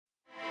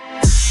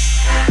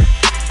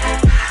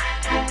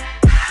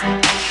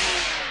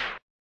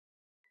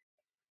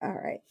All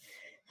right.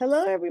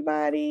 Hello,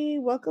 everybody.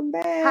 Welcome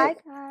back. Hi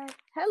guys.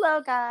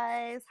 Hello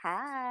guys.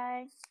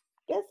 Hi.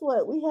 Guess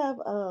what? We have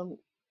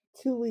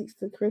 2 weeks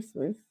to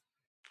Christmas.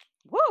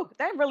 Woo,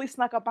 that really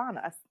snuck up on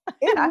us.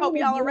 It I hope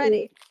really y'all are did.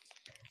 ready.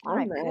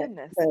 My I'm not,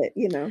 goodness. but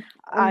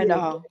I'm I getting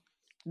know.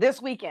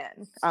 This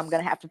weekend, I'm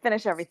gonna have to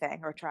finish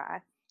everything or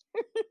try.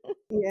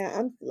 yeah.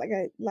 I'm like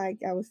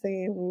I was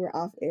saying when we were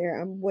off air.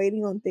 I'm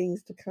waiting on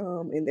things to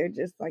come, and they're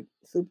just like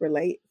super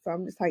late. So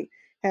I'm just like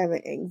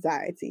having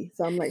anxiety.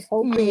 So I'm like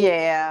hoping.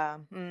 Yeah.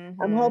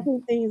 I'm hmm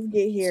hoping things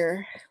get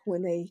here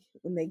when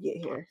they get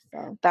here.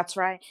 So That's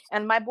right.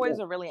 And my yeah. boys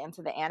are really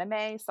into the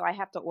anime, so I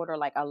have to order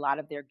like a lot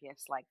of their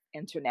gifts like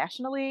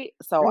internationally.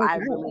 So Oh I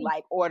really God.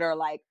 like order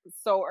like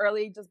so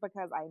early just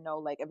because I know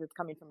like if it's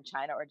coming from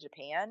China or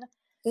Japan.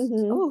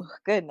 Mm-hmm. Oh,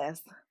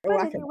 goodness. Oh, But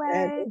I can anyway,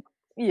 imagine.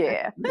 I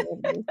yeah. can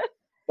imagine.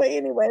 But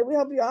anyway, we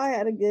hope you all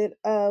had a good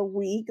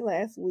week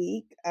last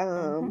week.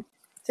 hmm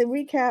To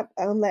recap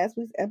last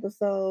week's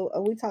episode,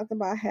 we talked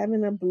about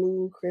having a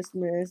blue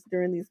Christmas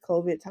during these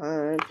COVID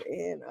times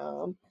and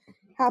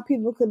how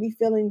people could be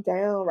feeling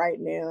down right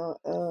now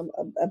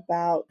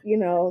about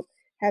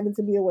having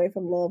to be away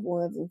from loved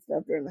ones and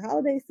stuff during the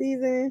holiday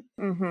season,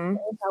 hmm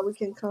and how we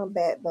can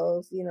combat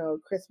those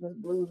Christmas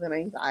blues and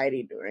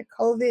anxiety during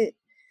COVID.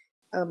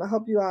 I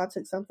hope you all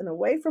took something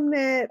away from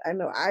that. I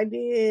know I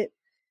did.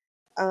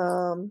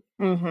 Um,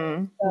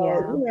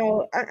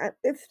 so Yeah.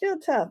 it's still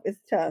tough.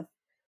 It's tough.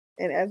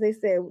 And as they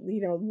said,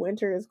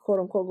 winter is quote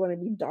unquote going to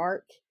be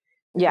dark.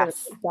 It's going to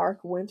Yes. be a dark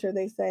winter.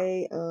 They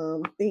say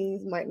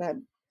things might not,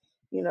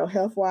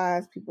 health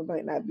wise, people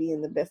might not be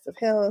in the best of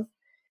health.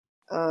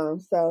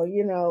 So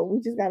we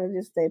just got to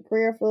just stay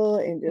prayerful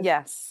and just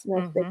Yes.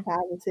 stay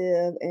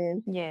positive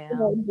and Yeah.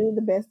 do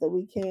the best that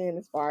we can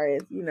as far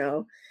as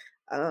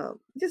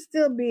just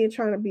still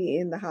trying to be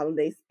in the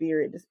holiday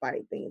spirit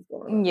despite things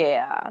going on.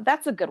 Yeah.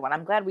 That's a good one.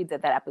 I'm glad we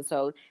did that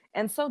episode.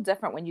 And so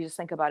different when you just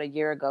think about a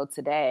year ago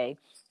today,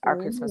 our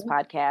Christmas Hmm.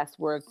 podcast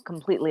were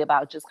completely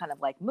about just kind of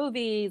like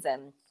movies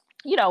and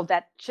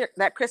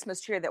that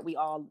Christmas cheer that we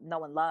all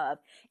know and love.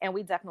 And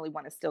we definitely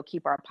want to still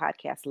keep our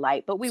podcast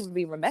light, but we would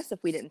be remiss if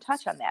we didn't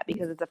touch on that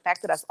because it's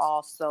affected us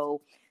all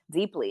so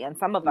deeply and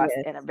some of us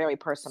Yes. in a very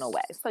personal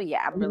way. So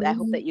yeah, I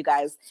hope Hmm. that you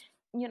guys,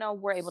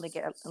 were able to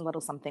get a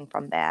little something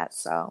from that.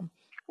 So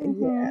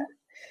Yeah.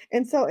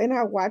 And so in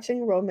our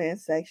watching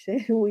romance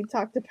section, we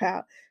talked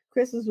about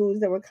Christmas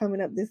movies that were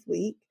coming up this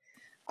week.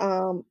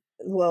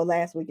 Well,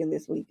 last week and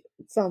this week,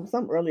 some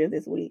earlier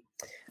this week.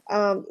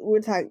 We're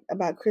talking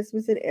about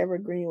Christmas in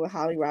Evergreen with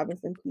Holly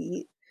Robinson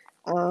Pete.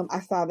 I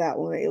saw that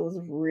one. It was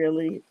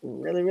really,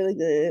 really, really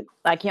good.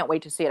 I can't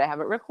wait to see it. I have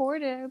it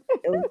recorded.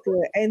 It was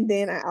good. And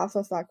then I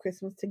also saw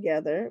Christmas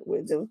Together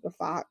with Vivica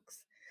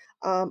Fox.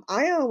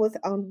 Ion was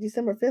on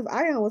December 5th.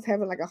 Ion was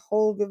having like a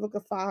whole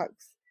Vivica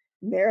Fox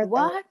marathon.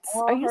 What?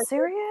 Are All you her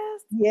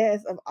serious?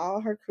 Yes, of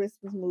all her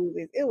Christmas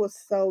movies. It was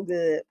so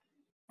good.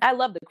 I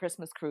love The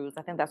Christmas Cruise.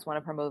 I think that's one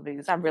of her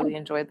movies. I really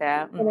enjoyed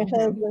that. And a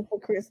husband for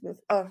Christmas.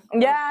 Oh, that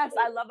was Yes,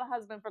 I love A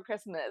Husband for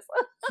Christmas.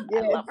 I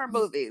yes, love her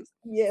movies.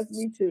 yes,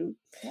 me too.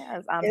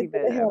 Yes, And Auntie so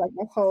they had Viv. like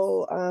a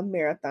whole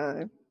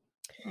marathon.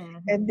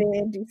 And hmm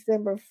then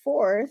December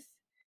 4th,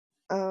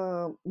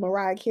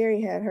 Mariah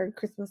Carey had her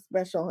Christmas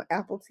special on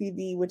Apple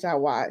TV, which I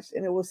watched,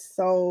 and it was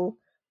so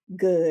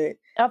good.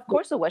 Of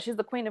course it was. She's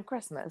the queen of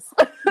Christmas.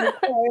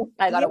 Because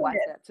I yeah, gotta watch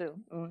that too.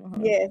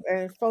 yes,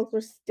 and folks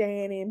were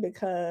standing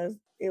because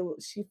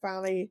she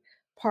finally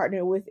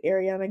partnered with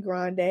Ariana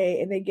Grande,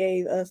 and they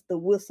gave us the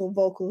whistle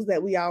vocals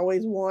that we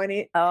always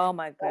wanted. Oh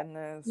my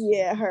goodness.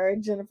 Yeah, her,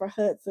 Jennifer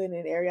Hudson,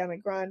 and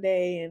Ariana Grande,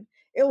 and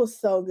it was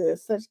so good,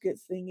 such good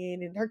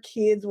singing, and her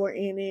kids were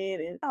in it,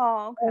 and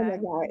Oh, oh my okay.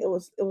 god, it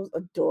was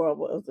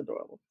adorable. It was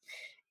adorable.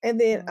 And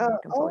then I'm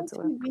looking forward to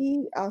it.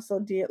 OTV also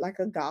did like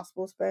a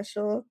gospel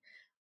special.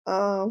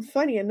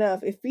 Funny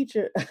enough, it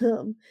featured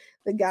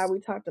the guy we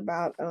talked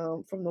about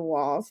from the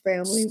Walls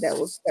family that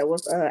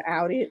was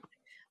outed.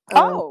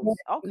 Oh,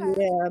 okay.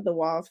 Yeah, the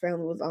Walls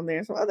family was on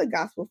there. Some other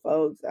gospel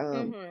folks,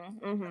 hmm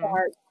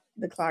Clark,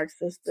 the Clark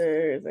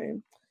sisters,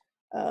 and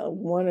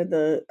one of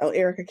the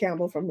Erica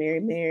Campbell from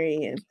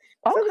Mary, and so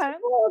there's Okay.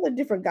 all the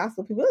different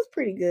gospel people. It was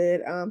pretty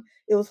good.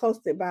 It was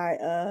hosted by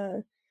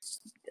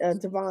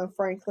Devon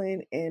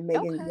Franklin and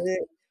Megan Okay. Good,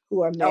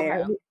 who are Okay.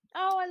 married.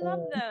 Oh, I love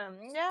Um,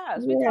 them. Yes,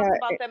 we talked yeah,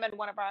 about them in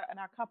one of our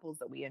couples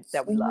that we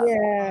love.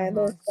 yeah,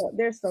 Mhm.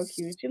 they're so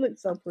cute. She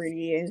looks so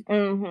pretty, and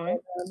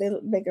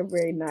Mhm. make a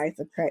very nice,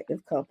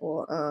 attractive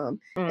couple. And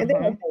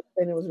their Mhm.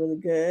 husband, it was really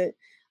good.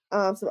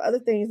 Some other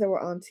things that were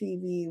on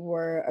TV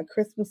were A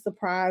Christmas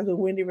Surprise with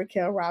Wendy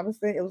Raquel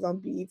Robinson. It was on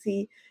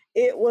BET.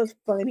 It was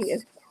funny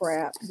as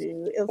crap,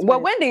 dude. It was Well,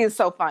 funny. Wendy is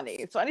so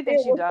funny. So anything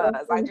It she was so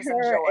does, I funny. just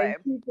Her enjoy.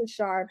 and Keisha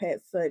Sharp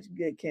had such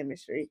good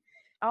chemistry.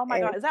 Oh my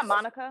And God, is that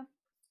Monica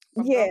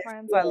from yes,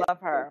 Girlfriends? I yes.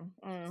 love her.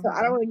 So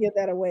I don't Mhm. want to give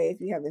that away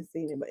if you haven't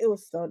seen it, but it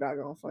was so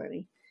doggone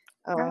funny.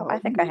 Oh, I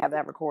think I have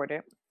that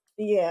recorded.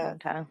 Yeah.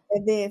 Okay.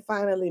 And then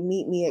finally,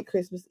 Meet Me at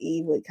Christmas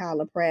Eve with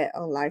Kyla Pratt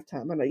on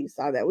Lifetime. I know you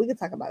saw that. We can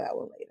talk about that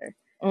one later.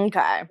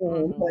 Okay.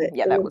 But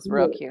Yeah, it that was was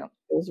real really, cute.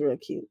 it was real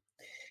cute.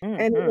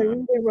 And in the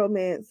Mhm. reading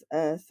romance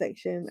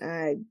section,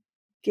 I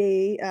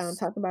gave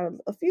talked about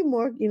a few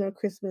more,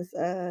 Christmas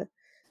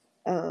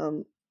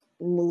um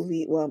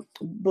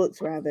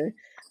books rather.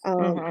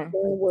 Mhm.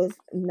 There was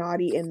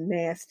Naughty and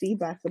Nasty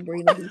by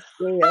Sabrina B. Ah,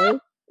 Scales.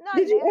 not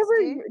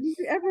nasty. Did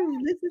you ever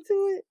listen to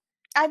it?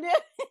 I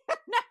did.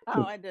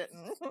 No, I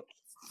didn't.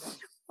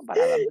 But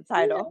I love the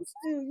title.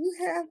 You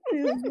have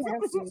to.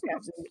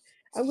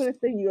 I'm gonna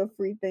send you a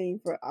free thing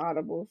for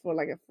Audible for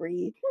like a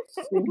free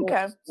month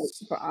Okay.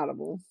 for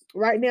Audible.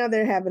 Right now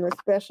they're having a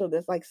special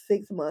that's like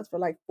 6 months for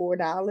like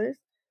 $4.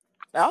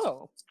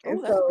 Oh. And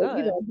Oh, that's so,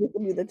 good. this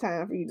will be the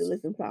time for you to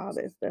listen to all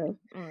that stuff.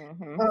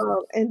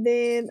 Mhm. And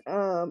then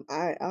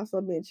I also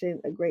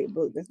mentioned a great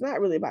book that's not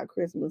really about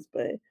Christmas,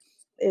 but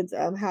it's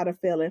How to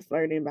Fail at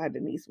Flirting by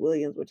Denise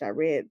Williams, which I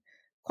read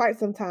quite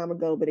some time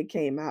ago, but it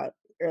came out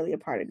earlier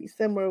part of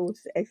December, which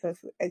is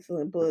an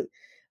excellent book,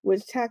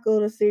 which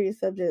tackled a serious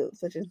subject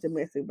such as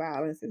domestic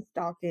violence and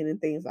stalking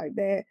and things like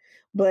that.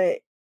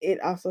 But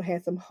it also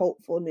had some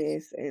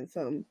hopefulness and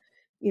some,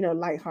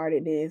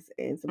 lightheartedness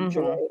and some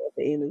joy Mhm. at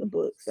the end of the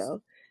book.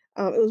 So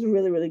it was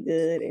really, really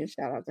good, and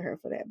shout out to her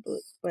for that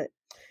book. But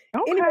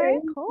Okay, anyway,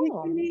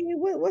 cool.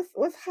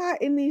 what's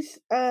hot in these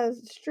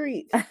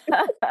streets?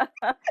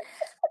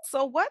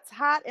 So what's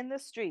hot in the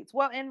streets?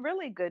 Well, in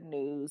really good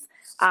news,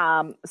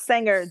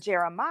 singer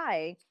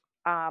Jeremiah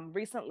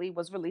recently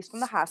was released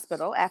from the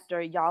hospital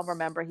after y'all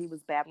remember he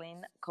was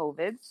battling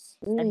COVID,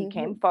 and he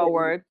came Mhm.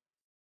 forward,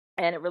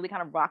 and it really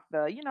kind of rocked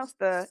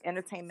the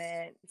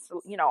entertainment,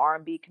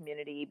 R&B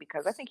community,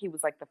 because I think he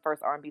was like the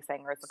first R&B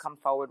singer to come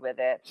forward with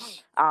it,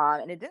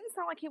 and it didn't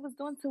sound like he was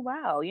doing too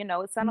well.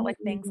 It sounded like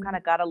things kind Mhm.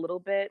 of got a little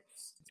bit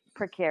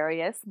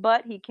precarious,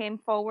 but he came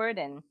forward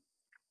and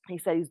he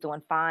said he's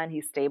doing fine.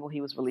 He's stable. He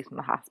was released from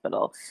the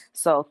hospital.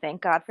 So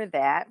thank God for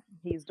that.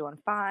 He's doing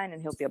fine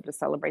and he'll be able to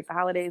celebrate the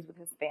holidays with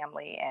his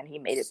family, and he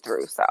made it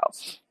through. So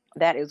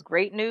that is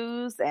great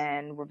news.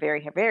 And we're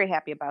very, very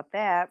happy about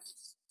that.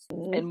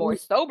 And more Mhm.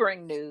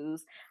 sobering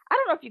news, I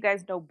don't know if you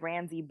guys know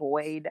Brandy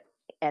Boyd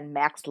and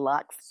Max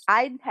Lux.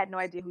 I had no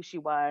idea who she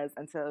was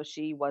until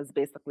she was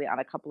basically on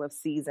a couple of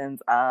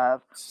seasons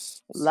of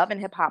Love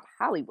and Hip Hop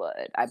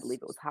Hollywood. I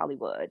believe it was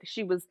Hollywood.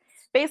 She was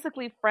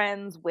basically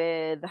friends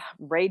with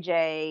Ray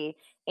J,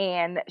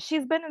 and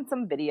she's been in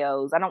some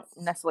videos. I don't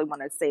necessarily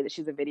want to say that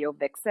she's a video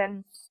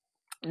vixen.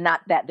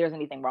 Not that there's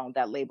anything wrong with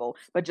that label,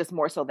 but just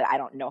more so that I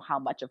don't know how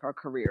much of her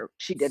career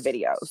she did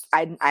videos.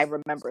 I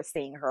remember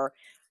seeing her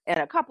in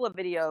a couple of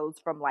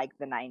videos from like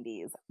the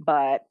 90s,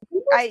 but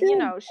she's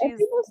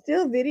People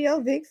still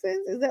video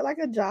vixens? Is that like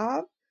a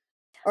job,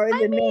 or is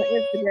I it now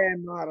mean,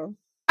 Instagram model?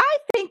 I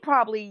think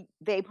probably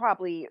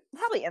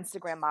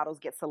Instagram models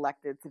get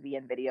selected to be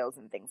in videos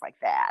and things like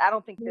that. I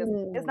don't think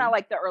it's not Hmm.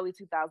 like the early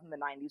 2000s, the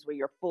 90s where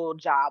your full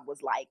job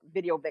was like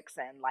video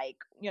vixen, like,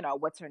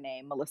 what's her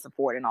name, Melissa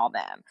Ford and all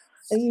them.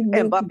 And you And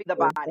knew Buffy the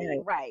people, Body,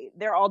 right? right?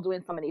 They're all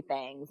doing so many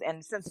things,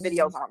 and since Mhm.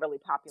 videos aren't really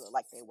popular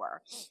like they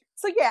were,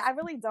 so yeah, I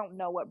really don't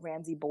know what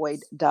Ramsey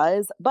Boyd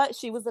does, but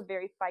she was a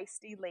very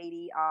feisty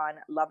lady on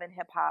Love and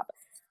Hip Hop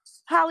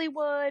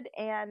Hollywood,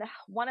 and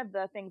one of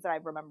the things that I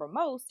remember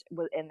most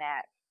was in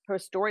that her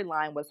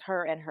storyline was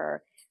her and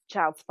her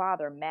child's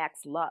father,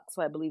 Max Lux,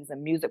 who I believe is a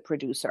music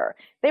producer.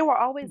 They were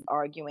always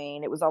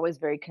arguing. It was always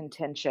very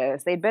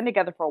contentious. They'd been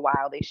together for a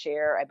while. They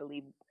share, I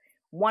believe,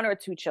 one or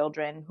two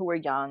children who were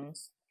young,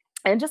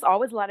 and just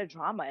always a lot of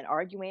drama and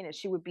arguing. And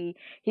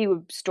he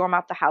would storm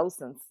out the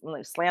house and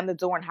slam the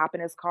door and hop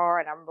in his car.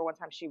 And I remember one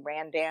time she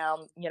ran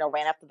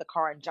after the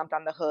car and jumped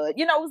on the hood.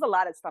 It was a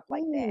lot of stuff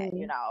like that.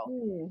 Mm,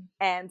 mm.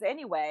 And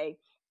anyway,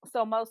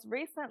 so most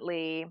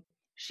recently,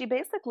 she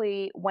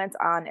basically went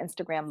on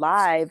Instagram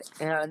Live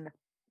and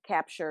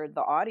captured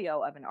the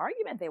audio of an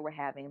argument they were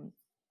having.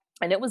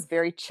 And it was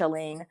very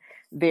chilling.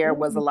 There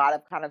was a Mm, lot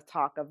of kind of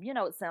talk of,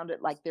 it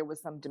sounded like there was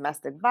some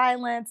domestic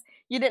violence.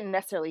 You didn't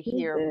necessarily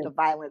hear the Jesus.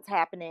 violence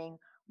happening,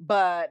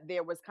 but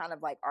there was kind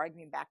of like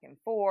arguing back and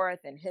forth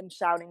and him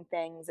shouting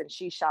things and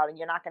she shouting,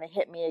 "You're not going to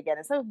hit me again."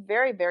 And so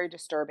very, very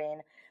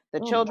disturbing. The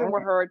Oh my. children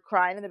were heard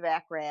crying in the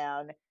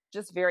background,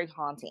 just very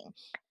haunting.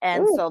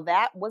 And Ooh. so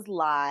that was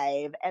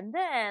live. And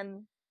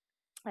then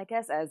I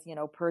guess, as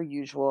per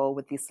usual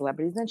with these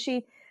celebrities, and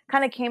she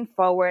kind of came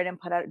forward and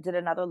did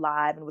another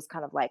live and was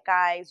kind of like,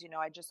 "Guys,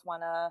 I just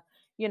want to,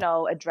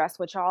 address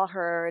what y'all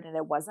heard, and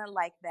it wasn't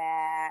like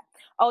that."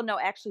 Oh no,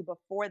 actually,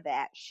 before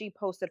that, she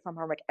posted from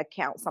her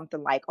account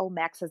something like, "Oh,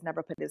 Max has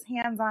never put his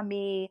hands on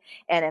me,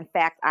 and in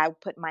fact, I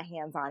put my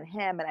hands on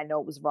him, and I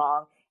know it was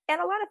wrong."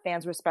 And a lot of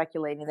fans were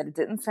speculating that it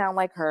didn't sound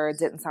like her, it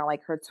didn't sound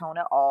like her tone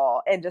at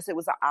all, and just it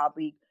was an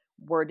oddly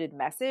worded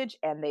message,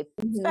 and they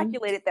Mhm.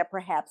 speculated that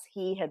perhaps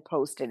he had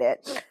posted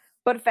it.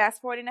 But fast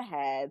forwarding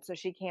ahead, so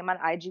she came on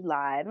IG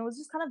Live and was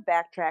just kind of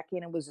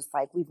backtracking and was just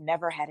like, "We've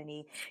never had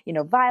any,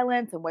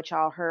 violence, and what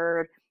y'all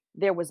heard,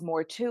 there was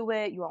more to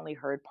it. You only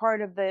heard part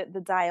of the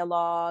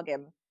dialogue."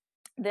 And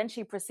then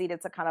she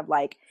proceeded to kind of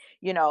like,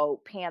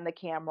 pan the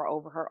camera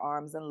over her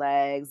arms and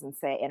legs and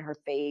say, in her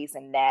face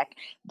and neck,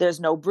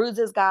 "There's no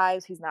bruises,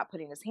 guys. He's not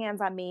putting his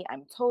hands on me.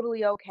 I'm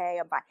totally okay.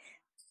 I'm fine."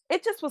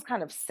 it just was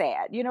kind of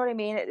sad. You know what I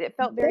mean? It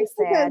felt very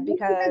sad Just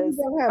because you because,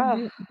 don't have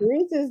oh,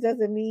 bruises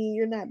doesn't mean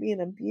you're not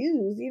being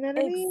abused, you know what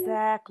I mean?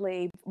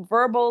 exactly.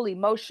 Verbal,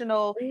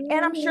 emotional,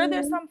 and I'm sure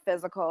there's Mhm. some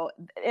physical.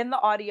 In the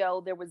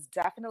audio, there was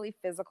definitely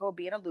physical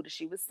being alluded.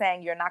 She was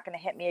saying, "You're not going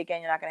to hit me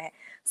again. You're not going to hit."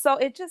 So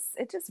it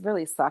just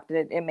really sucked.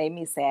 It made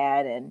me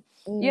sad, and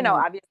Mm,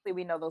 obviously,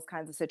 we know those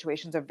kinds of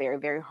situations are very,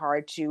 very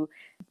hard to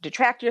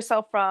detract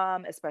yourself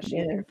from, especially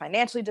if yeah, you're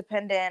financially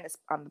dependent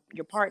on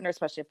your partner,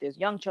 especially if there's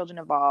young children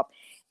involved.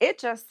 It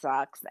just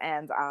sucks,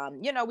 and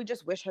we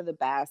just wish her the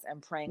best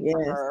and praying yes.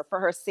 for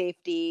her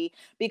safety,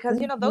 because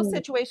those Mhm.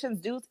 situations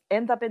do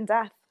end up in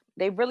death.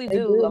 They really They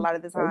do a do, lot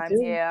of the they times.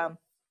 do. Yeah.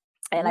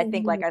 And I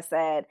think, Mhm. like I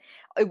said,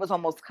 it was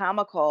almost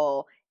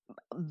comical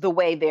the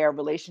way their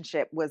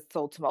relationship was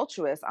so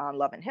tumultuous on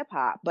Love and Hip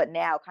Hop. But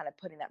now, kind of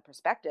putting that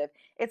perspective,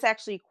 it's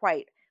actually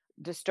quite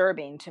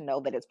disturbing to know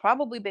that it's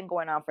probably been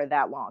going on for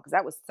that long, because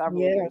that was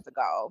several Yeah, years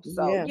ago.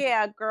 So, yeah,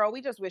 yeah, girl,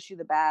 we just wish you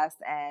the best,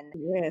 and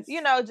yes.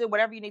 do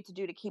whatever you need to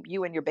do to keep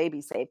you and your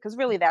baby safe, because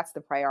really that's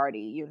the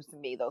priority. To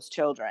me, those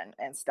children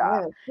and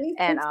stuff. Yeah, please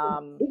And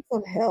seek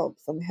some help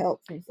from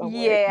somewhere.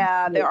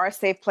 yeah, there Yeah, are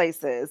safe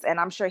places, and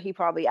I'm sure he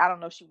probably, I don't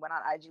know if she went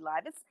on IG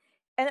Live.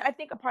 And I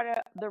think a part of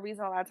the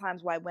reason a lot of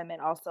times why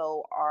women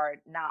also are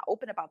not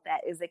open about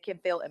that is it can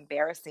feel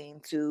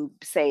embarrassing to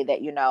say that,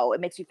 it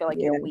makes you feel like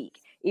you're yeah, weak,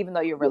 even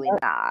though you're really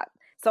yep, not.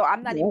 So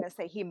I'm not even yep. gonna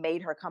say he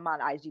made her come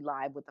on IG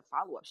Live with the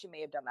follow-up. She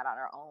may have done that on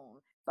her own.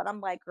 But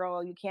I'm like,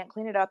 girl, you can't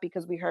clean it up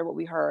because we heard what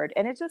we heard.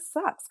 And it just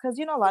sucks because,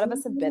 a lot of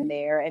us have been Mhm.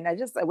 there. And I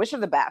wish her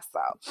the best.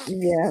 So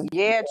Yeah.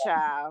 yeah,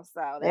 child.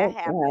 So that Oh gosh,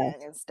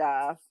 happened and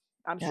stuff.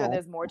 I'm sure gosh,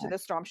 there's more to gosh. the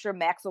story. I'm sure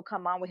Max will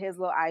come on with his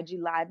little IG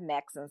Live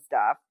Max and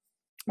stuff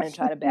and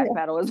try to Yeah,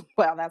 backpedal as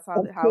well. That's how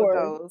of how it course,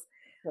 goes.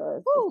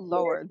 of Oh course,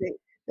 Lord.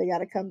 they got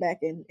to come back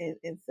and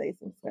say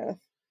some stuff.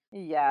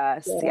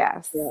 Yes, Yeah,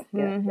 yes. yeah,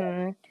 yeah.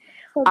 Mm-hmm.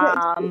 So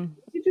Um,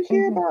 did you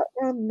hear mhm.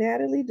 about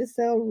Natalie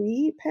Desselle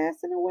Reid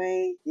passing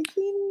away,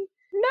 Yakini?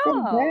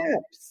 From No.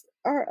 BAPS,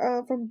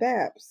 or from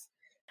BAPS,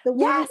 the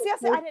one who Yes, was yes,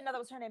 I supposed. didn't know that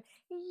was her name.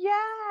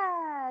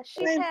 Yeah,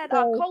 she I'm had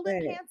so colon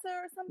sad. cancer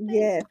or something.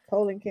 Yes,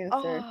 colon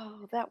cancer.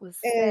 Oh, that was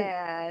And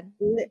sad.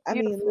 I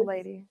mean, Beautiful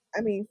lady.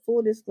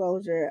 full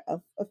disclosure, a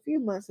few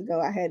months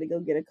ago, I had to go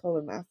get a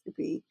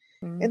colonoscopy,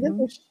 and this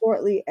Mm-hmm. was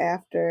shortly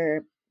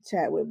after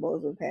Chadwick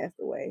Boseman passed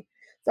away.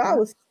 So I Yep.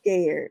 was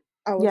scared.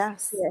 I was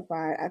Yes.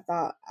 terrified. I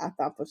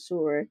thought for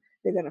sure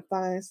they're gonna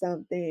find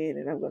something,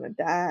 and I'm gonna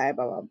die.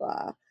 Blah blah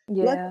blah.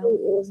 Yeah. Luckily,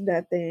 it was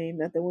nothing.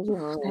 Nothing was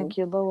wrong. Thank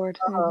you, Lord.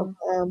 Hmm.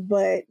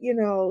 But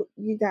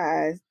you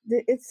guys,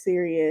 it's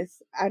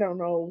serious. I don't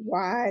know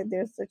why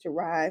there's such a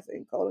rise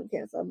in colon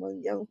cancer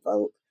among young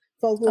folk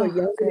who are Oh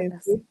younger than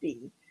goodness.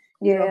 50.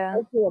 Yeah.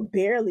 Folk who are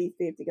barely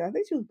 50. 'Cause I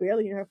think she was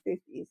barely in her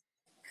 50s.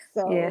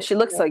 Yeah. So, She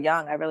looks so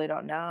young. I really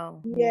don't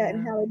know. yeah, and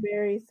Yeah. Halle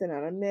Berry sent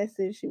out a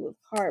message. She was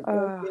Oh,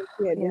 heartbroken.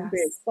 She had been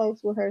very yes.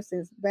 close with her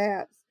since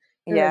BAPS,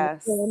 her and the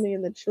Yes. family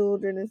and the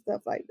children and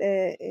stuff like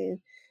that. And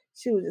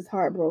she was just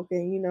heartbroken.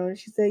 And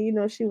she said,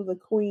 she was a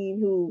queen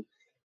who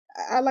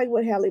I like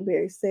what Halle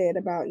Berry said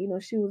about,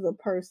 she was a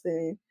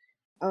person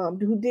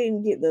who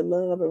didn't get the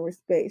love and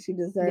respect she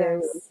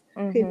deserved, and Yes.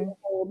 Hmm.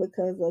 pigeonholed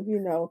because of,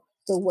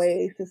 the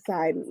way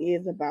society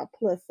is about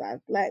plus size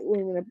black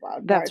women,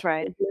 about dark That's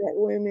right. skinned black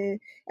women.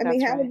 I mean,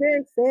 That's Halle right.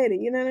 Berry said it,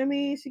 you know what I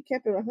mean? She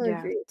kept it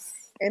 100.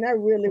 Yes. And I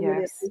really,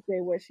 really Yes.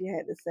 appreciate what she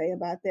had to say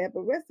about that.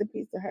 But rest in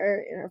peace to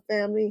her and her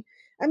family.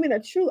 I mean,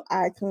 a true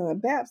icon.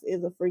 Babs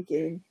is a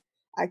freaking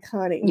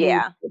iconic movie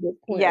Yeah. at this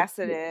point, a Yes,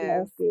 it cult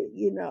is.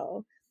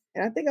 classic.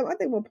 And I think I'm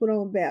gonna put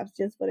on Babs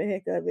just for the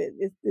heck of it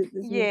this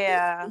weekend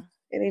Yeah.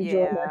 and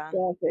enjoy Yeah.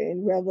 myself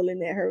and revel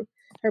in her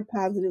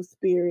positive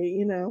spirit.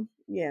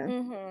 Yeah.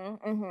 Mhm.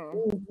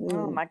 Mhm.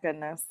 Oh Mhm. my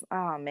goodness.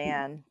 Oh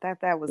man. That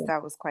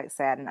was quite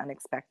sad and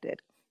unexpected.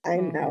 I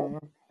know.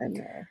 Mhm. I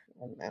know.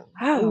 I know.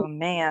 Oh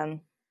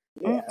man.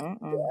 Yeah.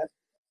 Mm-mm-mm. Yeah.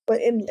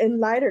 But in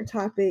lighter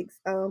topics,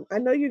 I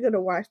know you're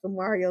gonna watch the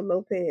Mario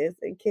Lopez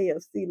and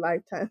KFC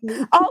Lifetime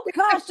movie. Oh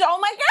gosh, oh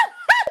my god.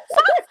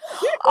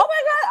 Oh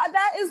my god,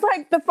 that is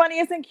like the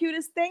funniest and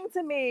cutest thing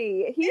to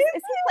me. Is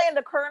he playing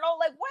the Colonel?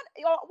 Like what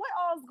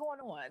all is going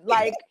on?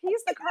 Like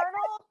he's the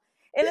Colonel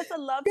and it's a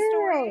love Girl,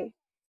 story.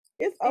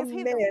 it's a Is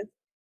he the mess.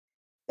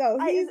 So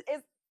I he's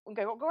is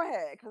okay, go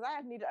ahead because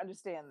I need to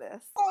understand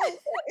this.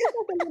 it's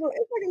like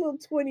a little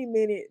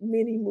 20-minute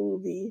mini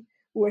movie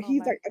where Oh he's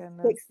my like a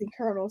goodness. sexy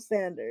Colonel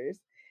Sanders,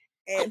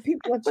 and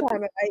people are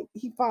trying to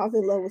he falls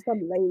in love with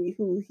some lady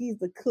who he's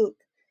the cook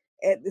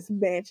at this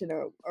mansion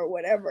or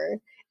whatever,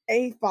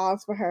 and he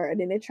falls for her, and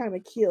then they're trying to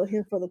kill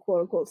him for the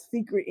quote unquote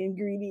secret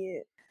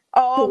ingredient.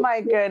 Oh To,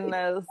 my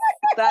goodness.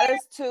 That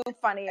is too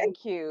funny and and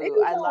cute. he's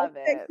I all love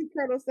it. sexy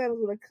Colonel Sanders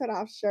with a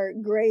cutoff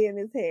shirt, gray in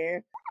his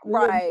hair, and a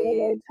little Right.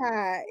 yellow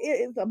tie.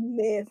 It is a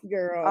mess,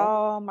 girl.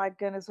 Oh my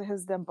goodness with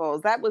his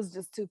dimples. That was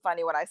just too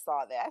funny when I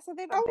saw that. I said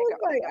they I done think was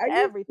of like, "Are you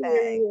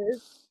everything.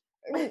 serious?"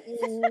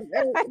 Mm-mm.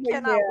 I But yeah,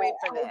 cannot wait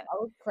for that. I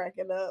was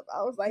cracking up.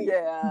 I was like, this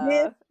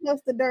Yeah. plus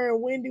the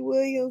darn Wendy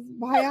Williams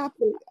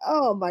biopic.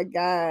 Oh my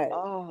god.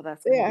 Oh,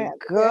 that's gonna Yeah, be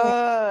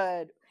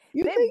good.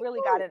 You They think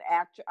really got so? an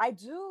actor. I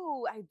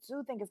do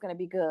think it's going to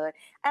be good,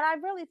 and I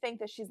really think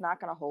that she's not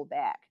going to hold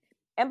back.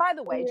 And by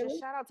the Oh, way, just really?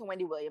 shout out to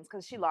Wendy Williams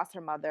because she lost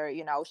her mother.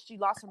 She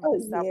lost her mother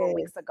Oh, several yeah.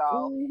 weeks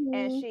ago,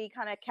 and Mhm. she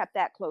kind of kept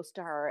that close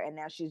to her. And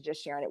now she's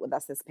just sharing it with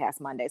us this past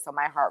Monday. So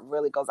my heart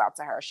really goes out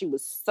to her. She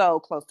was so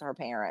close to her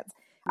parents.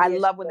 I Yeah, she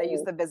love when they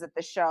used does. to visit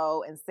the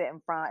show and sit in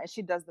front, and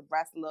she does the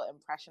best little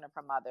impression of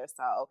her mother.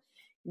 So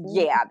Mhm.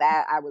 yeah,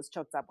 that I was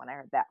choked up when I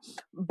heard that.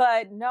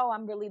 But no,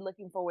 I'm really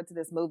looking forward to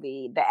this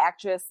movie. The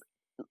actress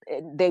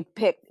they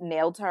picked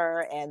nailed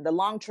her, and the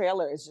long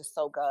trailer is just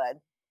so good.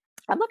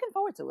 I'm looking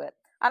forward to it.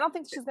 I don't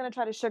think she's going to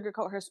try to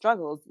sugarcoat her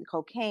struggles.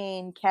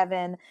 Cocaine,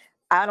 Kevin.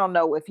 I don't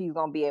know if he's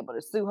going to be able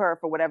to sue her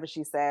for whatever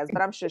she says,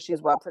 but I'm sure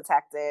she's well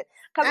protected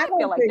because I I feel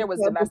don't like there think was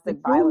so, but the domestic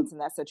truth, violence in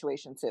that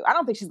situation too. I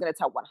don't think she's going to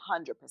tell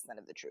 100%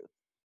 of the truth.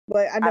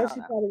 but I I know don't she's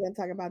know. probably gonna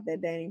talk about that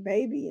Danny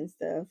baby and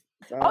stuff.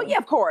 Oh So yeah,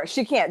 of course.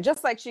 She can't.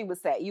 Just like she would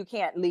say, you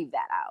can't leave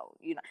that out.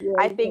 yeah,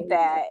 I you think can't leave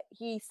that. that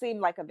he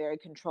seemed like a very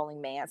controlling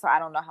man. So I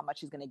don't know how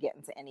much he's going to get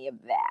into any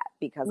of that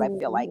because I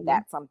feel like Mhm.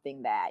 that's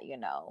something that,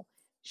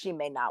 she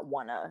may not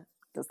want to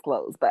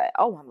disclose. But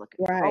oh, I'm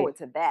looking Right, forward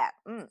to that.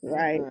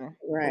 right,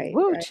 right,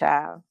 Woo, right.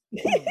 child.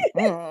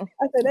 Mm-mm.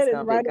 I said that It's is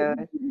going to be right up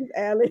good. Miss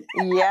Alley.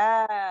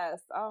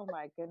 Yes. Oh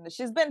my goodness.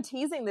 She's been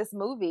teasing this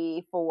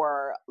movie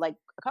for like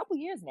a couple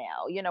years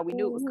now. We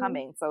knew it was Mhm.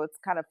 coming. So it's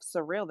kind of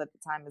surreal that the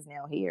time is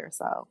now here.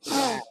 So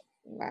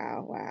Wow,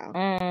 wow,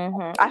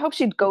 wow. I hope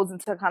she goes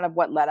into kind of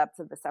what led up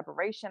to the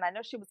separation. I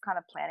know she was kind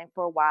of planning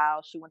for a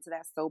while. She went to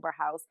that sober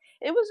house.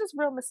 It was just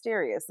real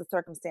mysterious, the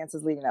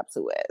circumstances leading up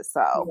to it.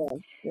 So, Yeah,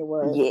 it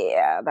was.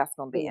 yeah, that's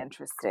going to be Yeah,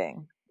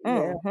 interesting.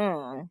 yeah.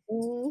 Hmm.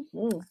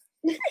 Mhm.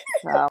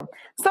 So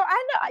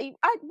I know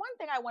one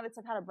thing I wanted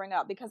to kind of bring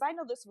up because I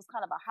know this was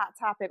kind of a hot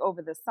topic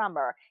over the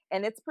summer,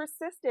 and it's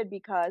persisted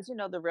because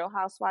the Real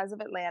Housewives of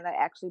Atlanta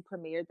actually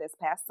premiered this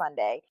past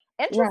Sunday.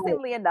 Right.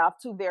 Interestingly enough,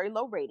 to very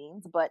low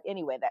ratings, but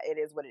anyway, that it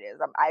is what it is.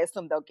 I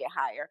assume they'll get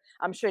higher.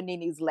 I'm sure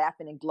Nene's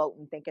laughing and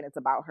gloating, thinking it's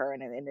about her,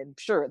 and I'm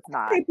sure it's I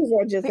not. think people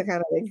are just kind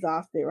of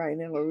exhausted right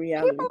now with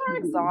reality People are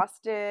TV.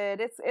 exhausted.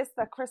 It's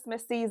the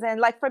Christmas season.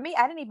 Like for me,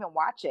 I didn't even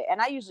watch it,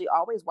 and I usually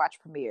always watch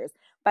premieres.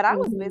 But I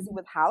was busy Mhm.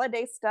 with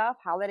holiday stuff,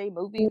 holiday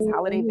movies,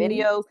 holiday Mhm.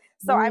 videos.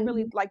 So I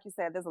really, Mhm. like you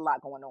said, there's a lot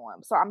going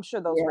on. So I'm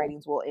sure those Yeah.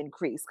 ratings will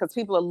increase because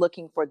people are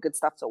looking for good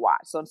stuff to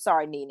watch. So I'm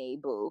sorry,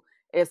 Nene, boo,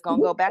 it's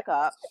gonna go back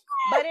up.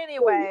 But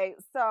anyway,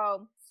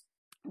 so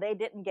they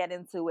didn't get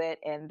into it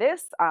in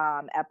this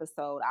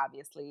episode,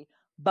 obviously.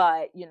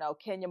 But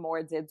Kenya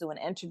Moore did do an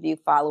interview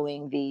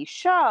following the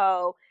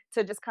show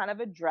to just kind of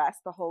address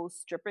the whole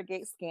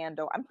Strippergate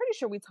scandal. I'm pretty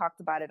sure we talked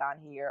about it on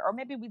here, or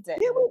maybe we Yeah,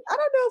 didn't. I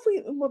don't know if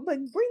we,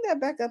 but bring that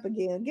back up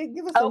again.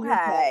 Give us a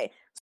recap. Okay.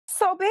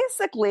 So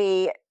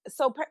basically,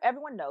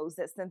 everyone knows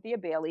that Cynthia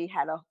Bailey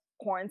had a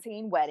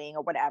quarantine wedding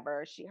or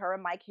whatever. Her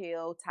and Mike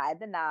Hill tied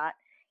the knot,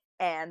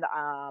 and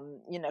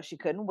she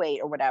couldn't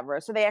wait or whatever.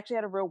 So they actually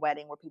had a real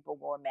wedding where people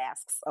wore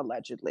masks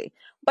allegedly.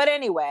 But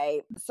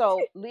anyway,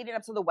 so leading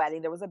up to the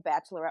wedding, there was a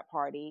bachelorette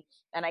party,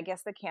 and I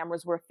guess the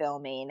cameras were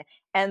filming.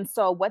 And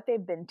so what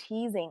they've been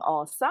teasing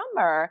all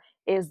summer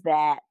is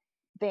that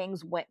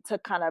things went to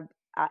kind of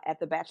at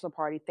the bachelor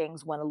party,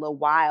 things went a little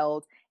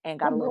wild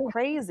and Oh got a little no.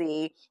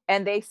 crazy.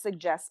 And they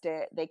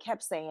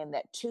kept saying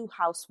that two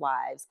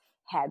housewives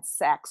had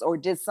sex or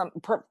did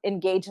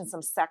engage in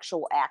some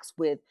sexual acts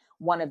with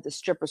one of the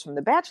strippers from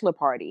the bachelor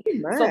party.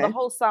 Oh, So the my.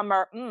 whole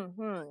summer,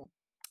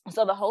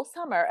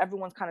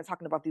 everyone's kind of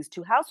talking about these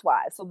two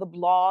housewives. So the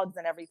blogs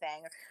and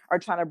everything are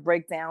trying to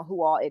break down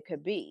who all it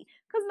could be.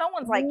 Because no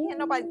one's like, can't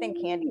nobody think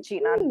Candy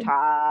cheating on Mhm.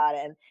 Todd?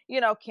 And,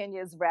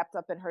 Kenya's wrapped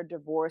up in her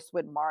divorce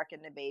with Mark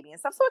and the baby and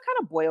stuff. So it kind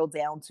of boiled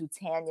down to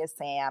Tanya,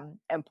 Sam,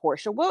 and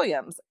Portia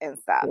Williams and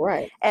stuff.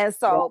 Right. And Right.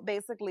 so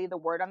basically the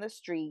word on the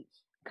street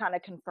kind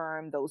of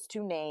confirmed those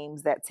two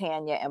names that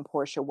Tanya and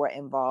Portia were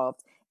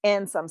involved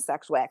in some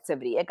sexual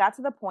activity. It got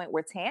to the point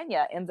where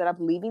Tanya ended up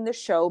leaving the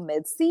show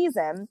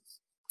mid-season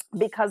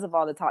because of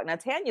all the talk. Now,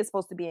 Tanya's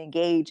supposed to be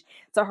engaged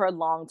to her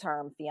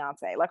long-term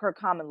fiance, like her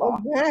common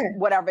law, Okay.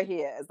 whatever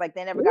he is. Like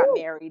they never got Woo.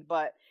 married,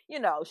 but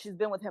she's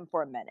been with him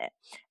for a minute.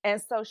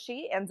 And so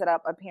she ended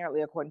up,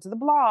 apparently, according to the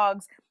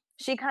blogs,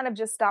 she kind of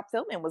just stopped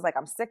filming, was like,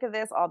 I'm sick of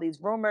this, all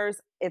these rumors.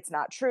 It's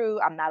not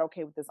true. I'm not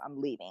okay with this. I'm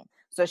leaving.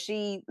 So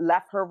she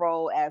left her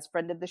role as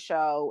friend of the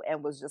show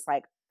and was just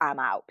like, I'm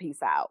out.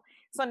 Peace out.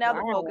 So now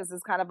the Wow. focus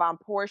is kind of on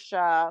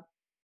Portia.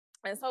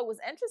 And so it was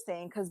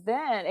interesting because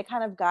then it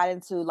kind of got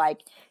into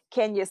like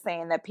Kenya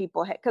saying that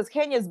because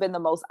Kenya's been the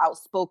most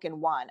outspoken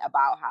one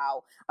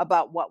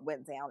about what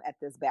went down at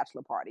this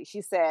bachelor party.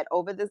 She said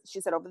over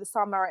the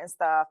summer and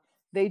stuff,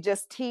 they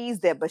just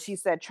teased it, but she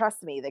said,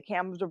 trust me, the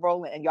cameras are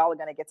rolling and y'all are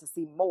gonna get to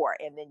see more,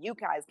 and then you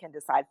guys can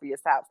decide for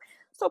yourselves.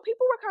 So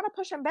people were kind of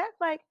pushing back,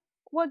 like,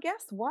 well,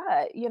 guess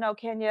what?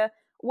 Kenya,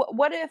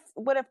 what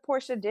if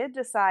Portia did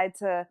decide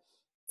to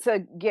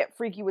get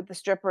freaky with the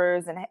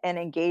strippers and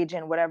engage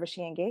in whatever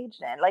she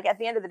engaged in. Like at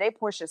the end of the day,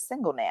 Portia's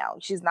single now.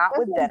 She's not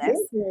That's with my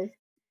Dennis. business.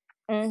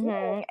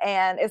 Yeah.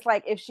 And it's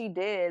like if she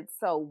did,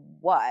 so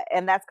what?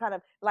 And that's kind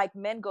of like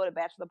men go to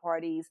bachelor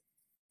parties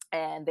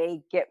and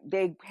they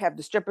have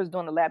the strippers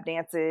doing the lap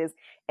dances,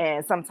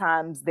 and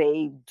sometimes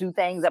they do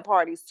things at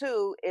parties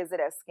too. Is it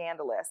as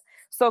scandalous?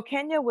 So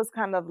Kenya was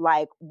kind of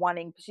like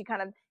wanting, she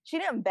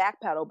didn't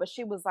backpedal, but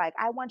she was like,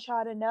 I want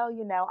y'all to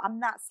know, I'm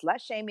not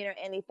slut shaming or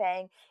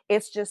anything.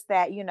 It's just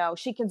that,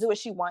 she can do what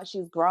she wants,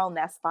 she's grown,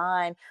 that's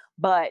fine.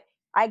 But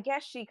I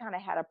guess she kind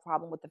of had a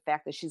problem with the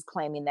fact that she's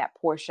claiming that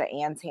Porsha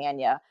and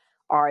Tanya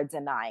are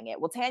denying it.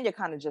 Well, Tanya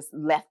kind of just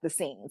left the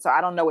scene, so I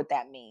don't know what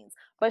that means.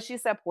 But she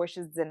said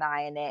Porsha's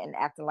denying it and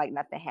acting like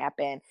nothing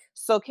happened.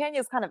 So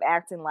Kenya's kind of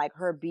acting like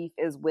her beef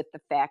is with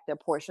the fact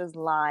that Porsha's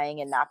lying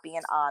and not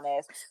being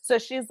honest. So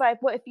she's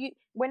like, well,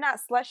 we're not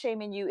slut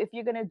shaming you. If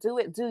you're going to do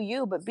it, do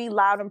you, but be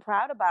loud and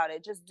proud about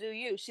it. Just do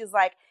you. She's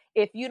like,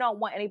 if you don't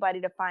want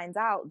anybody to find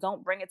out,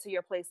 don't bring it to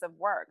your place of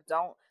work.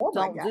 Don't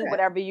do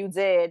whatever you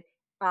did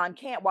on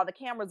while the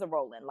cameras are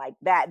rolling like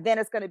that. Then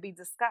it's going to be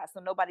discussed.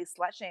 So nobody's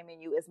slut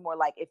shaming you. It's more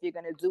like, if you're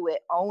going to do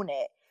it, own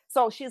it.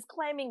 So she's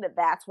claiming that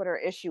that's what her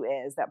issue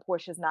is, that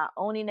Porsha's not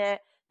owning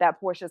it, that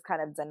Porsha's kind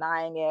of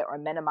denying it or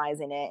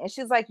minimizing it. And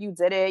she's like, you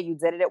did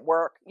it at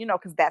work,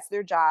 because that's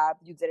their job.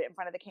 You did it in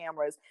front of the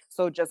cameras.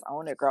 So just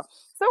own it, girl.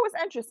 So it's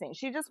interesting.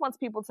 She just wants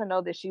people to know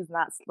that she's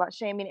not slut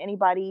shaming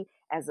anybody.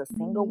 As a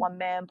single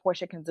woman,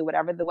 Porsha can do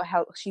whatever the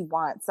hell she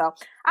wants. So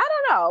I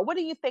don't know. What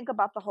do you think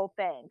about the whole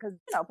thing? Because,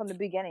 from the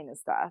beginning and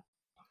stuff.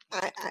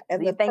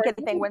 Do you think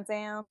anything went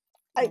down?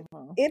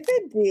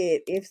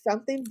 If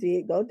something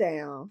did go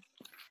down,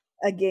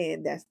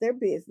 again, that's their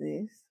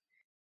business.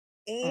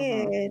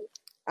 And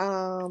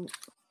I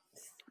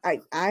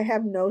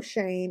have no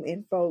shame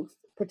in folks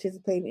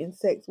participating in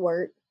sex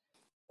work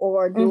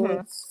or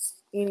doing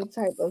any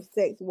type of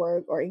sex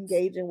work or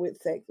engaging with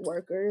sex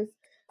workers,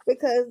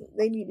 because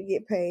they need to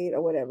get paid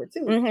or whatever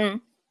too.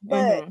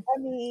 But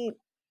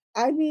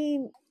I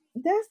mean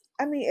that's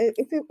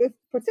if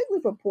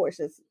particularly for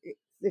Porsha's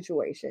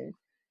situation,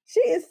 she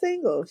is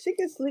single. She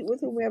can sleep with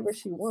whomever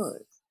she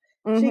wants.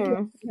 She can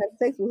have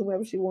sex with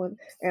whomever she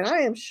wants. And I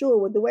am sure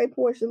with the way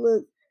Porsha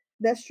looks,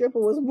 that stripper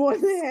was more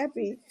than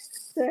happy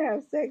to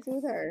have sex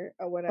with her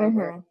or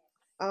whatever.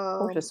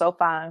 Porsha's so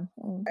fine.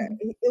 I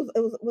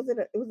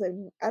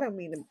don't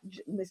mean to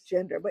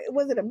misgender, but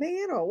was it a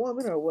man or a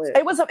woman or what?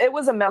 It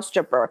was a male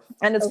stripper.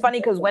 And it's funny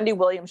because Wendy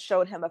Williams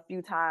showed him a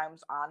few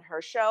times on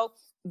her show,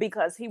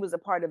 because he was a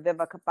part of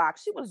Vivica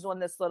Fox. She was doing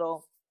this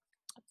little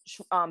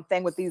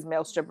thing with these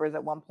male strippers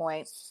at one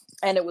point,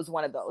 and it was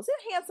one of those.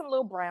 A handsome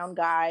little brown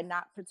guy,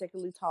 not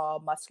particularly tall,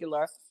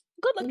 muscular,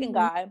 good looking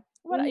guy.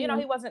 But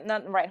he wasn't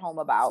nothing to write home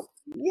about.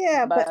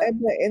 Yeah, but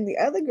in the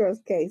other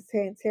girl's case,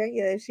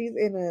 Tanya, she's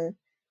in a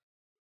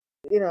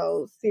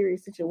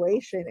serious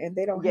situation, and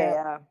they don't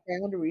have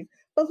boundaries.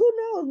 But who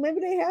knows? Maybe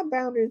they have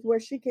boundaries where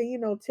she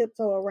can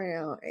tiptoe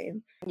around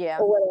and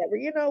or whatever.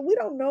 We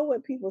don't know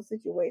what people's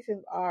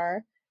situations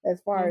are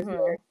as far as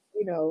their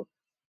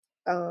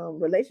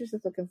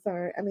relationships are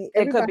concerned. I mean,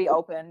 it could be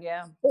open.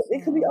 Yeah,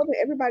 it could be open.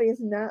 Everybody is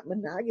not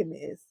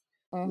monogamous.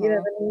 You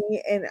know what I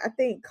mean? And I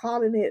think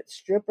calling it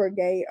stripper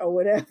gate or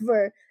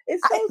whatever,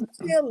 it's so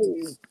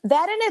silly.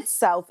 That in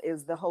itself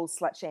is the whole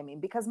slut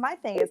shaming, because my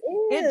thing is,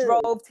 it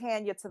drove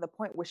Tanya to the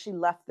point where she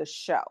left the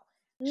show.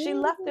 She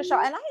left the show,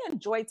 and I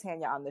enjoy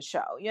Tanya on the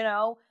show,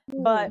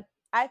 but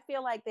I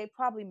feel like they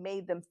probably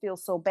made them feel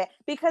so bad,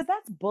 because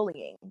that's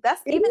bullying.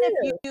 That's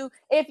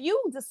if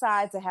you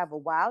decide to have a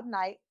wild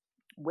night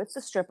with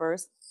the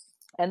strippers,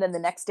 and then the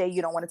next day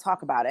you don't want to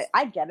talk about it.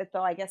 I get it,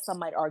 though. I guess some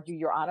might argue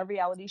you're on a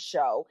reality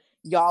show.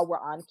 Y'all were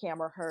on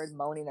camera, heard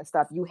moaning and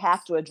stuff. You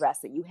have to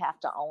address it. You have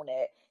to own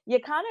it. You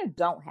kind of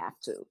don't have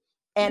to.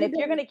 And if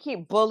you're going to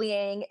keep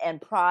bullying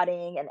and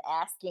prodding and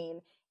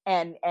asking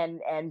and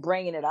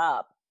bringing it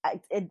up,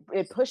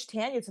 it pushed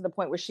Tanya to the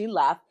point where she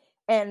left.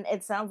 And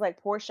it sounds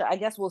like Porsha, I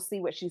guess we'll see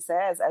what she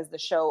says as the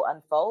show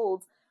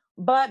unfolds.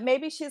 But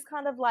maybe she's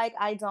kind of like,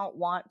 I don't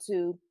want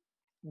to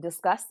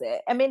discuss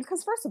it. I mean,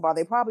 because first of all,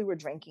 they probably were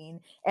drinking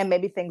and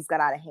maybe things got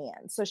out of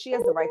hand. So she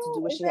has the right to do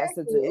what she has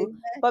to do.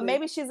 But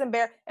maybe she's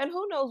embarrassed. And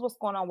who knows what's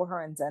going on with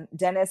her and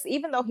Dennis,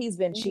 even though he's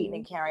been cheating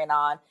and carrying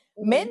on.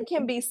 Men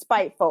can be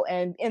spiteful,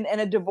 and in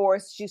a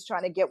divorce, she's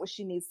trying to get what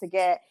she needs to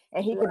get.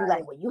 And he could be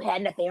like, well, you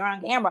had an affair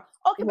on camera.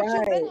 Okay, but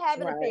you've been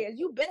having affairs.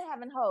 You've been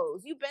having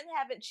hoes. You've been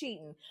having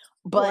cheating.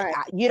 But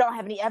you don't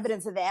have any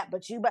evidence of that.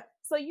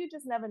 So you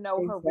just never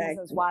know her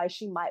reasons why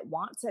she might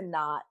want to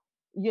not,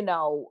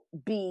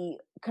 be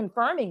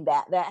confirming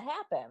that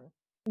happened.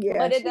 Yeah,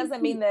 but it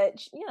doesn't mean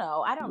that,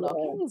 I don't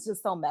know. Kenya's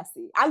just so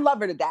messy. I love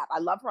her to death. I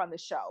love her on the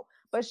show,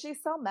 but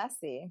she's so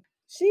messy.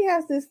 She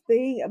has this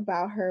thing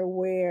about her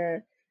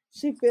where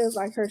she feels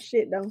like her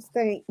shit don't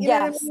stink. You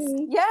know what I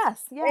mean?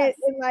 Yes. And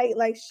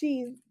like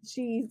she's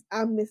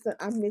I miss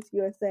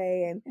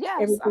USA, and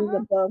everything's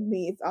above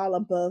me. It's all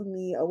above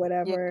me or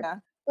whatever. Yeah.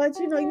 But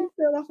you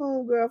still a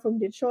homegirl from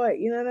Detroit.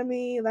 You know what I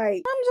mean?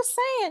 Like, I'm just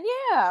saying,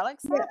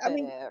 stop I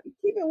mean,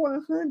 keep it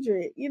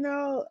 100.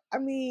 I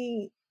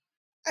mean,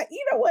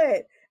 you know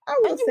what? I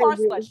would and you are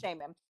slut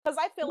shaming, because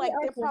I feel like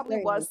there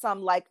probably was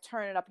some like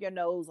turning up your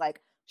nose,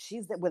 like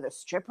she's with a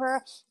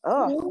stripper.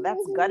 Oh,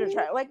 that's gutter Mhm.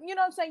 trash. Like, you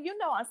know what I'm saying? You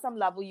know, on some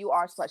level you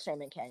are slut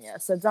shaming Kenya.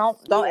 So don't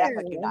act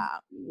like you're Yeah.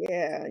 not.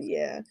 Yeah,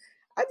 yeah.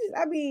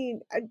 I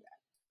mean,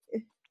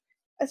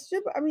 a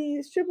stripper. I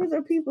mean, strippers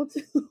are people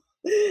too.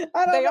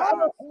 I don't They know.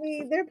 are. I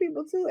mean, they're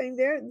people too, and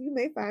you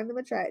may find them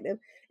attractive.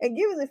 And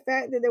given the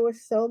fact that there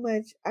was so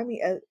much, I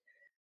mean,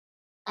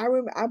 I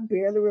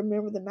barely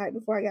remember the night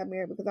before I got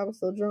married because I was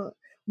so drunk.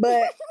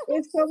 But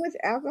it's so much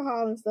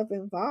alcohol and stuff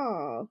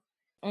involved.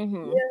 You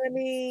Mm-hmm. know what I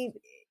mean?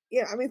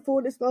 Yeah, I mean,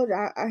 full disclosure,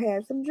 I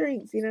had some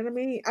drinks. You know what I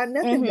mean?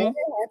 Nothing bad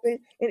Mm-hmm. happened,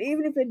 and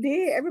even if it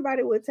did,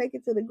 everybody would take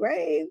it to the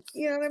grave.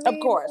 You know what I Of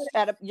mean? course.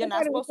 You're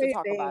not Nobody would supposed to say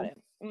talk about anything.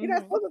 it. You're not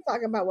Mm-hmm. supposed to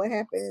talk about what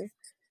happens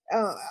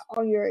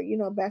on your,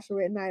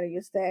 bachelorette night or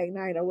your stag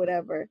night or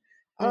whatever.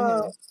 Uh,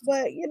 Mm-hmm.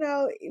 but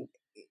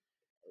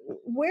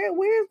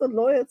where's the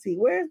loyalty?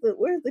 Where's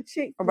the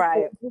chick from Fort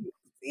Right. Knox?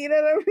 You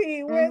know what I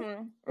mean?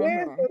 Mm-hmm.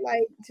 Where's Mm-hmm. the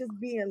like just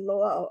being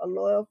loyal, a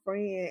loyal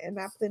friend and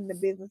not putting the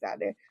business out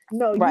there?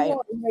 No, you Right.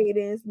 want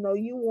ratings, no,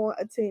 you want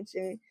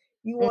attention,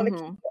 you want to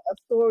Mm-hmm. keep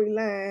a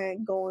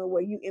storyline going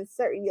where you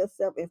inserting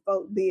yourself in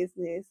folk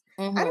business.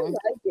 I don't Mm-hmm.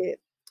 like it.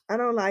 I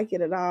don't like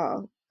it at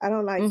all. I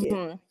don't like it.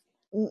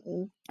 Mm-hmm.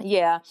 Mm-mm.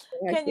 Yeah. I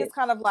don't like Kenya's it.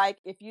 kind of like,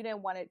 if you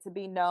didn't want it to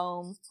be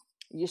known,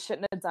 you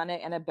shouldn't have done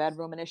it in a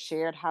bedroom in a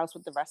shared house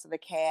with the rest of the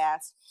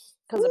cast.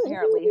 Because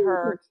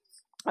Mm-mm.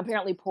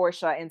 apparently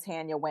Portia and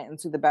Tanya went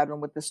into the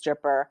bedroom with the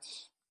stripper,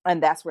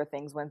 and that's where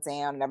things went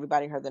down, and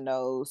everybody heard the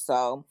nose.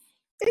 So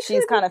It could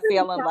she's have kind just of been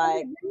a feeling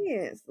like, private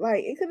dance.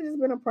 Like, it could have just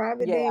been a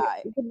private dance. yeah,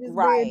 It could have just been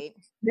right.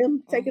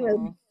 them taking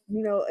Mm-hmm.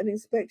 an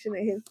inspection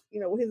of his,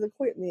 his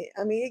equipment.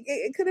 I mean,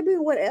 it could have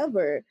been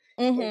whatever.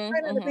 It Mm-hmm.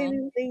 might not have been Mm-hmm.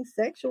 anything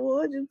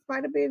sexual. It just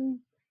might have been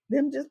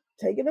them just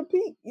taking a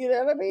peek. You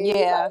know what I mean?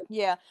 Yeah,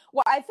 yeah.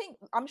 Well,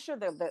 I'm sure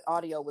the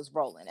audio was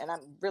rolling, and I'm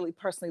really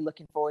personally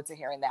looking forward to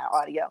hearing that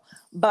audio.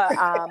 But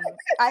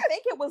I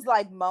think it was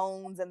like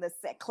moans and the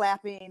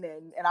clapping,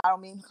 and I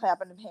don't mean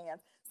clapping of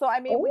hands. So I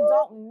mean, we Oh,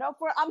 don't know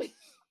for, I mean,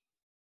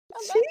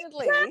 cheek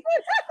allegedly,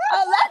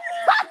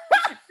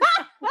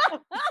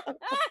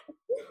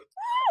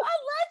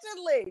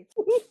 allegedly.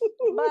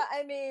 But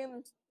I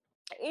mean,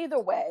 either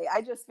way,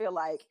 I just feel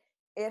like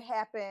it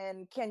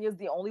happened. Kenya's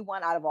the only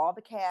one out of all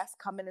the cast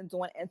coming and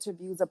doing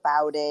interviews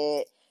about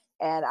it.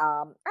 And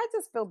I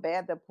just feel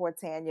bad that poor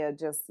Tanya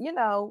just,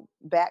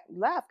 back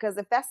left. Because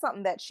if that's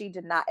something that she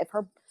did not, if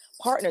her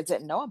partner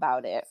didn't know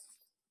about it,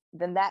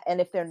 then and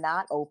if they're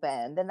not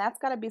open, then that's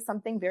got to be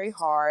something very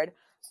hard.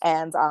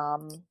 And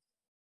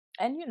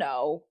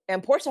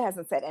and Portia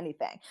hasn't said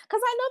anything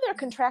because I know they're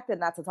contracted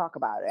not to talk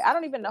about it. I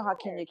don't even know how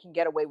Kenya can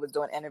get away with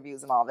doing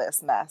interviews and all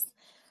this mess.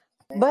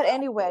 But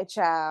anyway,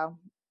 child,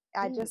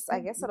 I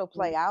guess it'll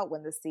play out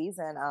when the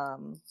season,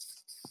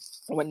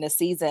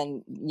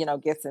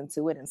 gets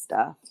into it and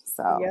stuff.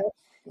 So Yep,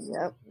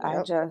 yep, I'm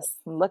yep. just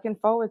looking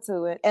forward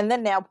to it. And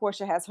then now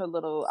Portia has her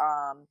little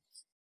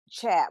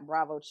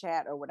Bravo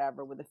chat or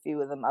whatever with a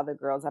few of them other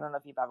girls. I don't know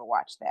if you've ever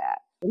watched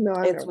that. No,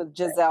 I've It's never. with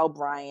Giselle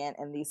Bryant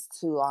and these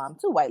two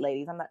white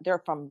ladies. They're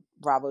from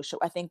Bravo show.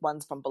 I think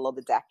one's from Below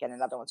the Deck and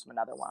another one's from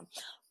another one.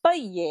 But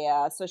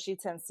yeah, so she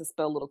tends to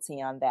spill a little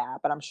tea on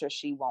that, but I'm sure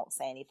she won't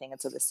say anything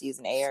until the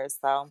season airs.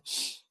 So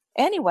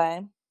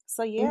anyway,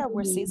 so yeah,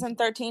 we're Mm-hmm. season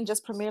 13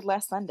 just premiered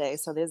last Sunday,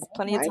 so there's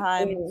plenty of Right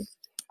time there.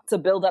 to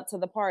build up to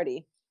the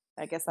party.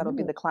 I guess that'll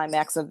be the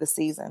climax of the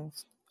season.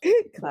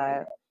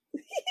 But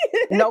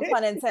no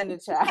pun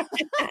intended, child.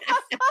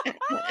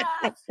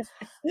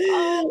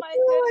 Oh my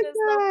goodness,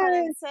 no pun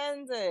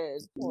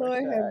intended.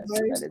 Lord have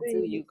Portia, you better do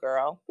mercy. you,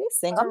 girl. Be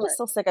single. All I'm right. just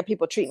so sick of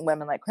people treating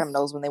women like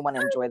criminals when they want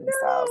to enjoy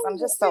themselves. I'm No,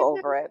 just so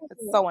over it.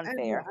 It's so I know.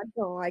 unfair. I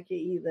don't like it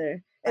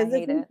either. I As if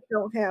hate we it.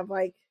 don't have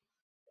like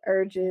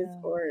urges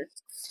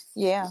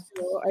Yeah.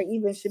 or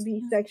even should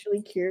be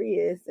sexually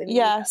curious in any type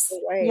Yes. of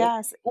way.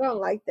 Yes. I don't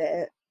like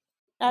that.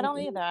 I don't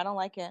Mm-mm, either. I don't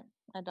like it.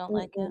 I don't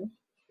like it.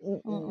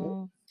 mm-mm, mm-mm.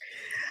 Mm-mm.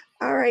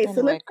 All right, so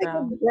Anyway, let's take a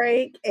girl.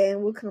 break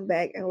and we'll come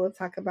back and we'll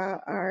talk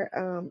about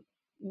our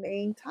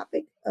main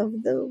topic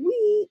of the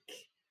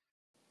week.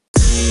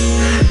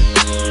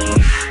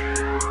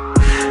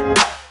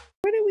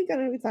 What are we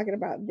going to be talking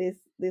about this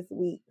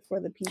week for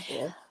the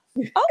people?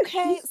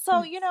 Okay,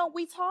 so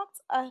we talked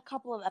a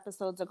couple of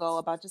episodes ago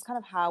about just kind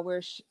of how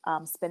we're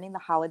spending the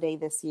holiday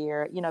this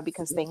year,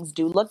 because things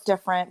do look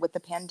different with the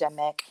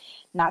pandemic.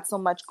 Not so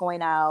much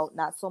going out,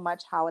 not so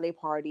much holiday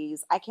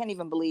parties. I can't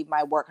even believe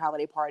my work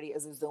holiday party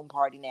is a Zoom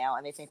party now,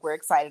 and they think we're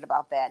excited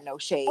about that. No Oh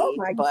shade,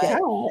 my but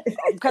God.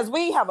 because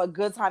we have a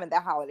good time at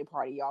that holiday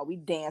party, y'all. We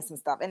dance and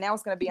stuff, and now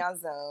it's going to be on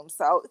Zoom,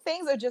 so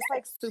things are just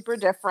like super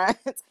different.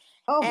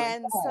 Oh my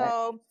And God.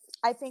 so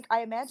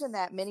I imagine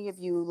that many of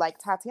you, like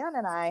Tatiana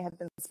and I, have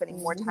been spending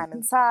more time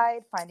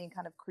inside, finding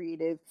kind of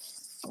creative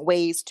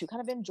ways to kind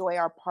of enjoy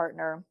our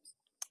partner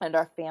and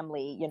our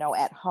family,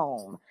 at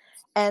home.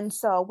 And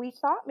so we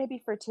thought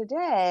maybe for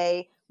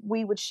today,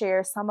 we would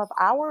share some of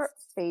our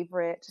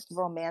favorite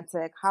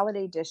romantic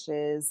holiday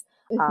dishes,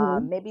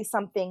 maybe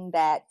something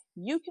that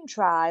you can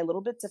try a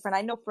little bit different.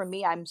 I know for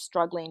me, I'm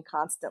struggling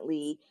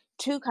constantly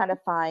to kind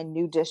of find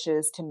new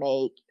dishes to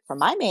make for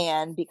my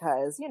man,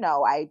 because, you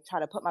know, I try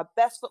to put my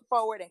best foot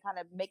forward and kind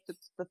of make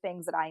the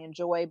things that I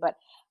enjoy, but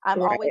I'm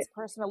Right. always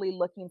personally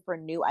looking for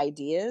new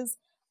ideas.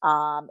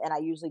 And I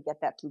usually get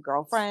that through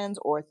girlfriends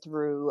or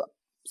through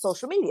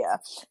social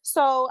media.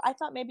 So I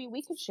thought maybe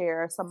we could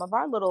share some of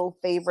our little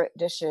favorite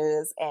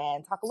dishes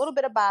and talk a little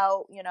bit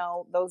about, you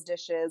know, those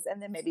dishes,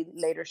 and then maybe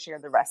later share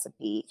the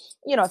recipe,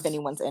 you know, if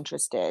anyone's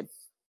interested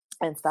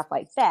and stuff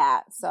like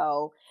that.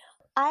 So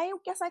I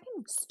guess I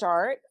can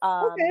start.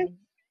 Okay.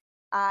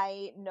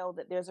 I know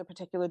that there's a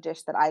particular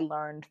dish that I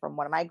learned from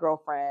one of my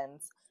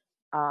girlfriends,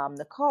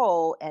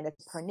 Nicole, and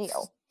it's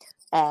pernil.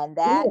 And Ooh,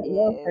 that I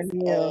love is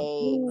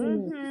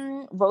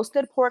pernil. a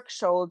roasted pork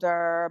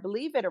shoulder. I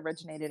believe it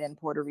originated in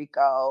Puerto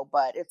Rico,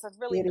 but it's a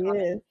really It is.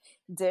 common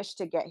dish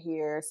to get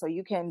here. So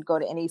you can go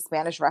to any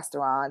Spanish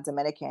restaurant,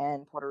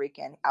 Dominican, Puerto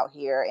Rican out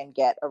here, and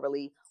get a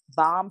really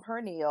bomb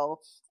pernil.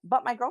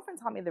 But my girlfriend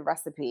taught me the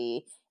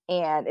recipe,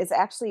 and it's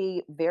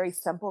actually very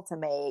simple to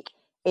make.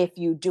 If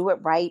you do it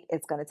right,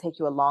 it's going to take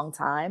you a long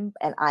time.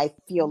 And I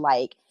feel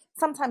like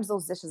sometimes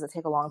those dishes that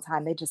take a long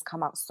time, they just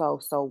come out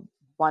so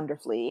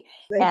wonderfully.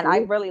 They And I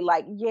do. really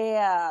like,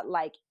 yeah,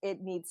 like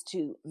it needs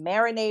to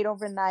marinate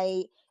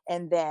overnight.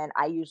 And then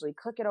I usually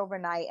cook it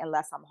overnight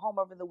unless I'm home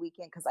over the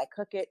weekend, because I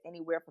cook it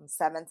anywhere from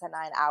 7 to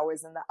 9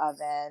 hours in the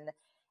oven.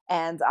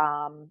 And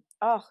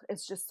oh,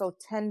 it's just so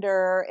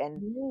tender,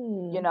 and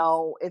you Mm.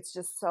 know, it's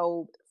just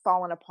so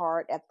falling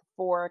apart at the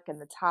fork, and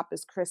the top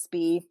is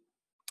crispy.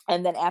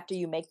 And then after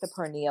you make the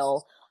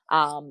pernil,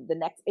 the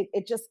next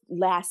it just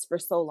lasts for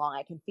so long.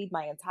 I can feed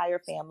my entire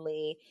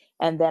family,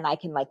 and then I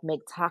can like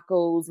make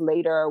tacos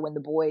later when the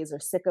boys are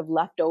sick of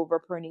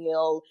leftover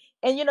pernil.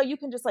 And you know, you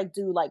can just like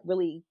do like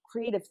really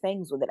creative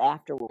things with it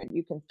afterward.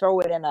 You can throw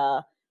it in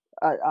a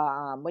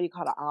what do you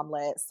call it, an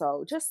omelet.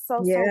 So just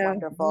so Yeah.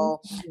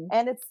 wonderful. Mhm.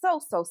 And it's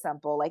so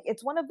simple. Like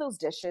it's one of those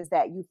dishes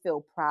that you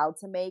feel proud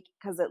to make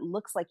because it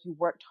looks like you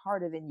worked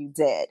harder than you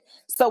did.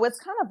 So it's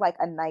kind of like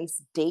a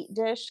nice date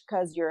dish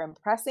because you're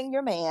impressing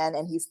your man,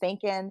 and he's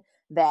thinking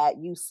that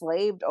you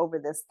slaved over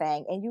this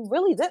thing, and you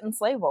really didn't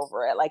slave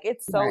over it. Like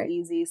it's so Right.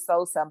 easy,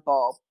 so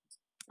simple.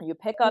 You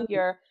pick up Mm.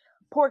 your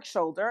pork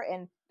shoulder,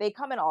 and they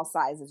come in all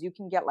sizes. You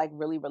can get like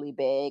really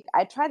big.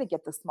 I try to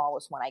get the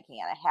smallest one I can,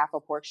 a half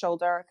a pork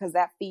shoulder, because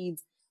that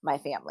feeds my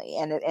family.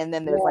 And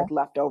then there's Yeah. like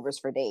leftovers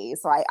for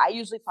days. So I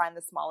usually find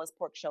the smallest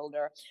pork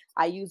shoulder.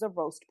 I use a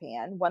roast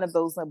pan, one of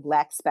those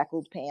black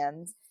speckled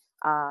pans.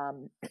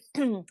 Um,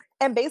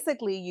 and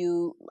basically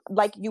you,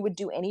 like you would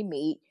do any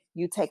meat,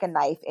 you take a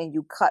knife and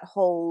you cut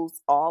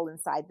holes all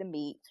inside the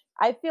meat.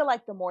 I feel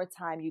like the more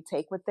time you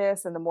take with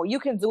this, and the more you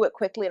can do it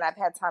quickly, and I've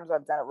had times where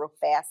I've done it real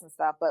fast and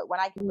stuff, but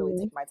when I can really Mm.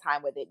 take my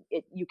time with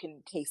it, you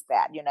can taste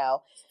that, you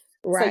know.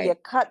 So you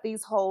Right. cut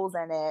these holes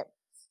in it,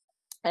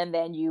 and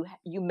then you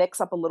mix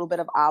up a little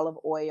bit of olive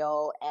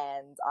oil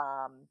and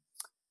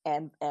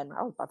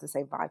I was about to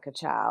say vodka,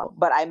 child,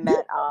 but I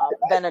meant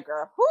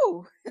vinegar.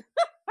 Whew.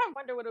 I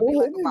wonder what it would be Ooh,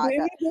 like with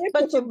vodka. he did put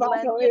But you some vodka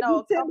blend, on you it.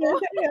 know, Be a tender couple.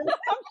 as hell.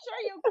 I'm sure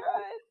you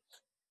could.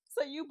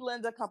 So you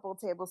blend a couple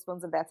of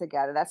tablespoons of that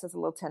together. That's just a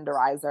little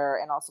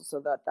tenderizer, and also so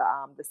that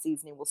the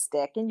seasoning will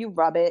stick. And you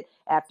rub it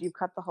after you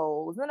cut the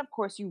holes. And then of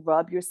course you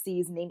rub your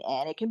seasoning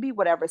in. It can be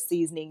whatever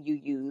seasoning you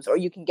use, or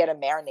you can get a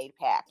marinade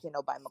pack, you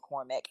know, by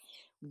McCormick.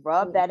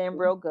 Rub that in Mhm.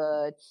 real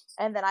good,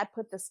 and then I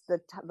put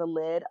the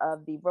lid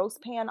of the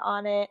roast pan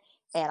on it,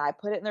 and I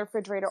put it in the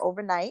refrigerator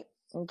overnight.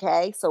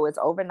 Okay, so it's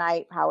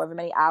overnight, however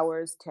many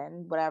hours,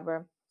 10,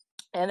 whatever.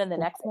 And then the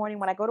next morning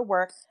when I go to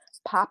work,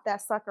 pop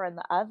that sucker in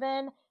the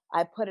oven.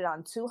 I put it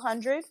on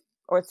 200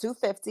 or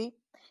 250,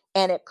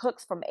 and it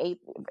cooks from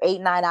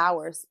 9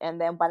 hours. And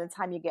then by the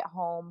time you get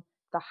home,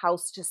 the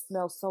house just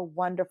smells so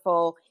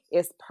wonderful.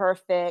 It's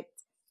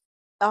perfect.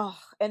 Oh,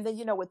 and then,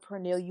 you know, with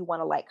pernil, you want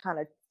to like kind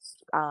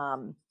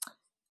of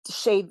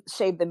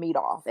shave the meat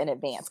off in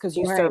advance because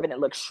you Right. serve it, it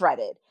looks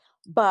shredded.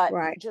 But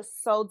Right.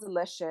 just so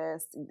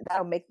delicious.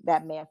 That'll make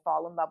that man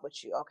fall in love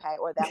with you, okay?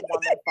 Or that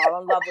woman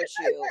fall in love with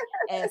you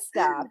and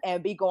stuff,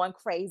 and be going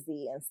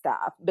crazy and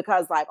stuff,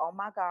 because like, oh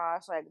my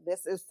gosh, like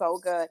this is so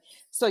good.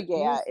 So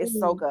yeah, it's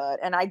so Mhm. good.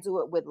 And I do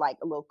it with like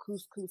a little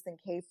couscous and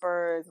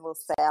capers, a little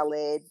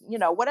salad, you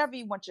know, whatever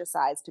you want your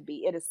sides to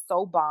be. It is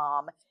so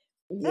bomb.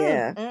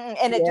 Yeah.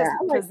 And it Yeah. just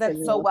I like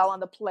presents so pernil. well on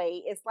the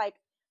plate. It's like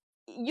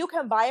you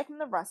can buy it from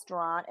the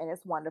restaurant and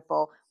it's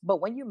wonderful, but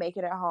when you make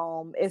it at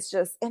home, it's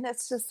just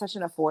such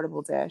an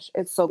affordable dish.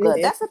 It's so It good.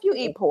 is That's if you good.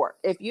 eat pork.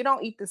 If you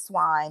don't eat the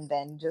swine,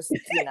 then just,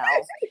 you know,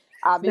 Not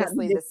the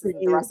obviously dish this for isn't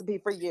the you. recipe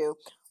for you.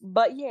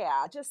 But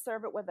yeah, just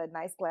serve it with a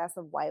nice glass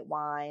of white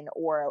wine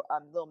or a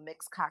little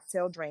mixed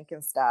cocktail drink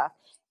and stuff.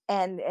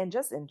 And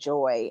just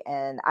enjoy.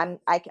 And I'm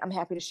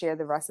happy to share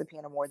the recipe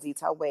in a more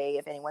detailed way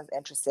if anyone's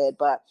interested.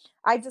 But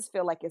I just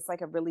feel like it's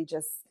like a really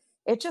just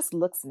it just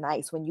looks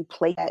nice when you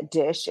plate that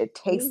dish. It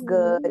tastes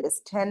good, Mhm.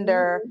 it's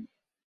tender, Mhm.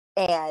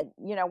 and,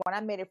 you know, when I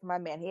made it for my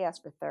man, he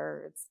asked for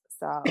thirds.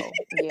 So,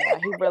 yeah,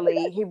 he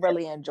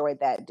really enjoyed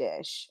that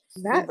dish.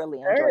 He Not really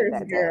enjoyed stirs,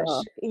 that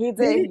girl. dish. He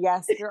did,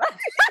 yes, girl.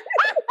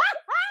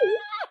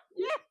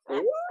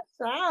 Ooh,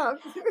 child.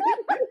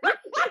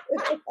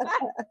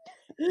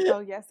 Oh,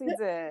 yes, he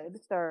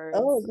did.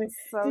 Oh, Thirds. man.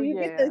 Do So you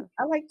get the yeah.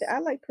 I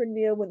like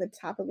pernil when the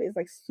top of it is,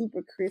 like,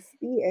 super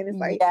crispy and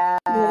it's, like,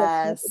 the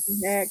top is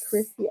mad Yes.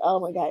 crispy. Oh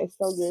my god, it's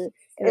so good.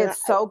 And then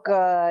It's so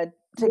good.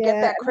 To get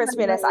yeah, that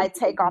crispiness, I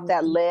take off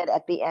that lid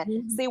at the end.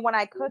 mhm, See, when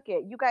I cook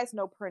it, you guys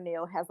know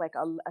pernil has like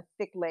a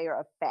thick layer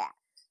of fat.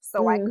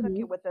 So I cook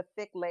it mhm, with a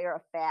thick layer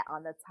of fat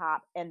on the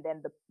top, and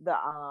then the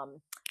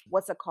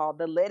what's it called?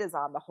 The lid is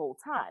on the whole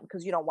time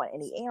because you don't want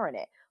any air in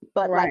it.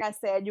 But like right, I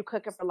said, you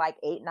cook it for like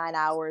 8, 9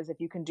 hours. If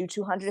you can do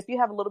 200, if you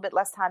have a little bit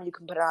less time, you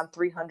can put it on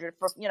 300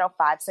 for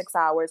 5, 6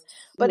 hours.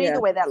 But yeah,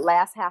 either way, that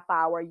last half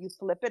hour, you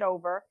flip it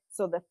over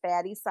so the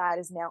fatty side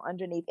is now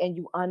underneath and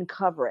you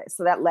uncover it.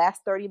 So that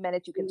last 30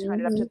 minutes, you can turn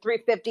it up to mhm,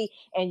 350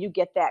 and you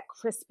get that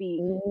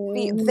crispy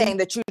mhm, thing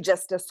that you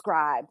just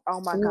described.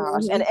 Oh my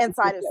gosh. And mhm. the You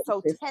get inside is that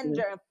so crispy.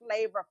 tender and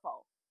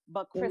flavorful,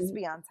 but Mhm.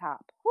 crispy on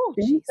top. Oh,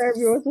 Do you serve Jesus.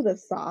 yours with a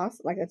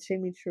sauce, like a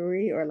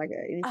chimichurri or, like,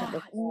 any type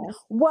of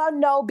sauce? Well,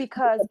 no,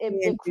 because The it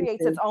canned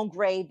creates its juices. own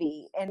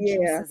gravy and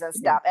Yeah, juices and yeah.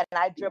 stuff. And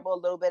I dribble a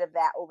little bit of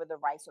that over the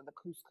rice or the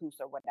couscous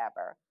or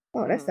whatever.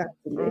 Oh, that sounds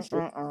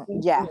delicious. Mhm.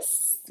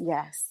 Yes,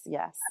 yes,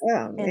 yes.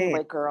 Oh, man.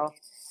 Anyway, girl.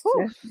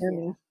 Whew, That's yeah,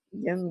 yummy.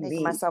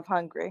 making Yummy. myself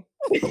hungry.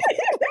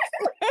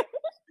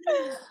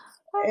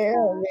 Oh Yeah,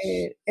 gosh.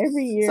 man.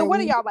 Every So year what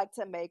do we y'all like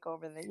to make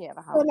over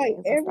the so, like,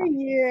 holidays and every stuff?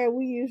 year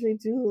we usually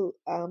do,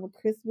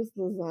 Christmas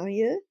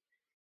lasagna.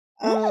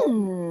 Um,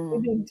 we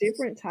Mm. do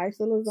different types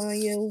of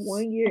lasagna.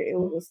 One year it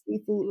was a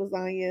seafood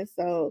lasagna,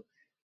 so,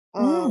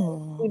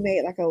 we Mm.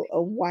 made, like,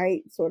 a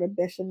white sort of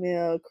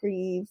bechamel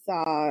cream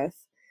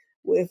sauce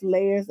with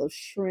layers of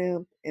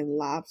shrimp and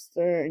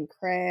lobster and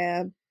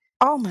crab.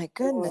 Oh my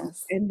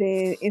goodness. And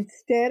then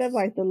instead of,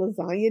 like, the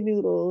lasagna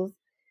noodles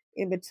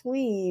in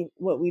between,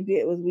 what we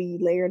did was we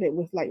layered it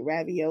with, like,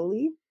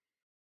 ravioli,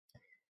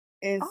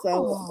 and so,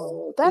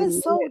 Oh, that we is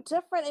so layered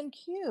different and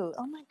cute.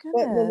 Oh my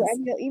but the goodness.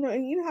 ravioli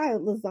and you know how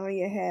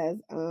lasagna has,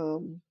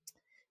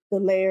 the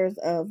layers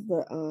of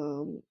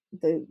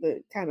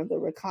the kind of the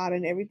ricotta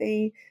and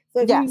everything?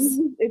 So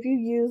Yes. if you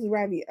use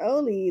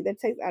ravioli, that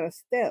takes out a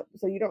step,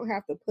 so you don't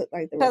have to put,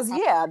 like, the Because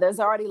ricotta. yeah, there's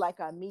already like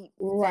a meat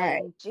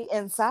Right. thing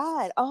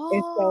inside.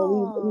 And so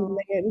Oh.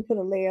 we put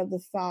a layer of the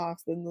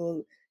sauce and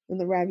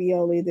the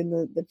ravioli, then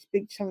the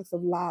big chunks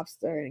of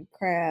lobster and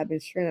crab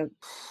and shrimp,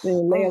 then a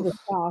layer of the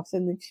Oof. sauce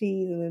and the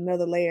cheese and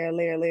another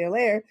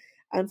layer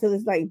until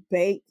it's, like,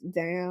 baked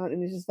down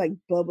and it's just, like,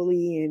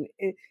 bubbly, and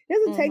it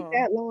doesn't take Mhm.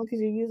 that long because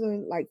 'cause you're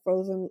using, like,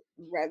 frozen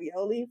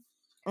ravioli.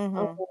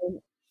 Um, Mhm.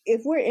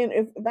 if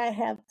I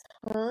have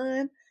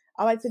time,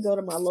 I like to go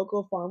to my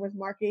local farmer's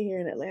market here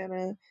in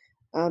Atlanta.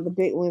 The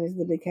big one is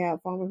the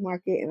DeKalb Farmers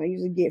Market, and I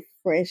usually get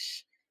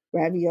fresh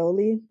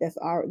ravioli that's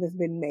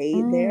been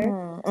made there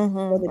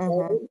for Mhm. the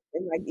Mhm. day,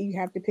 and, like, you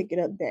have to pick it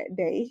up that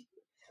day,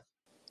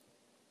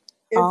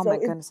 and Oh my so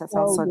it's goodness, that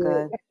sounds so so good,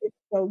 good. like, it's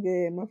so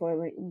good, my phone,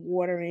 like,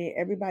 watering,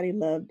 everybody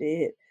loved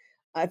it.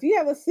 If you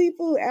have a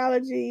seafood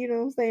allergy, you know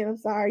what I'm saying, I'm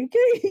sorry, you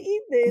can't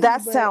eat this,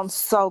 That but sounds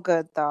so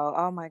good though.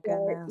 Oh my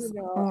you goodness.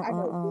 know, I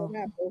know you and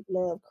I Mm-mm-mm. both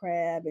love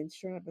crab and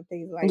shrimp and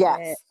things like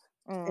that. Yes.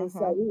 And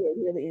so Mhm. we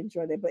would really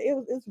enjoy that. But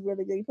it's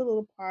really good. You put a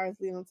little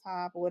parsley on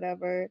top or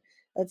whatever,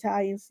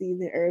 Italian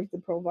seasoning, herbs de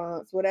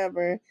Provence,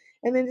 whatever,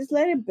 and then just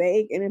let it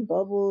bake and it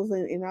bubbles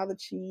and all the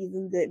cheese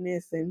and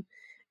goodness. And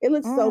it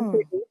looks so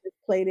pretty. Mm. Just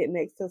plate it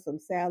next to some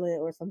salad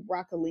or some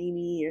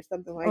broccolini or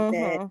something like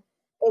that. Mhm.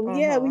 But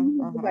yeah, we Mhm.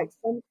 use like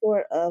Mhm. some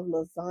sort of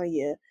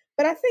lasagna.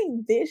 But I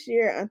think this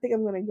year, I think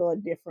I'm gonna go a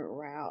different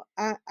route.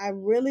 I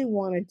really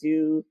wanna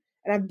do,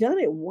 and I've done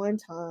it one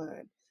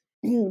time,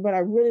 but I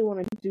really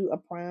wanna do a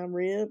prime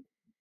rib.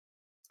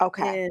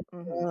 Okay. And,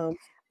 Mhm. um,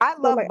 I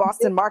so, love like,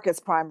 Boston Market's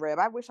prime rib.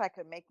 I wish I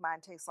could make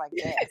mine taste like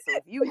that. So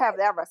if you have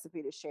that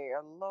recipe to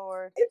share,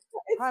 Lord, it's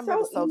prime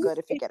rib so is so easy. good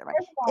if you get it right.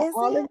 First of all, Is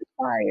all it it?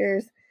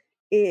 requires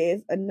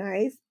is a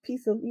nice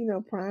piece of,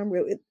 prime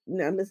rib.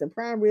 Now listen,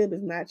 prime rib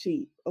is not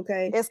cheap,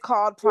 okay? It's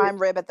called It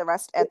prime rib at the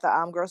rest it at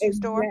the grocery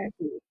store.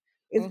 exactly.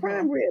 It's Mhm.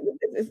 prime rib.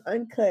 It's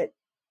uncut.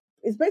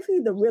 It's basically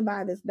the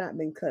ribeye that's not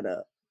been cut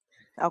up.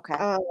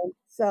 Okay.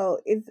 So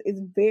it's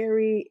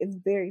very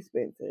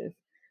expensive.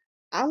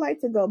 I like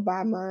to go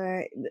buy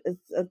mine.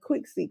 It's a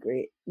quick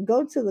secret.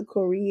 Go to the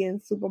Korean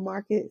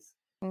supermarkets.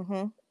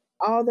 Mhm.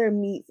 All their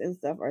meats and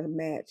stuff are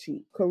mad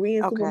cheap.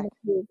 Korean Okay.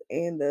 supermarkets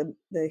and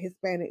the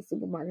Hispanic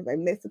supermarkets, like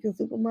Mexican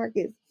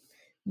supermarkets,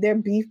 their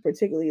beef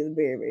particularly is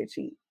very, very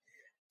cheap.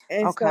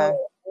 And Okay.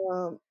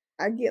 so,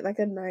 I get, like,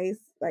 a nice,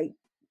 like,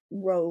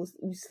 roast.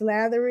 You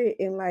slather it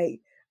in,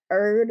 like,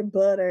 herb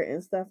butter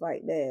and stuff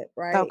like that,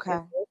 right? In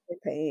Okay. a roasting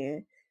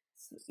pan.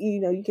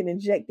 You can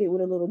inject it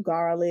with a little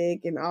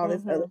garlic and all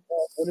this other Mhm.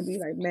 stuff, so it'll be,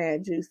 like,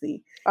 mad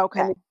juicy.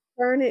 And Okay.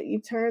 then you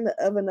turn the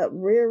oven up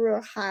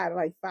real high,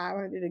 like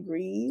 500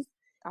 degrees,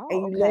 and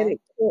Oh, you let okay. it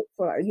cook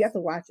for you have to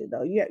watch it,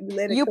 though. You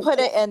let it You cook put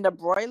for it in the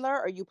broiler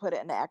or you put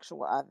it in the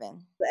actual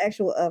oven? the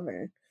actual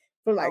oven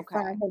for, like,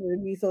 Okay. 500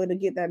 degrees so it'll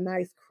get that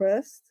nice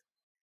crust,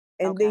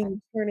 and then Okay.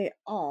 you turn it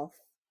off.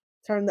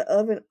 Turn the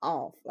oven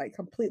off, like,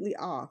 completely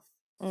off,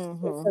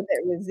 and so Mhm.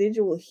 that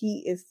residual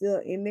heat is still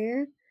in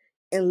there,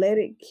 and let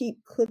it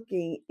keep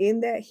cooking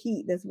in that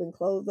heat that's been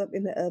closed up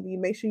in the oven. You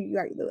make sure you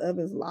like the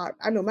oven's locked.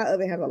 I know my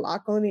oven has a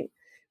lock on it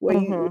where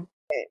Mm-hmm.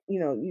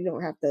 you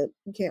don't have to,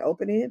 you can't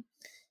open it.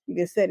 You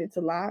can set it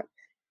to lock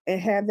and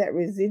have that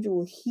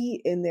residual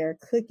heat in there.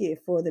 Cook it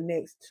for the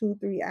next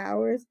 2-3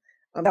 hours.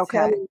 I'm Okay.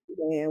 telling you,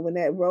 man, when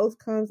that roast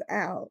comes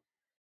out,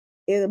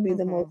 it'll be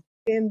the most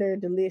Mm-hmm. tender,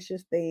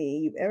 delicious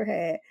thing you've ever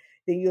had.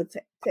 Then you'll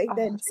take Oh, that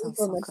that juice sounds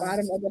on so the good.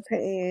 bottom of the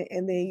pan,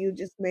 and then you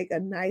just make a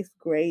nice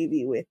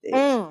gravy with it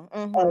of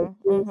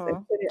Mm-hmm. juice and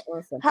Mm-hmm. put it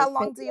on some How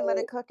long do you let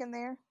potatoes. it cook in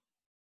there?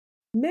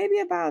 Maybe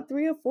about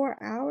 3 or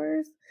 4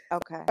 hours.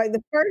 Okay. Like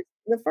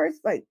the first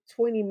like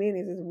 20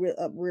 minutes is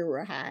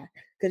real high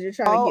because you're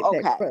trying to Oh, get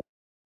that okay. crust,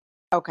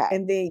 Okay.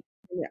 and then you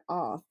turn it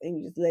off and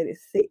you just let it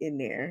sit in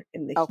there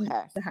in the heat,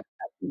 Okay. the hot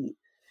heat.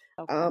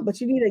 Okay. But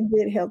you need a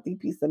good healthy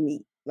piece of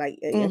meat. Like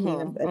I mean,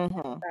 Mm-hmm.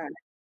 Mm-hmm.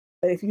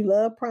 but if you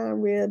love prime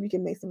rib, you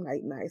can make some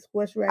like nice I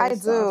horseradish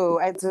sauce, do.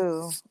 I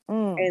do.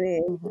 and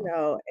then Mm-hmm.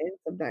 and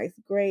some nice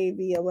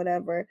gravy or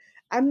whatever.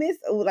 I miss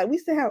like we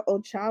used to have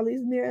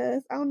O'Charlie's near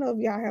us. I don't know if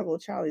y'all have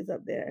O'Charlie's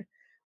up there,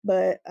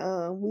 but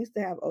we used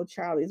to have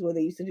O'Charlie's where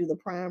they used to do the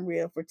prime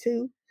rib for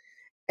two,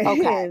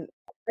 Okay. and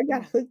I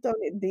got hooked on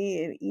it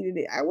then eating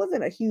it. I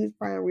wasn't a huge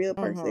prime rib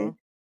Mm-hmm. person,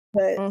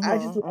 but I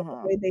just Mm-hmm. loved the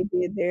Mm-hmm. way they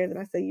did theirs, and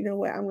I said, you know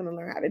what, I'm gonna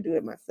learn how to do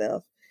it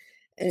myself.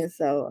 And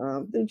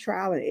so through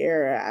trial and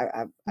error,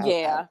 I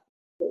Yeah.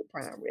 cooked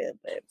prime rib,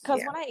 but Because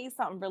yeah, when I eat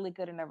something really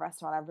good in a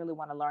restaurant, I really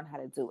want to learn how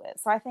to do it.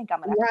 So I think I'm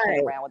gonna have to play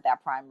right, around with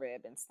that prime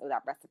rib and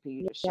that recipe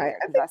you just right.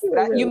 shared I because think you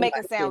would you really make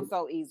like it sound it.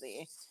 so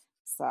easy.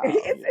 So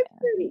It's yeah.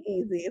 pretty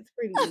easy. It's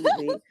pretty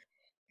easy.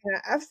 And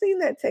I've seen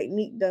that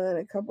technique done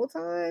a couple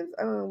times,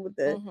 with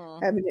the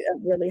Mm-hmm. having it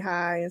up really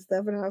high and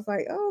stuff, and I was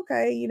like, "Oh,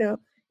 okay," me,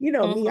 I'm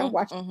Mm-hmm.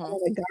 watching her Mm-hmm.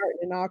 in the garden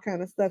and all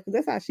kind of stuff because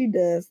that's how she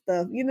does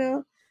stuff, you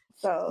know?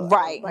 So, I was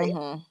Right. like,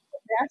 Mm-hmm.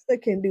 "If Pastor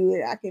can do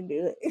it, I can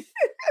do it."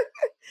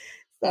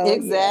 So, yeah,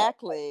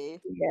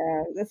 Exactly.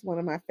 yeah, that's one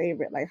of my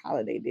favorite, like,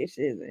 holiday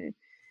dishes, and,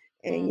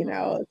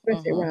 Mm-hmm.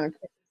 especially Mm-hmm. around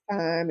Christmas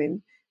time,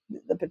 and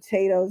the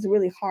potatoes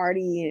really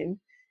hearty, and,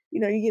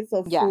 you get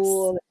so Yes.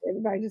 full,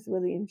 everybody just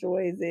really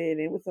enjoys it,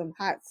 and with some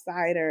hot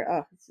cider,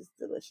 oh, it's just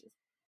delicious.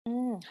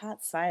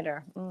 Hot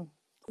cider.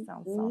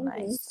 Sounds so Mhm,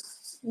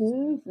 nice.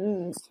 mhm,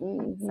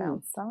 mhm,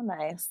 Sounds so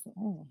nice.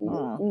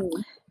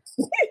 mhm.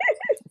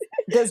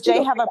 Does We Jay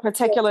gonna have pick a up the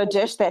particular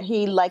dish that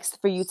he likes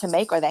for you to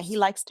make or that he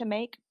likes to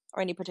make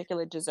or any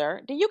particular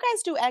dessert? Do you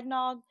guys do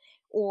eggnog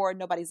or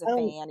nobody's a um,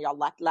 fan? Y'all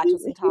he lactose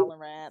he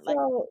intolerant? Like,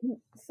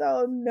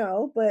 so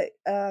no, but,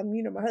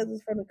 my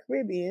husband's from the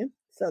Caribbean,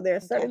 so there are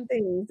okay. certain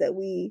things that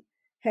we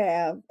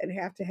have and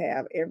have to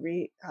have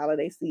every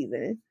holiday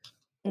season.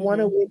 One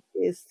of Mm-hmm. which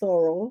is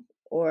sorrel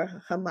or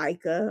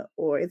jamaica,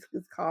 or it's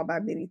called by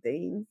many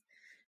things,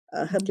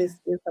 Okay.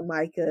 hibiscus,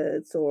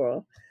 jamaica,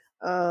 sorrel.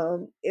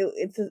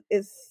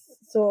 It's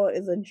sorrel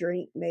is a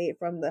drink made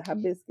from the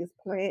hibiscus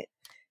plant.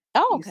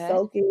 Oh, You okay.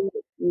 soak it,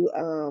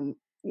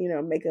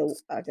 make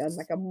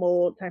a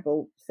mold type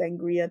of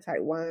sangria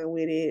type wine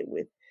with it,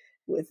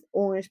 with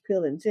orange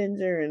peel and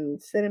ginger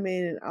and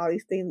cinnamon and all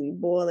these things. And you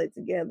boil it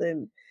together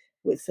and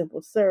with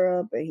simple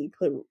syrup, and he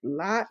put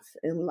lots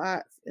and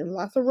lots and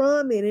lots of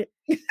rum in it.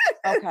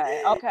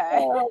 Okay.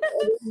 Okay.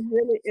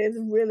 It's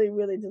really,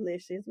 really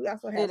delicious. We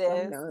also It have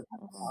some is. Mhm.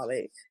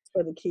 non-alcoholic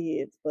for the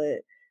kids,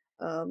 but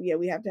yeah,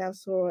 we have to have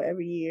sorrel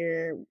every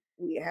year.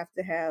 We have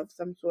to have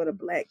some sort of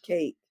black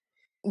cake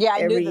Yeah,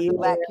 I knew every that the year.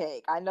 black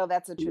cake. I know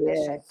that's a Yeah,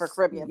 tradition for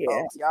Caribbean yeah,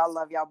 folks. Y'all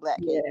love y'all black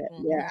yeah, cake.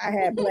 yeah. Hmm. I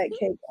had black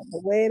cake at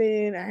the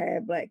wedding. I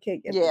had black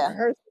cake at the Yeah.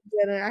 rehearsal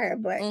dinner. I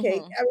had black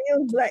cake. Hmm. I mean, it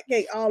was black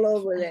cake all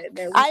over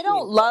that I don't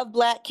weekend. love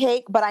black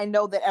cake, but I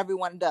know that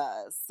everyone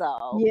does.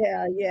 So,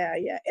 Yeah, yeah,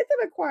 yeah. It's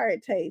an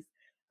acquired taste.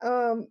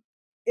 Um,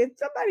 if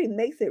somebody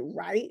makes it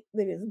right,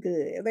 then it's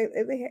good.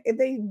 If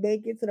they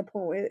make it to the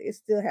point where it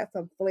still has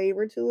some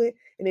flavor to it,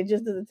 and it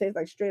just doesn't taste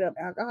like straight up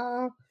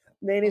alcohol,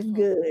 then it's mhm.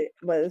 good.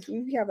 But if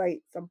you have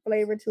like some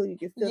flavor to it, you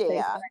can still taste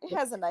Yeah, like it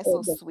has a nice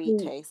little the sweet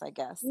fruit. taste, I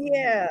guess. Hmm.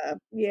 Yeah,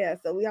 yeah.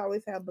 So we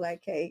always have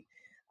black cake.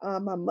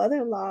 My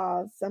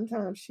mother-in-law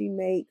sometimes she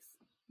makes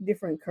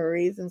different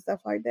curries and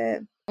stuff like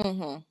that. Hmm.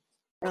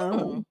 Hmm.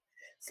 Um,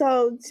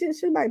 so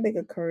she might make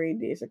a curry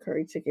dish, a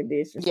curry chicken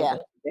dish or something Yeah.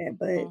 like that.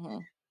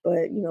 But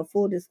Hmm.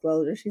 full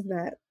disclosure, she's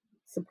not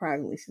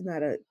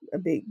a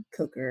big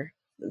cooker.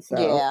 So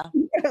Yeah.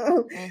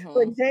 but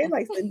Hmm. Jay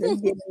likes to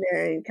just get in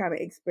there and kind of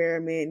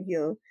experiment.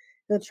 He'll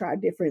try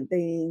different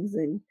things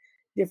and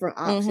different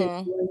options.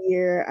 Hmm. One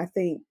year I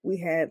think we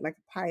had like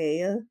a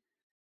paella.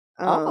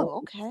 Um, Oh,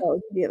 okay. so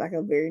he did like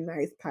a very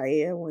nice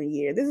paella one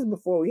year. This is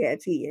before we had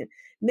tea. And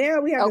now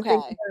we have to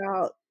think Okay.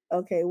 about,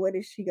 okay, what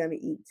is she gonna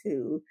eat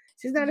too?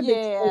 She's not a big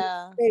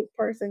Yeah. steak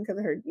person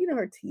because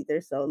her teeth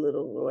are so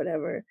little or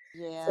whatever.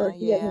 So Yeah.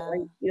 she doesn't Yeah.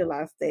 like eat a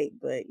lot of steak,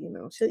 but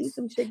she'll eat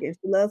some chicken.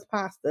 She loves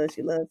pasta.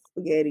 She loves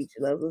spaghetti. She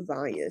loves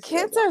lasagna. She loves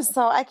Kids are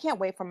so I can't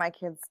wait for my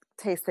kids'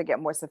 taste to get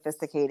more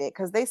sophisticated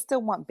because they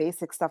still want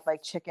basic stuff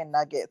like chicken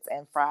nuggets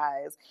and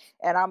fries.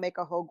 And I'll make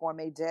a whole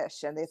gourmet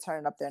dish and they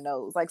turn it up their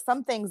nose. Like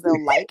some things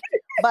they'll like,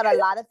 But a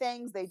lot of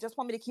things they just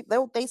want me to keep.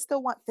 They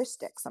still want fish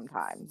sticks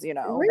sometimes, that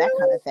kind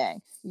Really? of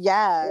thing.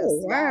 Yes, Oh,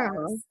 wow.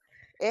 yes.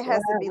 It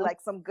has to be Wow.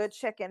 like some good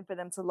chicken for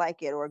them to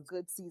like it, or a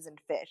good seasoned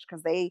fish,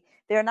 because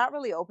they're not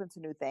really open to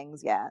new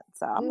things yet.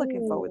 So I'm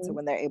looking forward to Mm.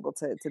 when they're able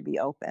to be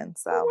open.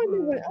 I So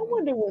wonder when I mhm.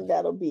 wonder when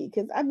that'll be,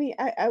 because I mean,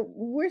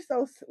 we're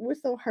so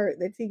hurt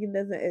that Tegan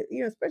doesn't,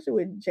 especially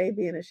with Jay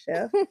being a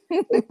chef.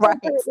 We're so Right.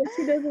 hurt that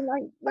she doesn't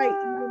like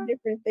eating Uh,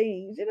 different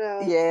things,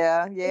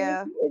 yeah, It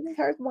yeah. just it just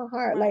hurts my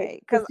heart, like,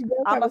 Right, because because she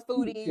does I'm have a a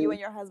sweet foodie, you tooth. and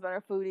your husband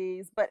are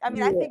foodies, but I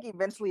mean, I Yeah, think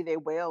eventually they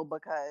will,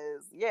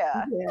 because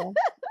yeah, yeah,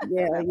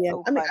 yeah, that's yeah.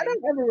 so I mean, I funny.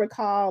 don't ever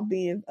recall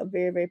being a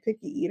very, very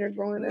picky eater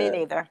growing Me up.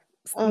 neither.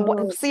 Um,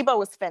 SIBO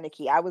was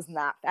finicky. I was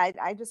not.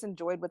 I just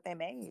enjoyed what they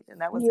made,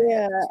 and that was it.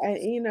 yeah, and,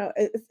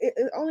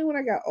 it's only when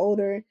I got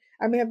older,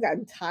 I may have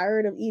gotten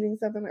tired of eating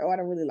something like, "Oh, I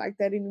don't really like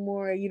that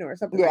anymore," or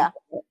something like Yeah.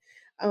 that.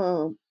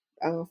 Um,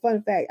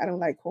 fun fact, I don't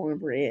like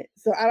cornbread,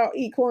 so I don't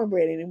eat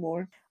cornbread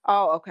anymore.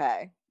 Oh,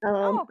 okay.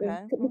 Oh, And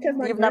okay. because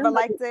my You've never grandmother,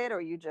 liked it,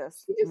 or you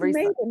just she just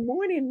made recent? it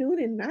morning, noon,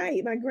 and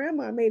night. My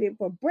grandma made it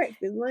for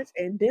breakfast, lunch,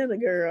 and dinner,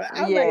 girl.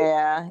 I was like,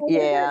 Yeah, "Oh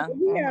my god, yeah.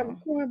 we have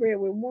cornbread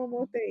with one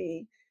more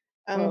thing,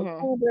 Mhm.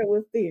 cornbread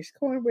with fish,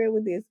 cornbread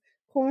with this,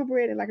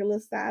 cornbread and like a little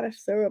side of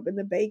syrup and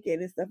the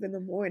bacon and stuff in the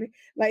morning."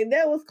 Like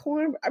that was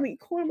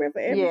cornbread for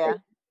everything. Yeah,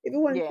 If it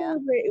wasn't yeah.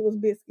 cornbread, it was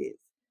biscuits.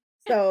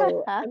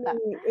 So I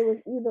mean, it was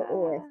either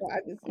or. So I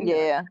just, I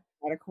Yeah.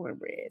 got a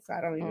cornbread. So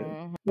I don't even.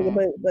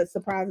 Mhm. But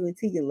surprisingly,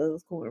 Tegan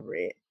loves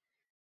cornbread.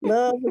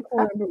 Loves the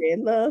cornbread,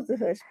 loves the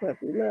hush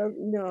puppy,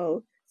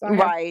 so I have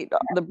Right,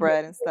 the to make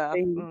bread and those stuff.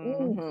 things.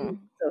 Mhm. Mhm.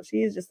 So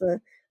she is just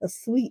a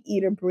sweet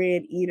eater,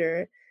 bread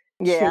eater,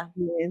 Yeah.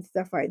 chicken,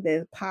 stuff like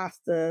that,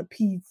 pasta,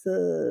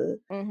 pizza,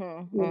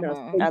 Mhm,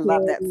 mhm. I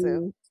love that too.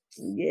 spaghetti.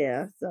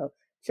 Yeah, so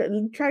try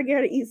to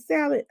get her to eat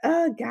salad.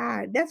 Oh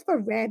God, that's for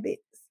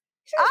rabbits.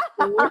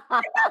 Just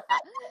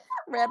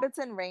Rabbits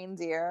and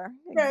reindeer,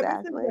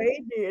 rabbits and exactly.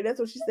 reindeer. That's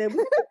what she said. We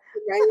can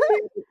eat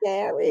reindeer and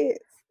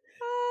carrots.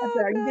 I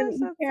said, Oh "Are you gonna gosh, eat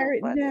that's so carrot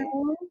funny.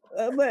 now?"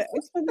 But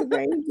it's for the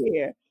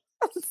reindeer.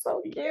 That's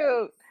so Yeah,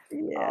 cute.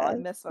 Oh, I yeah,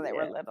 miss when they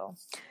were yeah. little.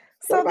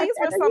 What So about these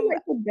I were know you some.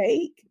 like to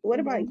bake. What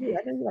Mhm. about you?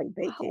 I know you like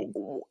baking.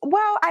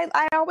 Well,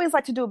 I always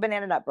like to do a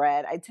banana nut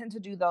bread. I tend to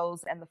do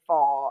those in the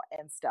fall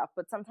and stuff,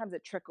 but sometimes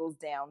it trickles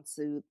down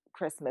to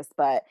Christmas.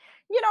 But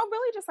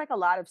really just like a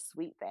lot of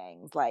sweet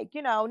things, like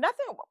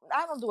nothing.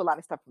 I don't do a lot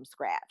of stuff from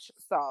scratch.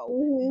 So,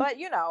 Mhm. but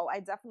I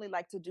definitely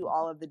like to do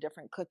all of the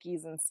different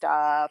cookies and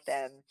stuff,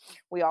 and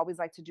we always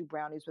like to do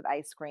brownies with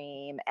ice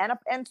cream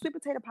and sweet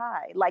potato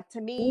pie. Like,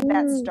 to me,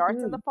 that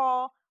starts in the Mhm.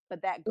 fall,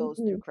 but that goes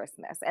through Mhm.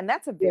 Christmas, and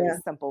that's a very Yeah.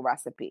 simple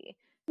recipe.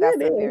 It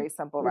That's a is. very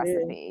simple It is.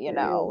 recipe, It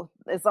is.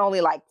 It's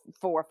only like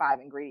 4 or 5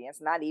 ingredients,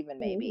 not even Mhm.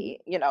 maybe,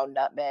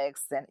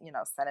 nutmegs and,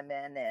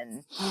 cinnamon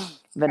and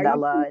Are you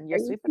vanilla team and are your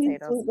you sweet team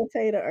potatoes. sweet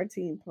potato or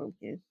team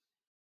pumpkin?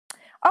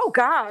 Oh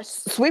gosh,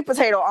 sweet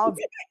potato all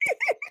day.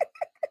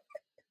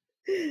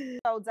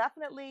 So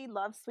definitely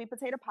love sweet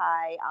potato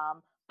pie.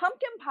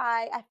 Pumpkin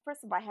pie,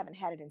 first of all, I haven't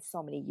had it in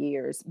so many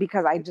years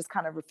because I just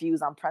kind of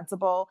refuse on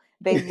principle.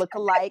 They look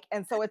alike,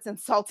 and so it's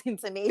insulting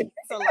to me.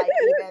 So, like,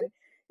 even,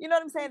 you know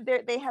what I'm saying?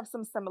 They have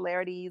some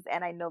similarities,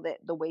 and I know that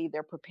the way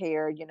they're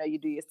prepared, you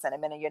do your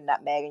cinnamon and your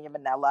nutmeg and your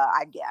vanilla,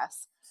 I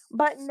guess.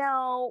 But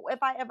no,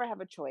 if I ever have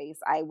a choice,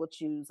 I will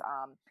choose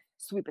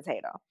sweet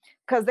potato,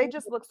 because they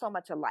just look so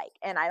much alike,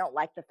 and I don't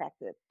like the fact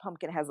that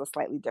pumpkin has a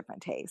slightly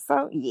different taste.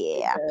 So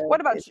It yeah. does.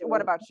 What about It you?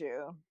 What does. about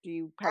you? Do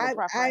you have a I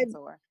preference,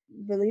 or?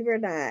 believe it or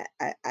not,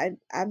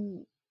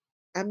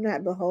 I'm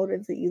not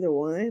beholden to either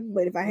one,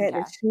 but if I had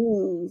to Okay.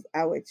 choose,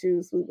 I would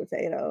choose sweet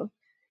potato.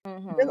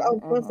 Just Mhm.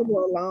 on Mhm.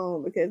 principle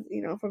alone, because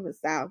I'm from the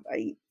South, I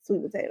eat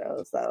sweet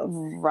potatoes, so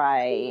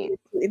Right.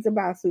 it's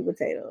about sweet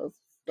potatoes.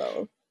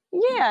 So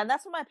Yeah, and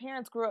that's what my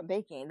parents grew up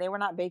baking. They were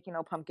not baking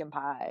no pumpkin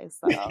pie.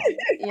 So,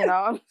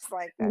 I'm just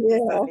like, that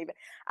just yeah, doesn't even.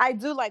 I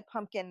do like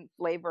pumpkin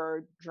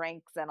flavored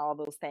drinks and all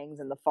those things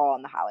in the fall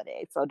and the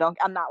holidays. So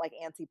I'm not like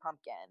anti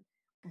pumpkin,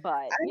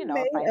 but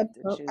if I have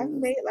to I've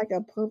choose. made like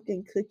a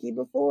pumpkin cookie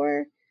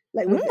before,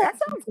 like with the That actual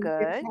sounds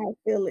good.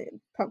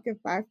 pumpkin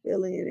pie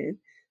filling and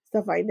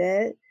stuff like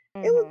that.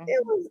 Mhm.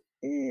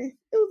 It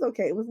was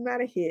okay. It was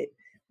not a hit,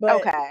 but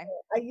Okay.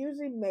 I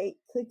usually make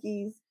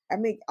cookies. I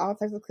make all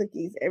types of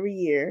cookies every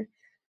year,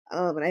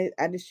 and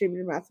I distribute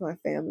them out to my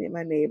family and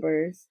my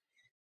neighbors.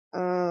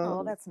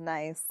 Oh, Um, that's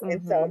nice.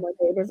 and so Mhm. my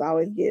neighbors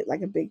always get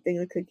like a big thing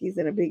of cookies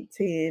and a big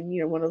tin,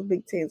 one of those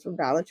big tins from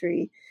Dollar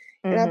Tree.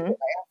 And Mhm.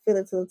 I fill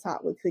it to the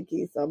top with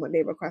cookies. So my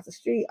neighbor across the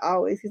street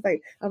he's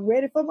like, "I'm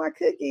ready for my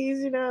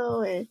cookies," and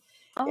my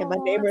Oh,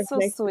 that's neighbors so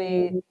next to sweet.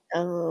 me,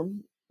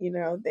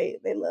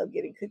 they love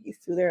getting cookies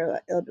too. They're an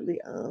elderly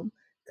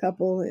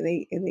couple, and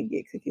they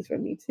get cookies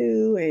from me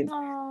too. And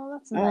Oh,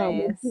 that's when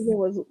nice. Susan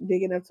was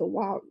big enough to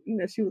walk,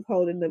 she was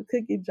holding the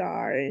cookie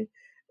jar and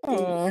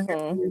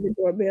Mhm. the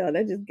doorbell.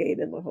 That just gave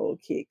them a whole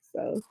kick.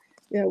 So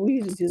yeah, we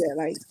usually do that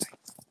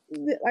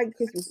like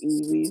Christmas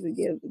Eve. We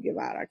usually give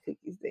out our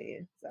cookies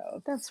then.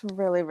 So That's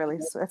really, really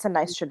yeah, that's a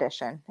nice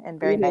tradition, and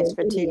very it nice is.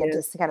 for It Tegan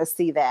is. to kind of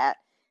see that.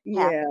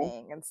 Yeah,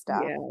 happening and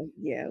stuff. yeah,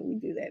 yeah, we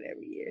do that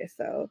every year,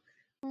 so,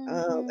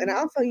 and I Mhm.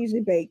 also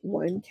usually bake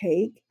one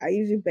cake. I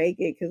usually bake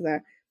it because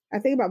I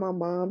think about my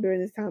mom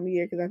during this time of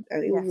year 'cause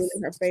it was really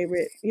Yes. her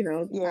favorite, time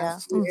of Yeah.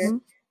 year,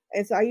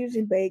 and so I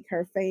usually bake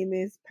her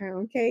famous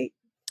pound cake,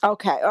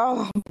 Okay.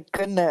 Oh my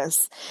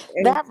goodness.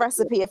 and That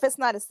recipe, if it's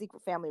not a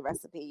secret family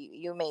recipe,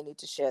 you may need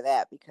to share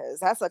that because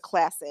that's a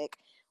classic,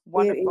 it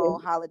wonderful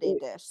is holiday it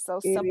dish. So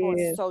it simple and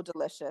is so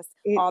delicious.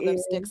 it All them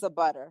is. sticks of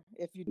butter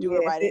if you do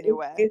it Yes, right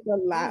anyway. it's a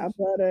lot Mm. of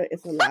butter,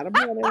 it's a lot of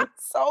butter,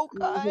 So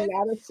it's a good.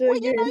 lot of Well, sugar,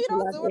 you it's a don't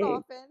lot do of it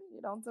eggs. often.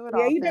 You don't do it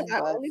Yeah, often,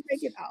 but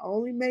I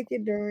only make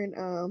it during,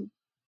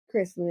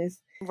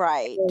 Christmas,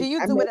 right. Do and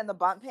you I do it make in the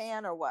bundt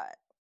pan or what?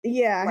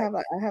 yeah, Like,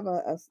 I have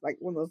like,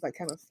 one of those, like,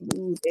 kinda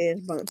smooth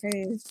edge bundt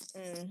pans,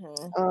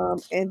 mhm.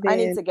 and I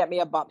need then to get me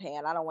a bundt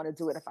pan. I don't want to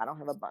do it if I don't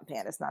have a bundt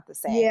pan. It's not the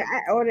yeah, same.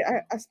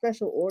 I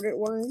special ordered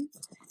one,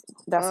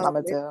 That's what I'm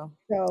gonna and do.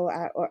 so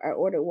I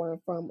ordered one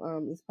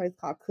from, this place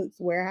called Cook's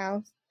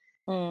Warehouse,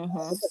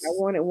 Mhm. because I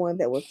wanted one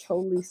that was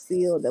totally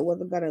sealed, that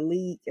wasn't gonna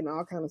leak and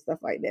all kind of stuff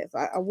like that, so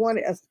I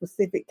wanted a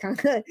specific kind.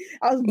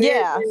 I was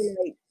very, Yeah.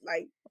 very,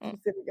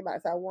 specific about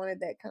it, so I wanted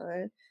that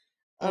kind.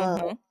 Um,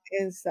 Mhm.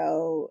 and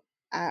so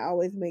I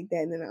always make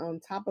that, and then on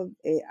top of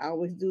it, I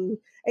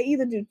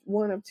either do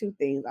one of two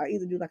things. I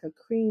either do like a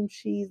cream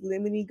cheese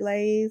lemony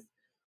glaze,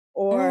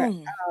 or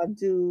Mm. I'll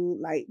do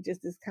like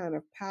just this kind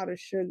of powdered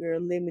sugar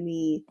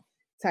lemony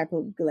type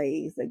of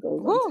glaze that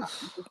goes on Whew. top.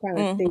 It's kind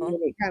of thin, Mhm.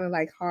 and it kind of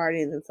like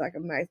hardens. It's like a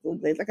nice little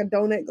glaze, like a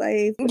donut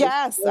glaze, but it's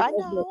Yes, I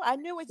know. I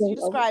knew as you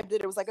goes over. described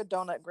it, it was like a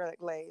donut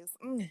glaze.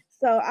 Mm.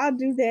 So I'll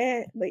do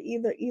that, but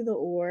either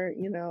or,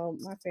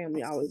 my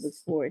family always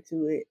looks forward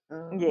to it.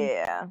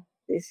 Yeah,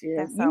 This year.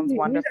 that sounds Usually I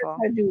wonderful.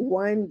 try to do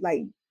one,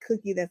 like,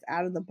 cookie that's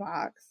out of the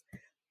box,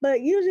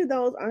 but usually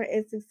those aren't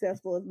as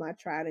successful as my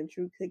tried and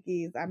true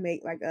cookies. I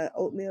make, like, a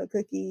oatmeal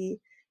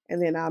cookie,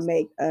 and then I'll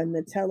make a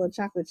Nutella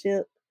chocolate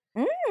chip,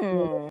 and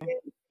Mm.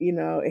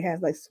 it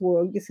has, like,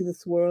 you can see the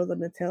swirls of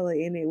Nutella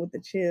in it with the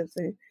chips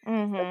and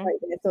stuff Mhm. like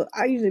that. So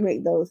I usually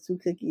make those 2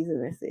 cookies,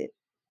 and that's it.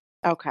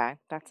 Okay,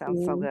 that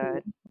sounds so Mhm,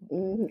 good.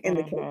 and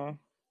the cake. Mhm.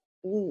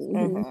 Mhm,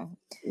 Mhm.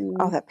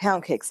 Oh, mhm. that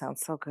pound cake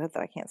sounds so good,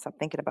 though. I can't stop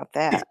thinking about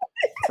that.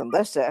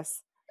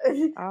 Delicious.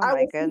 Oh I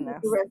my will send you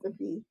the goodness.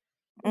 recipe.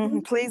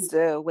 Mhm. Please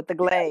do with the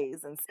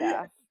glaze and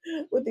stuff.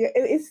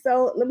 It's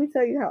so let me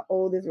tell you how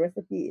old this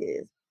recipe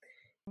is.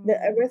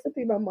 A Mm.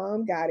 recipe, my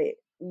mom got it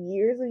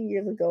years and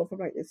years ago from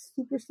like this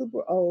super,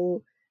 super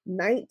old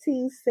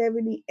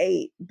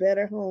 1978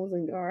 Better Homes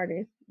and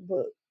Garden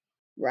book,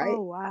 Oh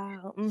right?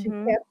 wow. She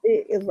Mhm. kept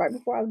it, it was right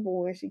before I was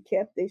born. She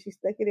kept it, she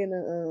stuck it in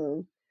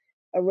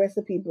a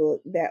recipe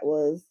book that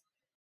was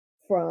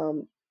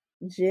from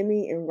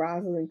Jimmy and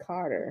Rosalind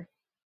Carter.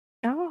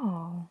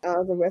 Oh.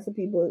 The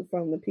recipe book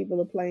from the people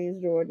of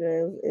Plains,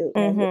 Georgia.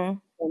 It has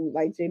Mhm. from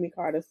like Jimmy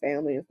Carter's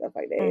family and stuff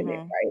like that in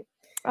it, Mhm. right?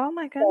 Oh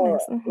my So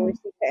goodness. when Mhm.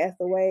 she passed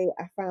away,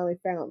 I finally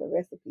found the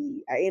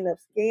recipe. I ended up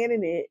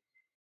scanning it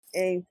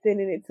and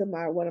sending it to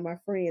my one of my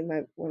friends,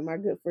 one of my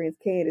good friends,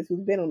 Candace,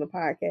 who's been on the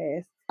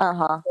podcast.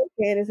 Uh-huh. So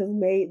Candace has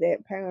made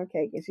that pound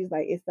cake, and she's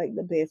like, it's like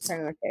the best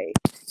pound cake.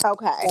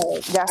 Okay.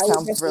 So That I will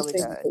sounds definitely really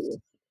send it good. to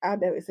you. I'll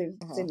definitely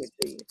Mhm. send it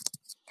to you.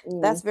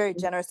 That's Mm. very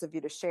generous of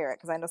you to share it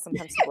because I know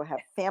sometimes people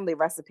have family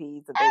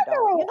recipes that they I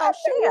don't, know. I'm not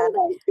share. one of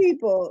those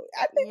people.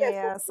 I think that's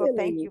so Yeah, so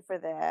thank silly. you for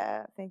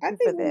that. Thank I you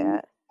for think when you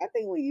that. I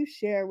think when you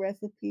share a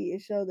recipe,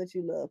 it shows that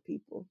you love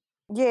people.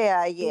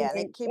 Yeah, yeah, and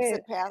And it keeps and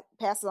it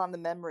passes on the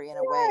memory in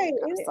a way. right, It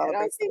kind of and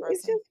I celebrates the think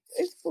person.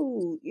 it's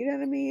food, you know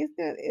what I mean?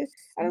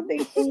 I don't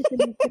think Mhm. food can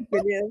be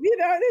secretive,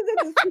 there's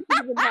nothing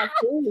secretive about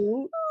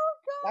food. Oh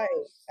Like,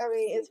 I gosh,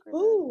 mean, it's secretive,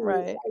 food.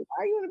 right? Like,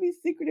 why you wanna be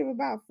secretive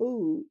about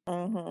food?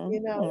 Mhm.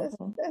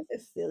 Mhm. That's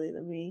just silly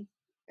to me.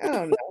 I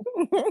don't know.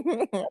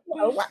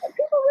 Why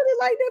people really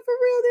like that for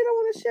real? They don't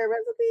wanna share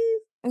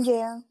recipes?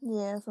 Yeah,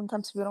 yeah.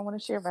 Sometimes people don't want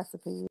to share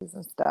recipes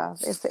and stuff.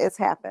 It's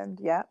happened.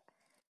 Yep.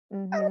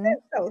 Oh, Mhm.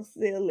 that's so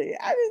silly.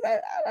 I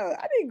don't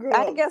I didn't I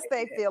grow up guess like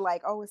they that. feel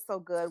like, oh, it's so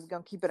good. We're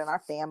gonna keep it in our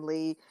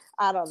family.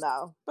 I don't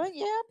know, but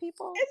yeah,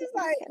 people It's just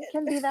people like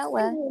can be that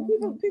way.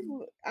 people Mhm.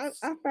 people I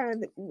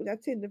find that I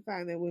tend to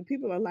find that when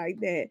people are like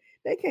that,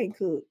 they can't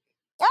cook.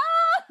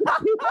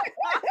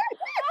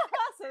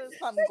 So there's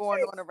something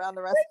going on around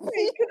the They recipe.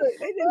 can't cook.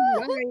 They just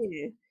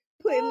lying,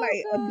 putting Oh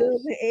like a gosh.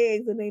 dozen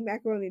eggs in their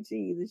macaroni and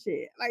cheese and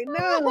shit. Like,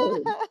 no,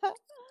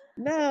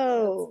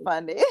 That's no,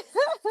 funny.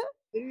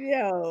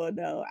 no.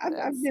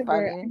 That's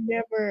funny.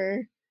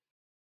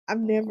 I've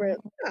never.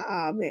 Mhm.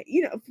 Man.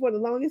 For the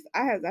longest,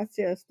 I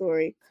share a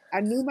story.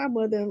 I knew my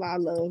mother-in-law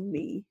loved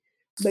me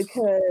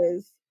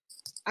because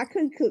I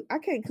couldn't cook. I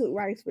can't cook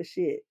rice for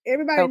shit.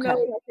 Everybody knows.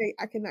 Okay. Okay,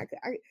 I cannot cook.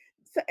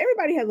 So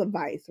everybody has a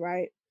vice,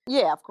 right?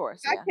 Yeah, of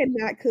course. I Yeah.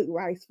 cannot cook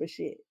rice for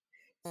shit.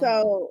 Hmm.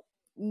 So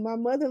my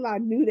mother-in-law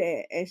knew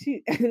that, and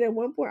and at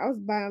one point I was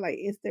buying like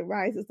instant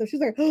rice and stuff. She's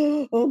like,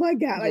 "Oh my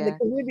god!" Like the Yeah.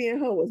 Caribbean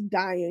hoe was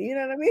dying. You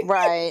know what I mean?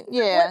 Right.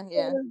 Like, what Yeah.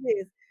 the hell Yeah. is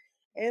this?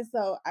 And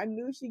so I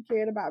knew she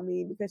cared about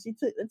me because she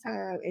took the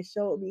time and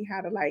showed me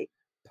how to like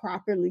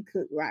properly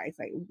cook rice,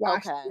 like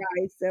wash Okay. the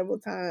rice several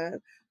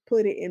times,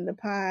 put it in the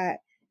pot,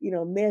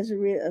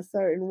 measure it a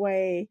certain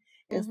way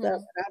and stuff. Mm-hmm.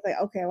 And I was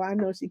like, okay, well, I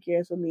know she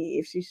cares for me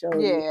if she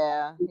shows me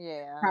Yeah,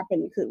 yeah.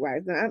 properly cook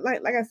rice. Now,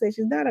 like I said,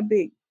 she's not a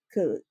big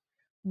cook,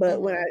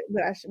 but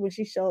Mm-hmm. when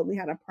she showed me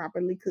how to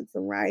properly cook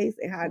some rice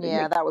and how to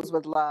Yeah, make that was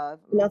with love.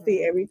 fluffy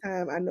Mm-hmm. every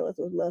time, I know it's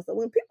with love. So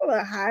when people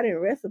are hiding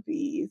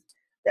recipes,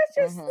 that's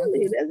just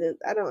Mm-hmm. silly.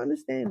 I don't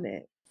understand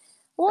that. I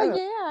Well, don't.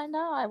 yeah, I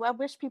know. I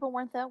wish people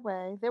weren't that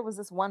way. There was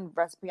this one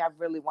recipe I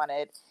really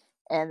wanted,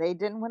 and they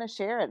didn't want to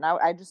share it. And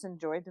I just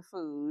enjoyed the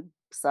food.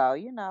 So,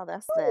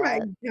 that's Oh my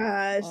that.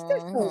 gosh,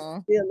 that's so Hmm.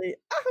 silly.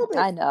 I hope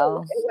I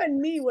know. it wasn't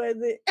me, was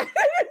it?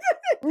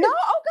 No,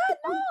 oh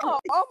God, no.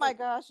 Oh my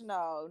gosh,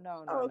 no,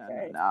 no, no, no, no,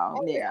 Okay. no.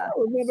 I Yeah.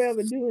 don't remember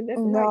ever doing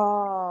nothing like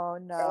No,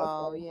 that.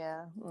 no, Okay.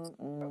 yeah.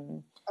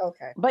 Mm-mm.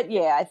 Okay. But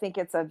yeah, I think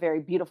it's a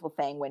very beautiful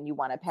thing when you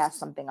want to pass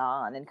something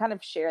on and kind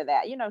of share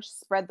that,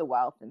 spread the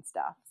wealth and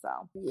stuff.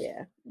 So,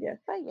 Yeah, yeah.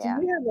 but Do yeah.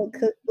 you have a Mhm.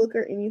 cookbook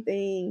or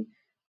anything,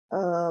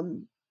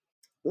 um,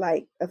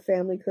 like a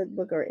family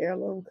cookbook or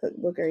heirloom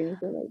cookbook or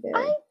anything like that?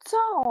 I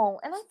don't,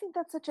 and I think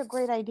that's such a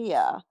great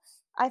idea.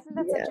 I think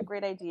that's Yeah. such a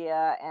great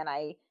idea, and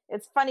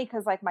it's funny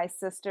because like my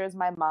sisters,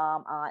 my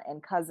mom, aunt,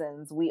 and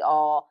cousins, we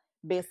all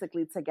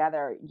basically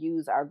together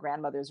use our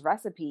grandmother's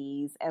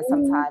recipes, and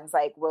Mhm, sometimes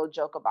like we'll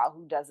joke about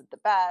who does it the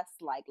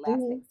best. Like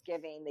last mhm.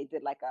 Thanksgiving, they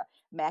did like a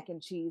mac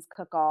and cheese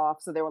cook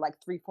off, so there were like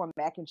 3, 4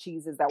 mac and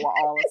cheeses that were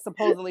all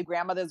supposedly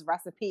grandmother's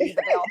recipe,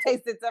 but they all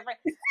tasted different.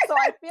 So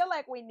I feel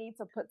like we need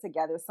to put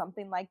together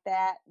something like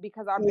that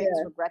because our biggest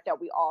Yeah, regret that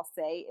we all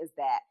say is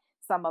that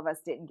some of us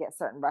didn't get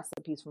certain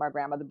recipes from our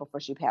grandmother before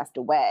she passed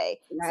away.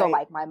 So right.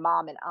 like my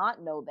mom and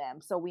aunt know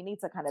them. So we need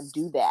to kind of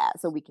do that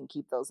so we can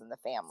keep those in the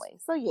family.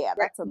 So yeah,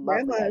 that's a lovely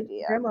Grandma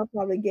idea. grandma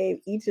probably gave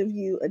each of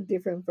you a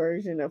different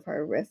version of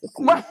her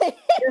recipe Right.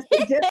 just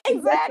to like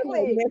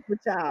Exactly. mess with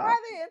y'all.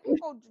 Right,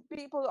 and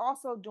people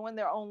also doing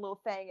their own little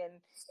thing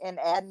and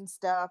adding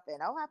stuff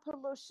and I put a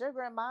little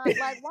sugar in mine.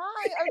 Like,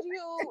 why are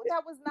you?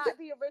 That was not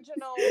the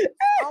original.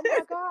 Oh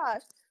my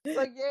gosh.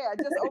 So yeah,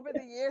 just over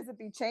the years it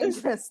be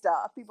changing and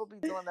stuff. People be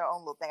doing their own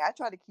little thing. I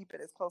try to keep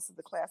it as close to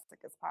the classic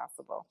as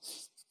possible.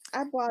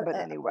 I bought But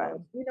anyway.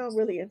 we don't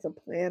really into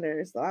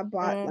planners, so I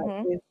bought like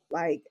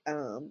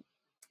Mm-hmm.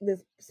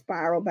 this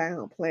spiral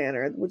bound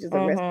planner, which is a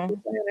recipe Mm-hmm.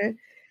 planner,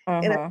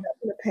 and I'm Mm-hmm.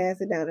 gonna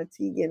pass it down to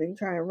Tegan and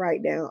try and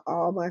write down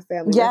all my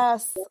family recipes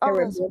Yes. I can Oh,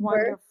 that's remember.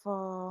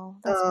 wonderful.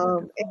 That's And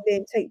wonderful.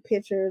 then take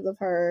pictures of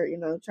her,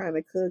 trying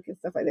to cook and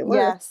stuff like that. One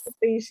of the Yes. first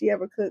things she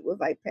ever cooked was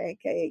like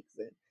pancakes,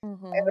 and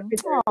I have a Mm-hmm.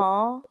 picture of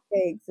Aw.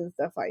 pancakes and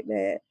stuff like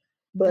that,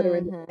 butter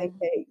in the Mm-hmm.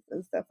 pancakes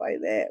and stuff like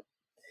that.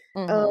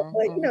 Mm-hmm.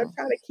 But Mm-hmm.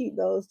 trying to keep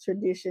those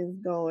traditions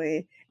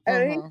going. And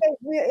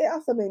Mm-hmm. it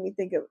also made me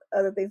think of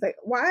other things like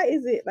why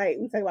is it like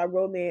we talk about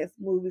romance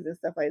movies and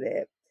stuff like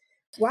that?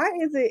 Why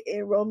is it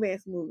in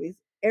romance movies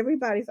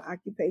everybody's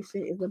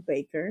occupation is a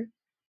baker?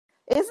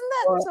 Isn't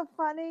that Or so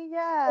funny?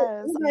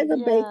 Yes. everybody's a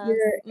Yes.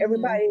 baker, Mhm.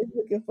 everybody's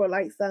looking for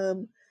like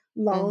some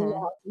long Mhm.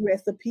 lost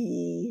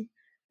recipe.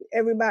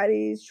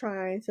 Everybody's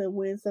trying to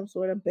win some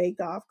sort of bake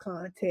off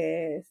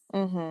contest.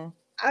 Mhm.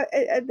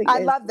 I think I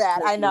that's love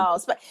that. I know.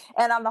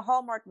 And on the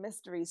Hallmark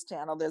Mysteries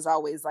channel, there's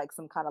always like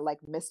some kind of like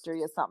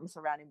mystery or something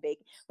surrounding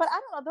baking. But I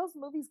don't know, those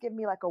movies give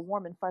me like a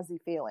warm and fuzzy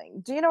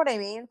feeling. Do you know what I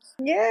mean?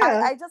 I,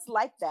 yeah. I just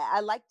like that.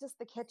 I like just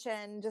the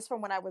kitchen, just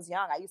from when I was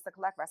young. I used to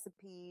collect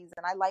recipes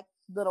and I like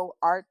little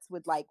arts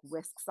with like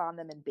whisks on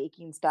them and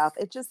baking stuff.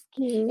 It gives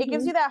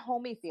Mhm. you that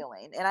homey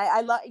feeling. And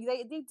I love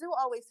they do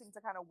always seem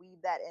to kind of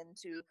weave that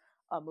into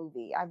a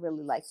movie. I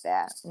really like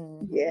that.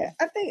 Yeah,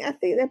 Hmm. I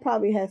think that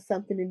probably has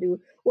something to do.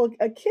 Well,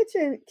 a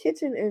kitchen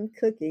and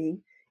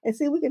cooking, and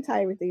see, we can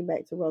tie everything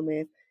back to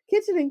romance.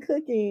 Kitchen and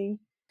cooking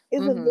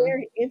is a Hmm.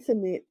 very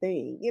intimate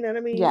thing. You know what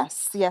I mean?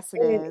 Yes, yes,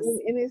 it And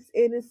is.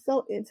 it is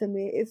so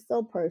intimate. It's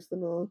so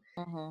personal.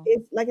 Mhm,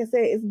 It's like I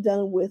said, it's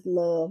done with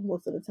love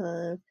most of the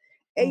time.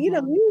 And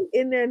mhm. you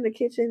in there in the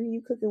kitchen and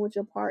you cooking with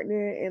your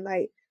partner, and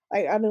like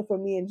I know for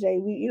me and Jay,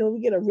 we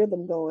get a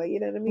rhythm going. You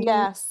know what I mean?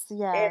 Yes,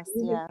 And yes,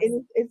 yes.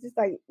 it's just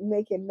like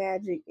making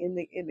magic in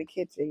the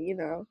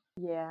kitchen.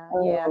 Yeah,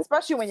 yeah, Um,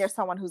 especially when you're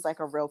someone who's like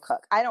a real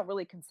cook. I don't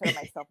really consider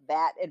myself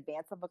that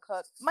advanced of a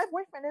cook. My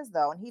boyfriend is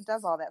though, and he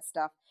does all that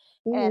stuff.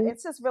 And mhm.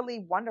 it's just really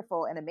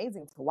wonderful and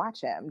amazing to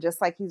watch him. Just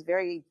like he's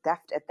very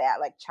deft at that,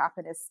 like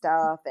chopping his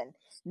stuff and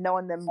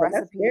knowing them Oh,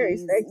 that's very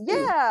recipes. sexy.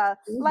 Yeah,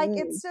 like Mhm,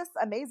 it's just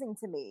amazing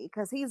to me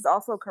because he's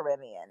also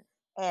Caribbean.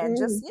 And mhm.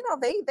 just,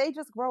 they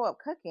just grow up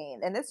cooking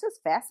and it's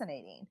just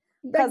fascinating.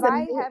 Like Cause I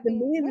the having,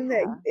 men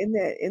yeah.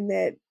 in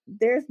that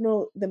there's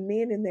no the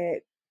men in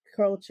that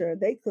culture,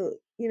 they cook,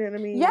 you know what I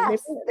mean? They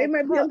Yes, they they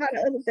might be a cook. lot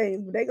of other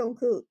things, but they gonna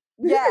cook.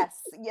 Yes,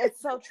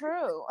 it's so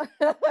true.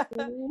 It's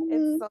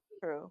Mhm, so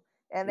true.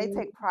 And they mhm.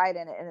 take pride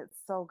in it, and it's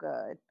so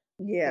good.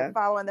 They're Yeah,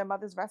 following their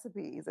mother's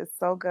recipes. It's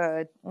so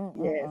good. yes,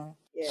 Mm-mm-mm.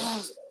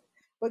 yes.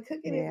 But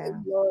cooking is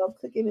Yeah, love.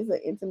 Cooking is an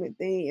intimate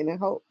thing, and I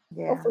yeah.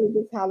 hopefully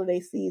this holiday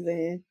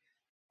season,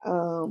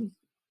 um,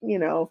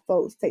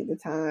 folks take the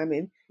time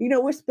and,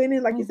 we're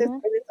spending, like you said, Mm-hmm.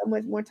 spending so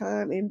much more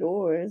time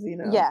indoors,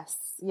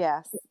 Yes.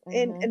 Yes.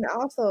 and Mm-hmm. and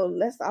also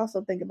let's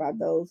also think about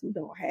those who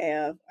don't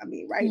have. I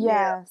mean, right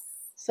now, Yes.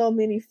 so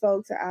many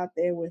folks are out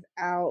there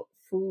without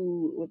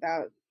food,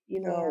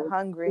 Yeah.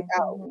 Hungry.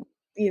 without,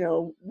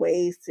 Mm-hmm.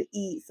 ways to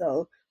eat.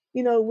 So,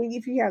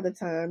 if you have the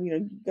time,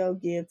 go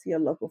give to your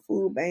local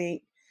food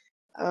bank,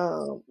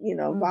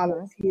 Mm-hmm.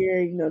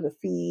 volunteer, to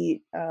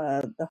feed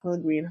the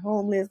hungry and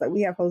homeless. Like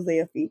we have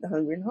Hosea Feed the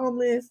Hungry and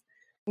Homeless.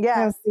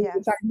 Yes. We were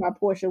Yes. talking about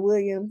Portia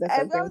Williams. That's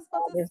her As I was about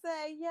to grandfather's.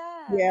 say,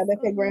 yes. Yeah,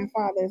 that's her Mm-hmm.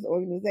 grandfather's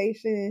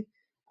organization.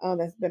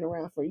 That's been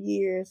around for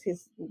years.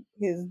 His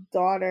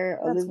daughter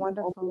That's Elizabeth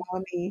wonderful.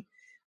 Omilani,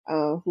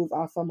 who's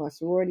also my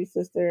sorority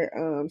sister.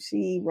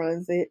 She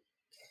runs it.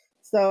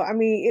 So I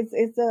mean,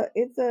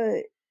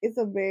 it's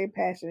a very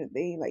passionate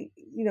thing. Like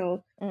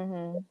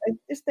Mm-hmm.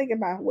 just think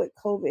about what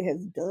COVID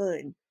has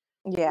done.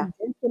 Yeah.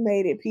 It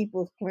decimated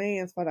people's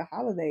plans for the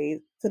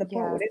holidays to the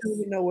point where they don't Yes.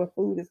 even know where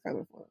food is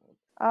coming from.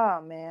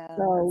 Oh man,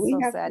 So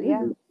that's so sad.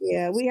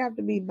 Yeah. we have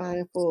to be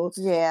mindful.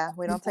 Yeah.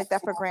 We don't take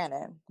that for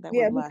granted that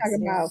we're Yeah, we talk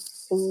blessed. Yeah. about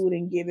food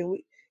and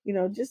giving.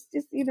 Just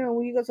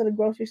when you go to the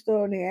grocery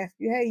store and they ask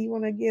you, "Hey, you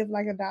want to give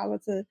like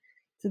 $1 to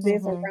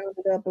this or Mm-hmm. round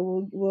it up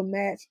and we'll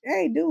match?"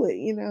 Hey, do it.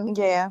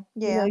 Yeah.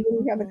 Yeah. You don't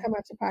even have to Mm-hmm. come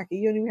out your pocket.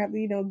 You don't even have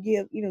to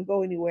give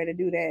go anywhere to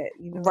do that.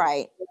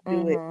 Right.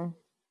 Do it.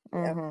 Mm-hmm.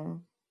 Yeah.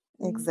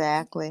 Mm-hmm. Mhm.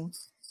 Exactly.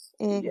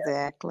 Yeah.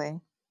 Exactly.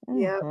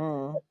 Yeah.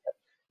 Mm-hmm.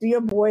 Do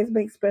your boys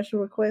make special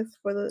requests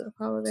for the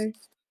holiday?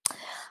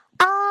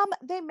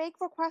 They make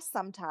requests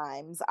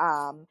sometimes.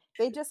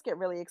 They just get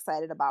really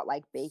excited about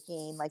like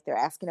baking, like they're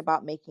asking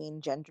about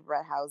making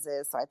gingerbread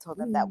houses. So I told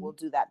them that we'll Mm.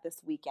 do that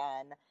this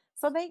weekend.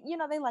 So they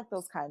like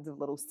those kinds of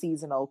little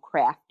seasonal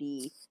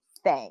crafty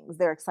things.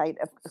 They're excited,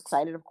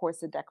 of course,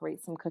 to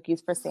decorate some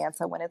cookies for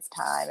Santa when it's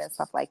time and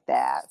stuff like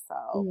that. So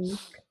Mhm.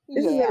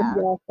 This is gonna be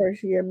yeah. our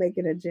first year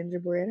making a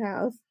gingerbread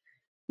house.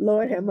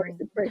 Lord have Hmm.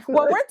 mercy, pray for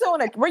Well,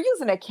 us. we're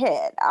using a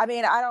kit. I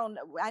mean,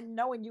 I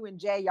know when you and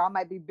Jay, y'all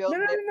might be No, no,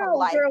 building it no, from no,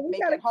 life, girl, we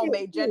got a making kid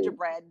homemade too.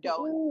 gingerbread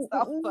dough and Mm,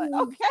 stuff, but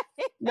mm.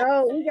 okay.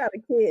 No, we got a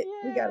kid.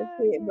 We got a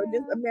Yeah, kid, but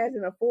just yeah.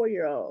 imagine a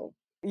 4-year-old.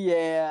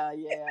 Yeah,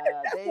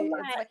 yeah. That's a It's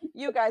lot. like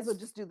you guys will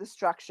just do the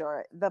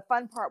structure. The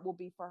fun part will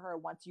be for her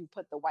once you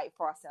put the white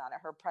frosting on it,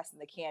 her pressing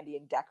the candy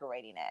and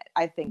decorating it.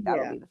 I think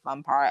that'll Yeah, be the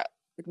fun part.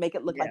 Make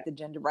it look yeah, like the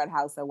gingerbread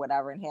house or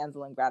whatever, and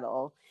Hansel and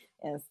Gretel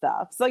and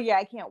stuff. So yeah,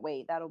 I can't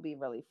wait. That'll be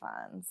really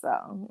fun. So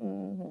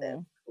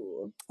that's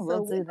cool.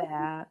 we'll So do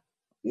that.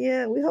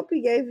 we hope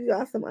we gave you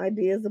all some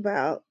ideas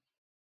about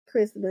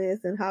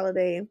Christmas and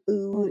holiday and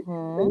food. That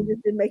Hmm. we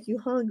just didn't make you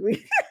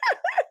hungry.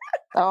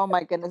 Oh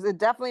my goodness, it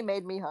definitely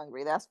made me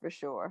hungry. That's for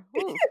sure.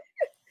 Whew.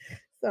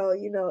 So,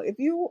 if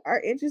you are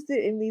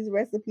interested in these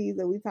recipes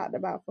that we talked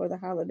about for the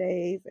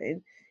holidays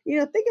and,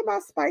 think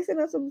about spicing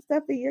up some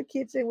stuff in your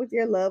kitchen with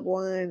your loved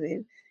one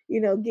and,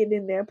 getting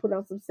in there, put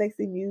on some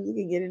sexy music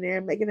and get in there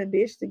and making a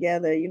dish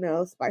together,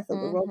 spice up the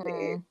Hmm.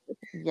 romance, for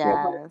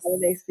the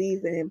holiday Yes.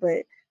 season.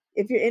 But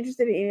if you're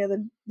interested in any of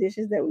the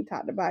dishes that we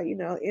talked about,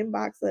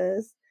 inbox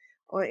us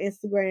on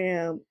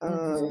Instagram,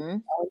 Hmm.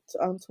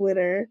 on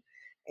Twitter,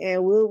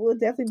 and we'll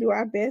definitely do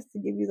our best to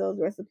give you those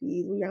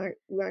recipes. We aren't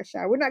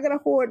shy. We're not gonna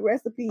hoard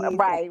recipes. Like,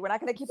 Right. We're not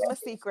going to keep them a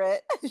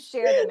secret,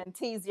 share them and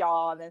tease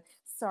y'all. And then,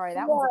 sorry,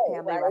 that one's a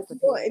family right. If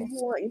recipe.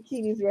 you want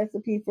Yakini's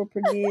recipe for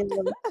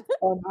pernil,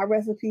 my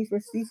recipe for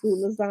seafood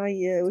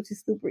lasagna, which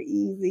is super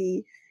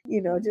easy,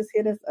 just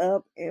hit us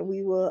up and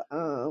we will,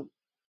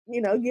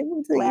 give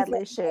them to you.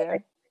 Gladly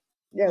share.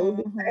 Yeah, we'll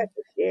be Hmm. glad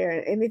to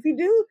share. And if you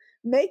do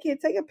make it,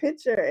 take a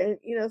picture and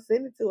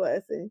send it to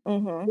us, and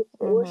Hmm.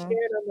 we'll Hmm. share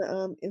it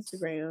on the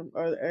Instagram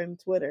or on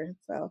Twitter.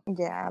 So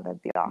Yeah,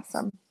 that'd be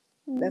awesome.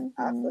 that's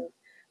Hmm. awesome.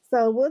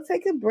 So we'll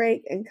take a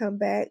break and come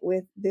back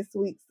with this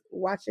week's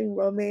watching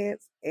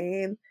romance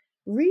and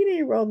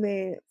reading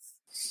romance.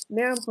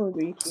 Now I'm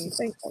hungry, Yakini.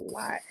 Thanks a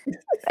lot.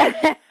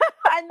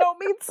 I know,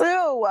 me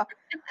too.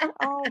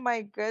 Oh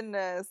my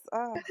goodness.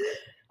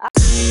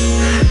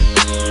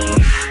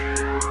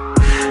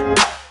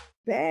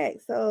 Back.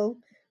 So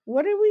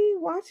what are we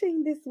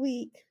watching this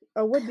week?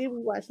 Or what did we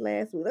watch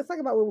last week? Let's talk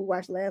about what we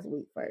watched last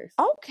week first.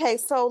 Okay,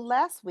 so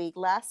last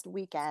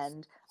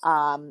weekend,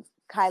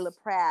 Kyla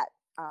Pratt,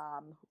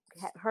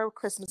 her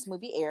Christmas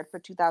movie aired for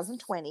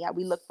 2020.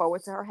 We look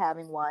forward to her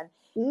having one.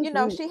 Hmm. She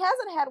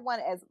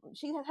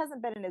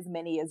hasn't been in as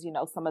many as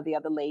some of the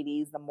other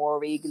ladies, the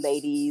Maury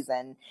ladies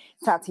and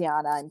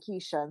Tatiana and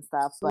Keisha and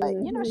stuff. But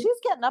Hmm. she's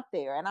getting up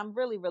there, and I'm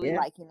really really Yeah.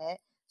 liking it.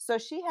 So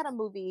she had a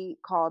movie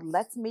called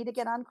Let's Meet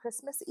Again on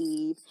Christmas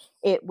Eve.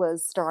 It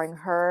was starring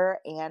her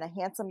and a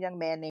handsome young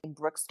man named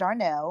Brooks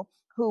Darnell,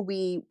 who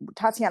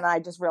Tatiana and I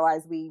just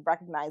realized we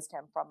recognized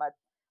him from a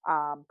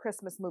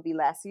Christmas movie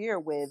last year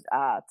with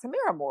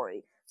Tamira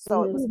Mori.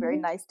 So it was very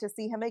Hmm. nice to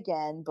see him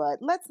again.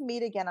 But Let's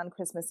Meet Again on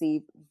Christmas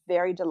Eve,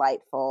 very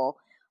delightful.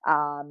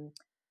 Um,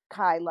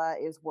 Kyla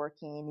is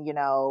working,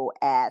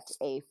 at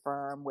a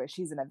firm where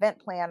she's an event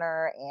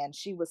planner, and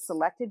she was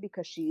selected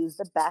because she is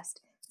the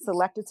best,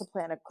 selected to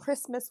plan a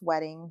Christmas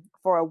wedding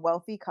for a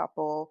wealthy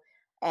couple.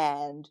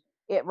 And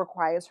it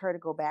requires her to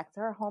go back to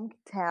her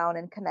hometown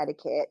in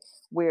Connecticut,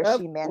 where Of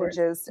she course.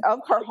 manages of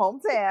her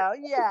hometown.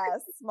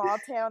 Yes, small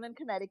town in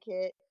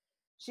Connecticut.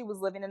 She was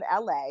living in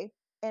LA,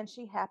 and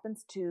she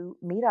happens to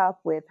meet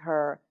up with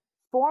her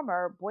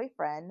former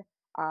boyfriend,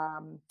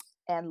 um,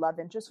 and love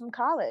interest from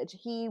college.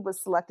 He was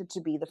selected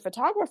to be the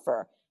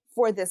photographer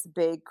for this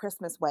big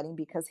Christmas wedding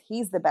because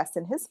he's the best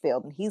in his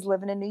field and he's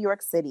living in New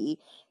York City.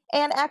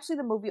 And actually,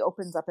 the movie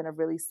opens up in a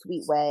really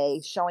sweet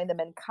way, showing them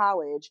in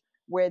college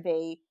where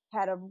they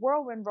had a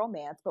whirlwind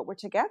romance, but were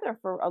together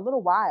for a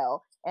little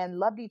while and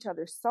loved each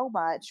other so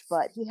much.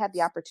 But he had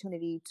the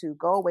opportunity to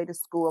go away to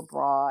school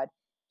abroad.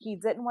 He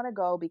didn't want to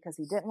go because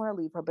he didn't want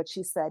to leave her, but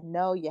she said,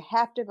 "No, you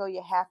have to go.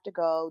 You have to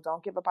go.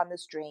 Don't give up on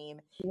this dream.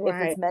 If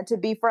Right. it's meant to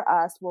be for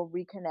us, we'll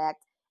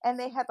reconnect." And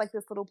they had like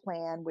this little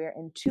plan where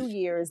in 2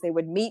 years they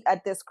would meet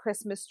at this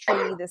Christmas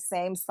tree, the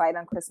same site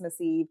on Christmas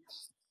Eve.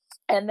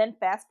 And then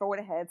fast forward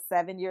ahead,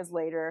 7 years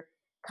later,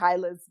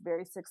 Kyla's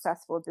very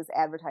successful at this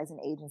advertising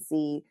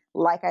agency.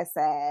 Like I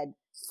said,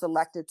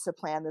 selected to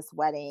plan this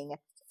wedding,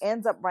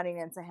 ends up running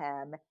into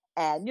him.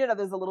 And,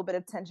 there's a little bit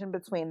of tension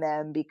between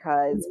them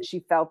because Mhm. she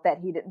felt that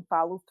he didn't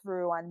follow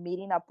through on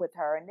meeting up with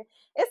her. And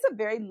it's a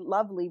very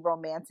lovely,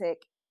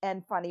 romantic,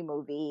 and funny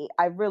movie.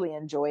 I really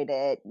enjoyed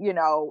it.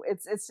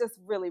 It's just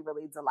really,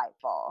 really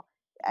delightful.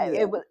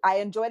 Yeah. I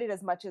enjoyed it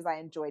as much as I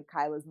enjoyed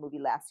Kyla's movie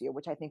last year,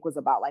 which I think was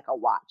about like a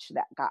watch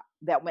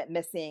that went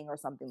missing or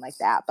something like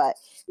that. But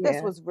this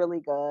Yeah. was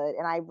really good,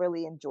 and I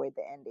really enjoyed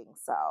the ending.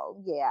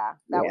 So yeah,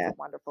 that was Yeah. a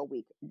wonderful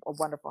week, a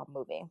wonderful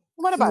movie.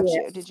 What about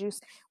Yeah. you? Did you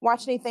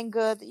watch anything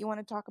good that you want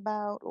to talk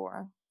about,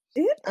 or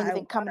Did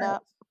anything coming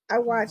up? I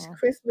watched Mhm.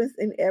 Christmas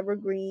in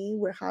Evergreen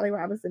with Holly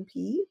Robinson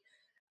Peete.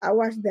 I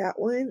watched that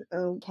one.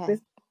 Okay.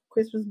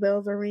 Christmas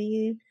bells are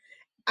ringing.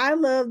 I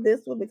love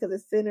this one because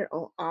it's centered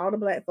on all the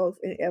Black folks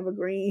in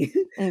Evergreen.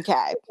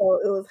 Okay. So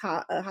it was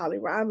Holly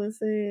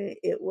Robinson.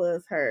 It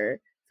was her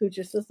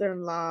future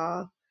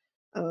sister-in-law,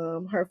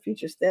 her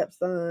future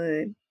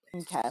stepson,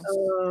 Okay.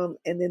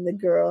 and then the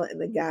girl and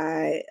the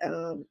guy.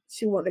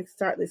 She wanted to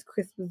start this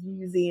Christmas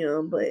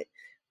museum,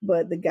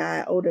 but the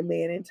guy, older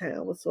man in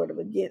town, was sort of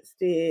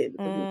against it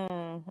because of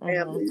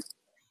Mm-hmm.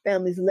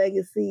 family's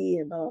legacy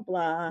and blah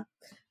blah.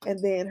 And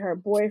then her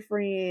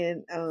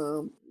boyfriend,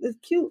 this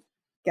cute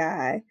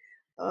guy.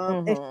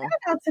 And Mm-hmm. shout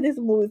out to this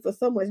movie for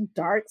so much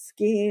dark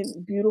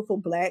skinned, beautiful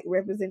black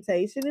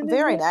representation in this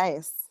Very movie.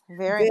 nice.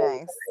 Very Very nice.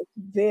 nice,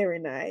 very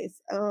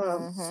nice.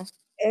 Mm-hmm.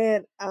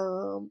 And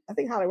I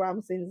think Holly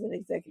Robinson is an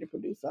executive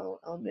producer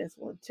on this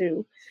one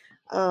too.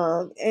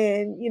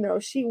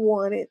 And she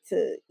wanted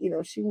to,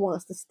 she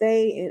wants to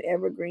stay in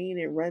Evergreen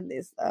and run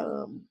this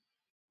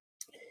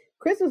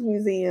Christmas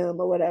museum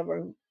or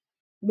whatever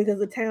because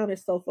the town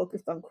is so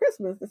focused on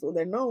Christmas. That's what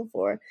they're known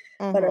for.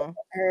 But Mm-hmm.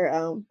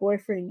 her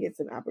boyfriend gets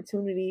an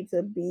opportunity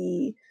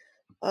to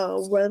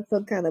run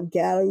some kind of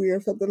gallery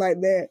or something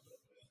like that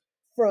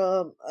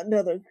from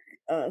another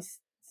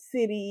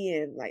city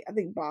in, like, I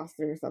think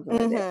Boston or something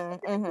like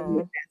that, Mm-hmm. Mm-hmm.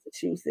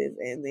 Massachusetts.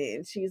 And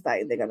then she's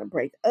like, they're gonna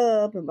break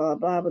up and blah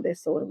blah, but they're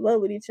so in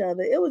love with each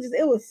other. It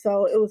was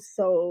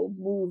so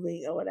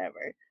moving or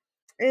whatever.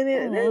 And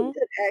then they're Mm-hmm.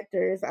 good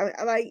actors.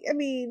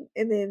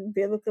 And then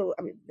Vivica,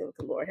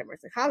 Lord have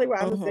mercy. Holly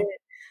Robinson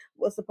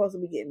Mm-hmm. was supposed to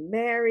be getting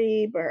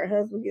married, but her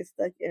husband gets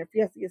stuck, and her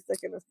fiance gets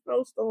stuck in a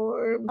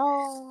snowstorm.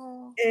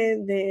 Oh.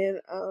 And then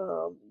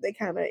they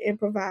kind of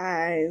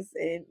improvise,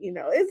 and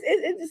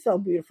it's just so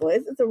beautiful.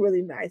 It's a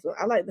really nice one.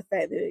 I like the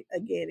fact that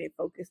again it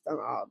focused on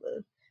all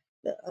the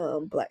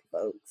Black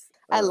folks.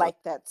 I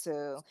like that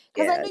too.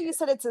 Because I Yeah, know you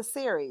said it's a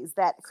series,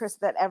 that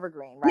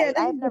Evergreen, yeah. right?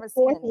 This I've is the never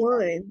seen fourth any of them.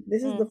 one.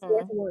 This is the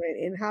fourth Mhm. one,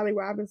 and Holly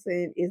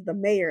Robinson is the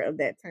mayor of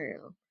that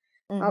town.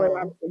 Holly Mhm.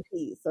 Robinson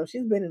Peete. So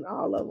she's been in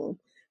all of them,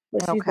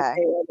 but she's the Okay.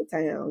 mayor of the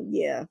town.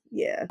 Yeah,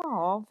 yeah,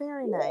 Oh,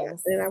 very yeah.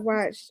 nice. And I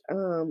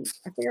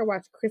think I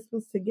watched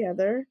Christmas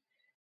Together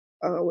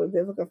with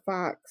Vivica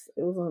Fox.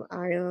 It was on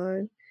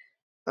Ion.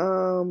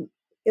 Um,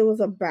 it was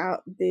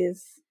about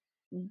this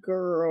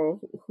girl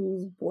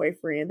whose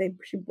boyfriend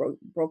she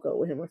broke up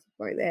with him or something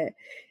like that,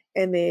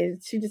 and then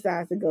she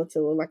decides to go to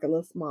like a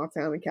little small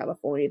town in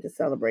California to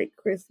celebrate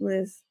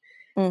Christmas.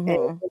 And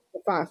Mhm. the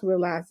fox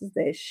realizes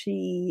that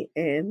she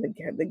and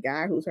the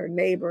guy who's her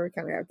neighbor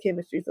kind of have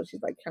chemistry, so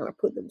she's like kind of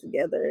put them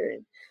together,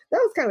 and that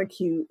was kind of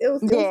cute. It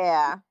was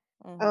Yeah.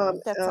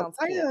 Mhm. That sounds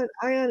cute.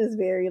 Ion is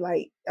very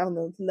like on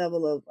the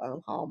level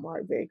of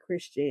Hallmark, very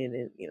Christian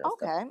and stuff.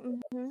 Okay.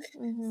 Mhm.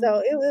 Mhm. So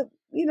it was,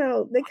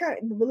 they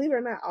kind of, believe it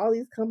or not, all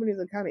these companies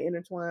are kind of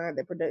intertwined.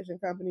 They're production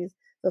companies,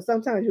 so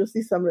sometimes you'll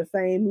see some of the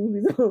same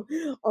movies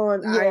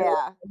on Ion,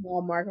 Yeah.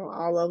 Hallmark, on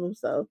all of them.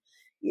 So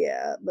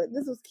yeah, but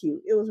this was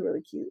cute. It was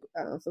really cute.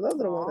 So those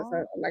are the ones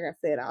Aw. like I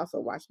said, I also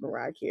watched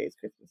Mariah Carey's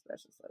Christmas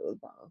special, so it was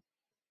bomb.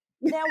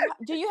 Now,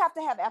 do you have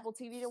to have Apple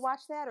TV to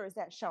watch that, or is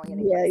that showing Yeah,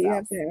 anyplace you have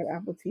else? to have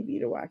Apple TV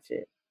to watch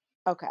it.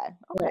 Okay.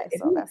 But Okay.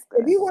 So that's if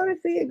good. you want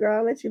to see it, girl,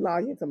 I'll let you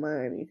log into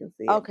mine and you can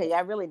see it. Okay, yeah,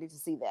 I really need to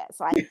see that.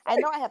 So I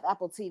know I have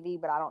Apple TV,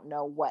 but I don't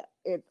know what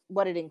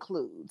it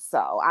includes. So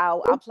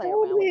I'll It play around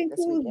with probably it this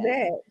includes weekend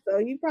that, so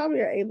you probably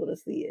are able to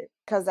see it.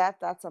 because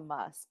that's a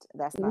must.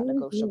 That's not Mhm,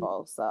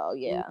 negotiable. So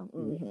yeah.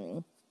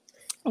 mhm.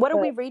 What are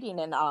But we reading?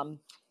 And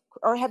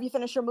or have you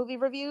finished your movie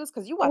reviews?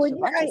 Because you well, watched a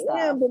yeah, bunch of I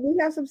am, stuff. but we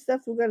have some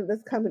stuff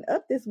that's coming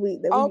up this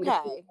week that we need to put Okay,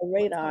 on the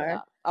what's coming radar.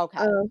 up? Okay.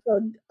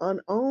 So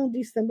on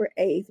December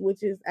 8th,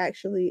 which is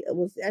actually it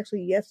was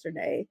actually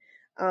yesterday,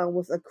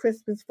 was A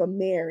Christmas for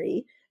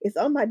Mary. It's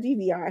on my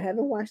DVR. I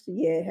haven't watched it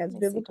yet. It has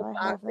Let me see. Do Vivica I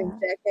Fox have and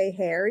that? Jack A.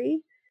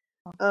 Harry.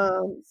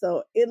 Okay.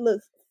 So it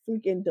looks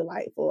freaking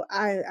delightful.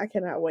 I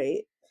cannot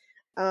wait.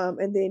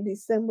 And then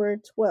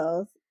December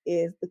 12th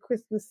is the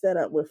Christmas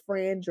setup with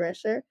Fran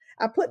Drescher.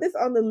 I put this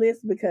on the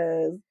list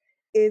because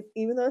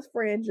even though it's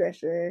Fran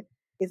Drescher,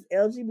 it's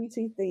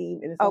LGBT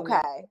themed and it's on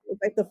Lifetime. Okay.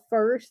 It's like the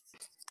first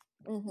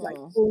like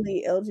Mm-hmm.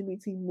 fully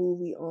LGBT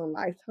movie on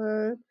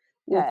Lifetime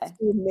with Okay.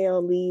 two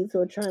male leads who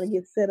are trying to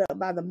get set up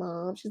by the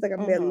mom. She's like a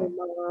meddling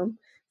Mm-hmm. mom.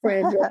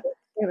 Fran Drescher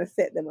trying to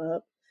set them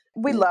up.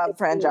 We love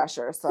Fran We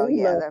Drescher, so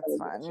yeah, love that's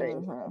Fran fun.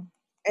 Drescher.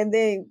 And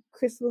then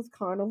Christmas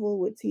Carnival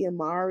with Tia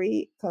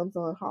Mowry comes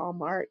on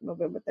Hallmark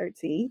November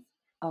 13th.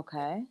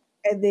 Okay.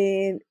 And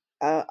then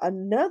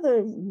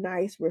another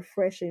nice,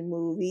 refreshing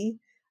movie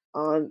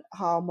on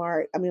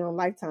Hallmark, on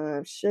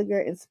Lifetime, Sugar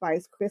and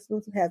Spice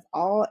Christmas, has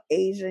all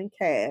Asian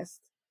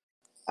cast.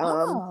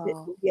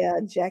 Oh. Yeah,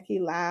 Jackie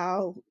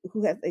Lau,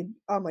 who has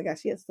oh my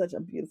gosh, she has such a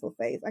beautiful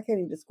face. I can't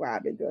even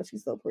describe it, girl.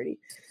 She's so pretty.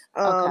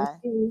 Okay.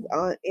 She's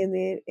on in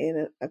it,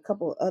 and a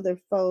couple of other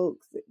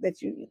folks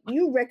that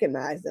you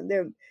recognize them.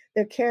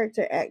 They're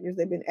character actors.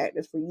 They've been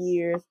actors for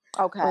years.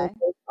 Okay.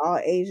 All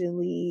Asian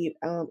lead.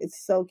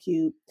 It's so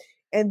cute.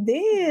 And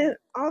then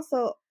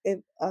also if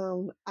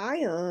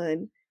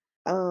Ion,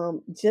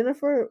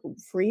 Jennifer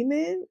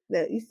Freeman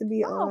that used to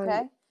be Oh, on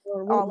okay.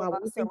 with All my of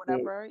wife us or and kids.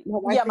 whatever. My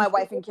wife Yeah, and my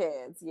wife kids. and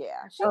kids.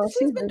 Yeah. Oh,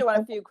 She's been doing a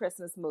so few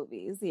Christmas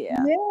movies.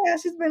 Yeah. yeah,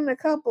 she's been in a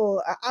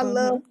couple. I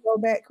love Hmm.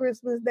 Throwback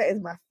Christmas. That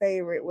is my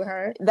favorite with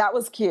her. That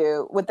was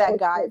cute with That that was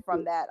guy so from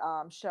cute. that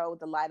show with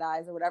the light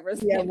eyes or whatever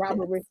his Yeah, name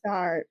Robert is.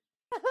 Richard.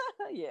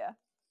 Yeah.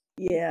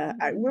 Yeah,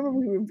 I Hmm.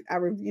 remember I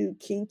reviewed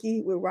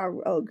Kinky with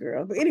Robert. Oh,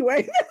 girl. But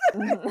anyway,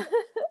 Hmm.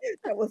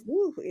 that was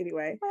woo.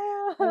 Anyway,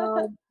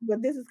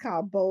 but this is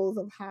called Bowls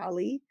of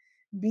Holly,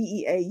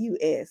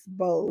 Beaus,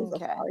 Bowls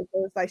of Okay. Holly.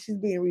 So it's like she's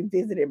being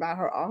revisited by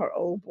all her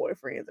old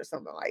boyfriends or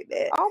something like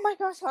that. Oh my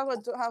gosh,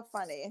 how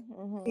funny.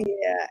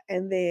 Yeah,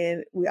 and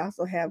then we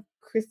also have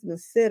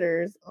Christmas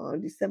Sitters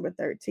on December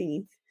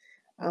 13th,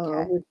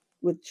 Okay.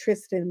 with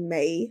Tristan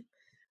May.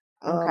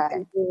 Okay.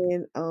 And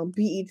then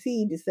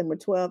BET December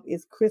 12th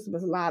is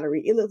Christmas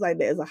Lottery. It looks like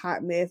there's a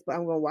hot mess, but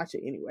I'm gonna watch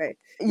it anyway.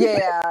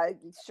 Yeah,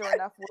 sure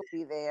enough, we'll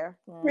be there.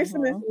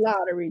 Christmas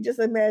Lottery. Just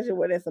imagine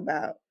what it's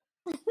about.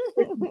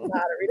 Christmas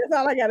Lottery. That's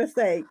all I gotta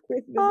say.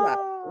 Christmas Lottery.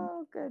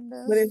 Oh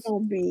But it's goodness.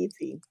 on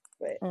BET.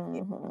 But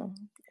yeah. Hmm.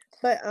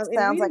 But in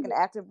Sounds like reading an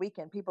active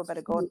weekend. People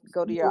better go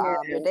to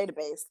your yeah.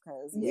 database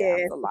because yeah,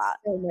 it's Yes, a it's lot.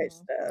 so much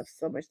stuff,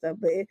 so much stuff.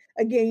 But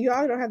again, you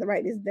all don't have to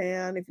write this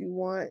down if you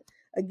want.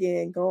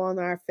 Again, go on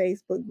our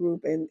Facebook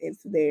group and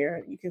it's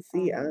there. You can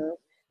see Hmm.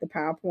 the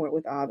PowerPoint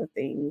with all the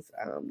things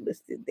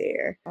listed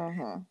there.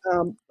 Hmm.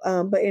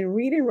 But in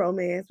reading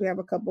romance, we have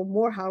a couple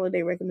more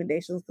holiday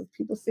recommendations because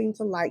people seem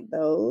to like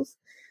those.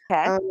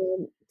 Okay.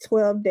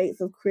 12 Dates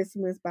of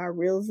Christmas by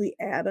Rilsey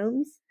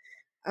Adams.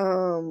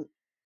 Um,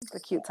 It's a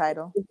cute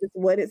title. it's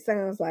what it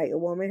sounds like. A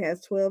woman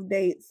has 12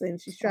 dates and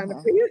she's trying to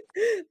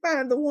Hmm.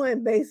 find the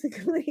one,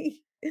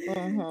 basically.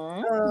 Hmm.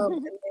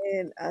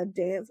 And then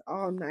Dance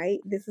All Night.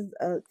 This is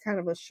a kind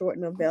of a short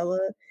novella.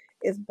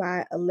 It's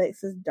by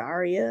Alexis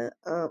Daria.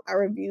 I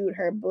reviewed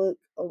her book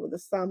over the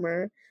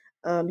summer.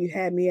 You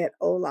Had Me at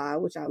Ola,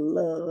 which I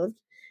loved.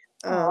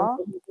 Aw.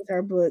 So this is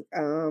her book,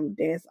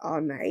 Dance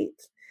All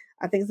Night.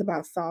 I think it's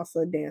about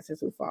salsa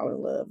dancers who fall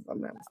in love, if I'm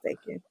not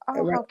mistaken. Oh,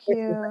 Around how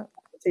Christmas, like cute.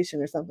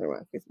 competition or something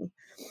around Christmas.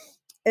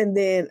 And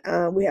then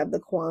we have the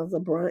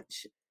Kwanzaa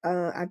brunch.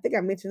 I think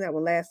I mentioned that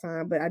one last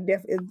time, but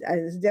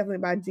it's definitely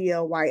by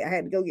D.L. White. I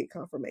had to go get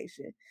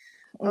confirmation.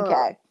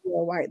 Okay.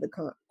 D.L. White, the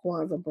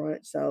Kwanzaa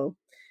brunch. So,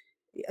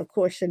 of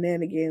course,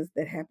 shenanigans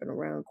that happen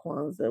around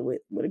Kwanzaa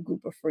with a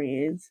group of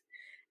friends.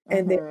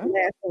 And then the Hmm.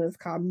 last one is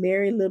called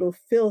Merry Little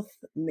Filth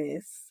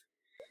Miss.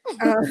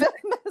 Uh,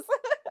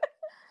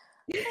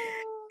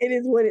 it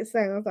is what it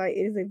sounds like.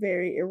 It is a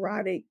very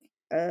erotic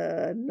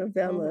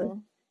novella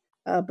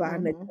Hmm. by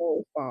Hmm.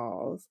 Nicole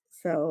Falls.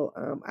 So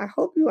I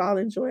hope you all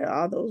enjoy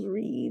all those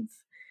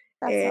reads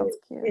That and sounds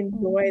cute.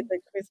 enjoy the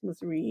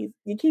Christmas reads.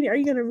 Yakini, are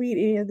you going to read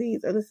any of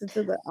these or listen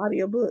to the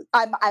audiobook?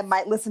 I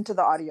might listen to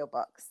the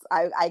audiobooks.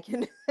 I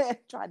can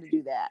try to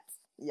do that.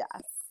 Yes.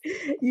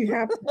 You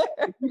have to.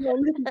 If you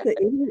don't listen to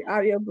any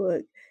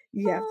audiobook,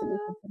 you have to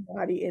listen to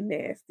Naughty and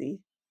Nasty.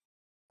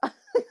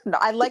 No,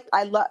 I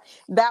love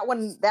that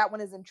one. That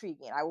one is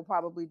intriguing. I will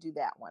probably do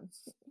that one.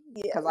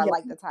 Yeah, because I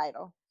like the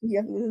title. you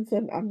have to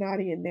listen to I'm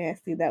Naughty and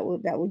Nasty. That will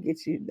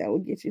get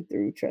you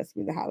through, trust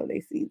me, the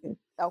holiday season.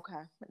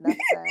 Okay, enough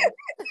said.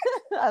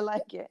 I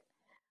like it.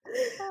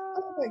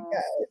 Oh my Oh,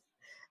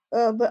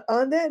 god. But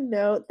on that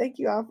note, thank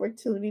you all for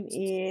tuning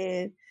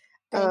in.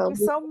 thank you We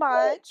so will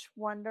much.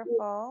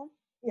 Wonderful.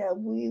 yeah,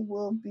 we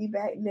will be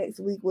back next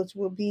week, which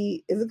will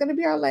be is it gonna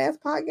be our last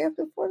podcast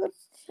before the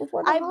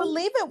holiday? I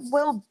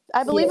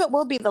Yeah, believe it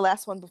will be the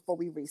last one before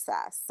we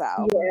recess. So,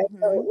 yeah.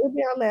 So it will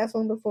be our last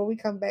one before we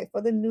come back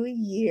for the new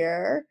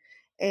year.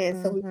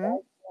 And so we mhm.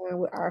 on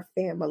with our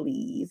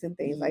families and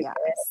things like that.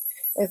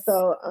 And Yes.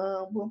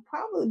 so we'll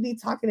probably be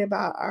talking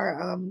about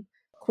our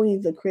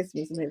Queens of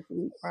Christmas next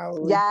week,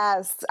 probably.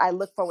 Yes, I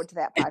look forward to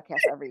that podcast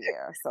every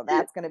year. So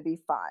that's going to be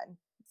fun.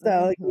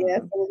 So yeah,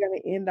 Mhm. so we're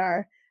gonna end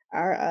our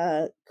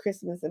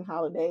Christmas and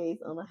holidays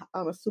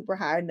on a super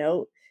high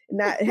note,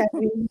 not have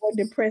any more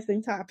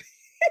depressing topics.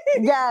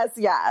 Yes,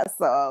 yes.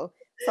 So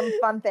some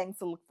fun things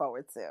to look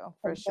forward to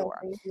for Some fun sure.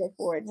 things to look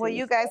forward Well, to.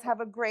 you So guys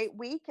have a great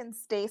week and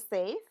stay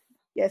safe.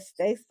 yes,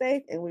 stay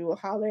safe and we will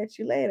holler at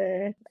you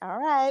later. All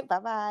right. Bye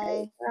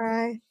bye.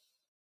 Bye.